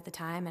 16 at the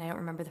time, and I don't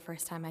remember the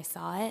first time I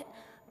saw it,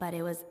 but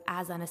it was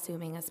as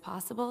unassuming as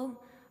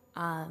possible.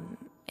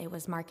 It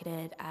was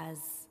marketed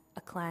as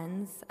a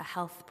cleanse, a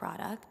health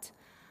product.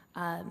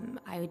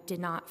 I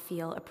did not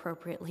feel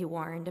appropriately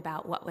warned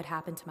about what would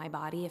happen to my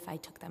body if I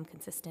took them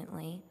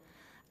consistently.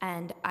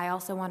 And I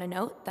also want to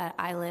note that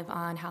I live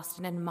on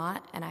Houston and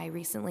Mott, and I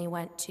recently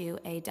went to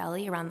a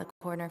deli around the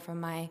corner from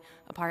my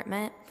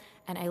apartment,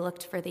 and I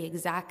looked for the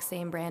exact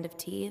same brand of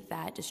tea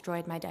that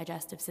destroyed my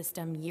digestive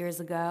system years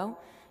ago.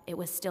 It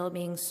was still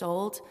being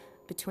sold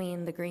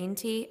between the green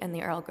tea and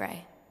the Earl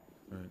Grey.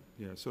 Right.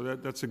 Yeah, so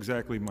that's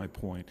exactly my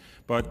point.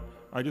 But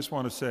I just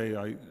want to say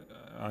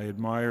I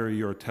admire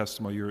your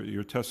testimony.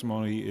 Your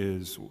testimony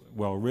is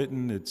well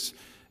written.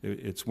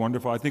 It's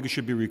wonderful. I think it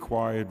should be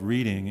required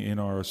reading in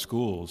our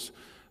schools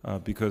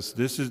because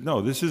this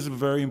is a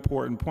very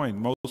important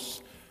point.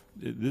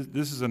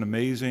 This is an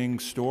amazing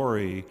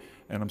story,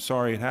 and I'm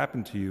sorry it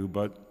happened to you,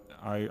 but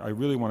I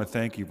really want to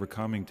thank you for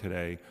coming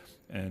today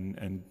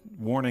and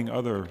warning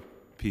other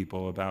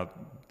people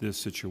about this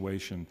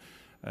situation.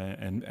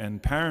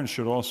 And parents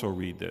should also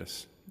read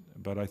this,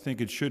 but I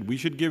think we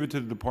should give it to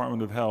the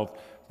Department of Health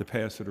to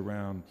pass it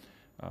around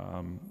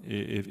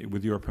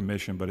with your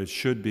permission, but it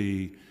should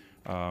be,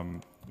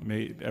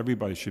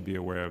 everybody should be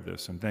aware of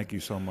this, and thank you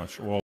so much,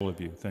 all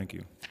of you. Thank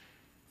you.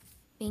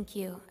 Thank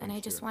you. And I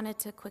just wanted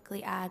to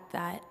quickly add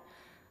that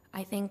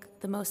I think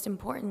the most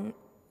important,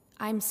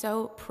 I'm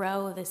so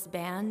pro this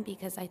ban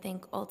because I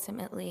think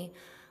ultimately,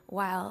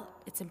 while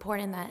it's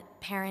important that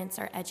parents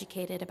are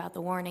educated about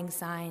the warning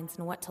signs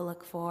and what to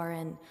look for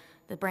and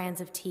the brands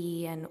of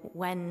tea and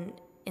when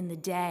in the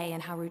day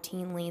and how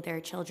routinely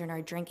their children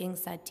are drinking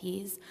said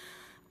teas,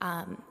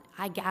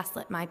 I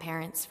gaslit my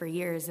parents for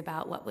years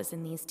about what was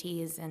in these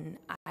teas, and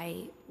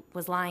I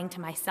was lying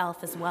to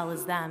myself as well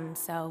as them.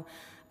 So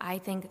I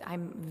think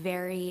I'm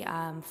very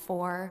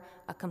for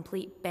a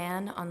complete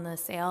ban on the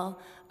sale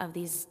of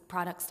these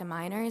products to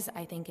minors.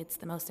 I think it's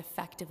the most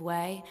effective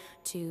way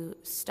to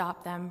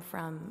stop them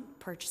from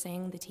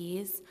purchasing the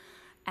teas.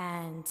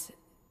 And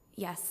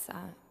yes,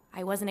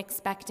 I wasn't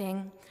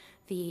expecting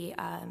the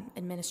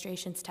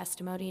administration's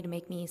testimony to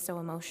make me so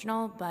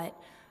emotional, but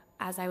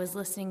as I was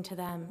listening to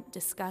them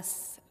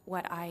discuss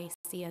what I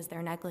see as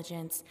their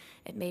negligence,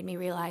 it made me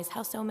realize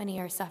how so many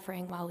are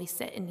suffering while we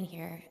sit in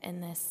here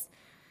in this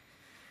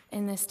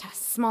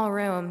small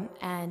room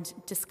and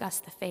discuss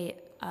the fate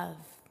of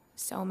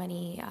so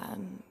many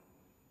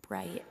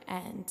bright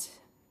and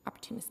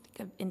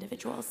opportunistic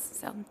individuals.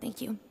 So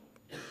thank you.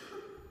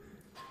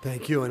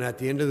 Thank you. And at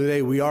the end of the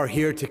day, we are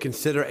here to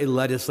consider a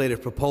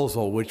legislative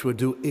proposal which would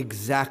do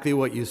exactly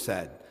what you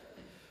said.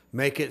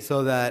 Make it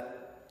so that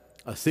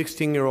a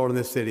 16-year-old in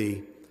this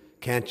city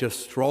can't just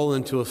stroll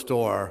into a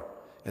store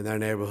in their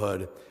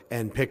neighborhood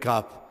and pick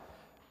up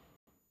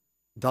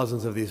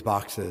dozens of these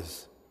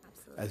boxes,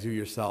 as you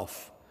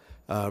yourself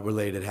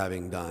related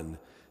having done.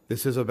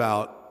 This is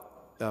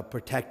about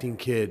protecting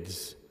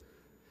kids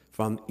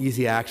from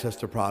easy access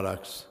to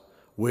products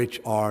which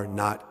are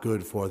not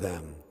good for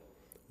them,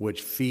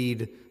 which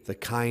feed the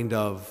kind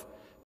of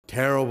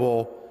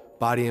terrible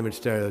body image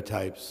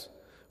stereotypes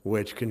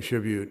which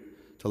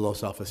contribute to low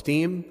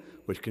self-esteem,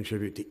 which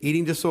contribute to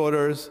eating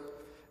disorders,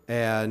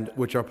 and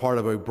which are part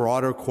of a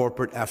broader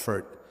corporate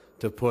effort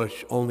to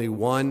push only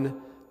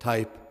one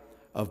type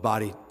of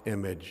body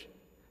image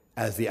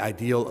as the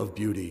ideal of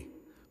beauty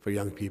for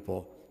young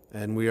people.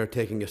 And we are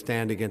taking a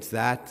stand against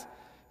that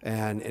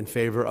and in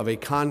favor of a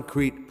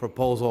concrete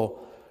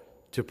proposal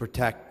to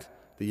protect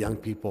the young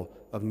people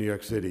of New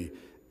York City.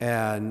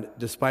 And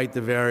despite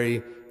the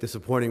very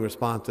disappointing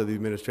response of the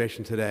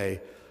administration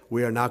today,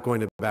 we are not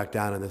going to back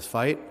down in this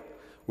fight.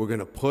 We're going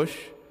to push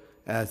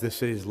as this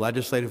city's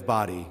legislative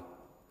body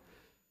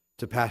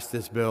to pass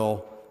this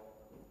bill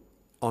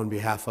on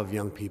behalf of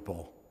young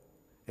people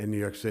in New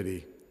York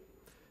City.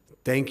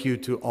 Thank you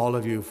to all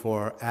of you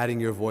for adding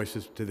your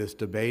voices to this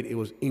debate. It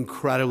was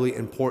incredibly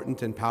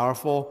important and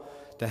powerful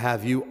to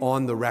have you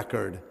on the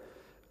record.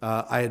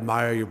 I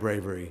admire your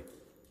bravery.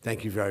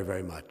 Thank you very,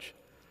 very much.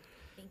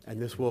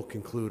 And this will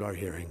conclude our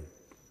hearing.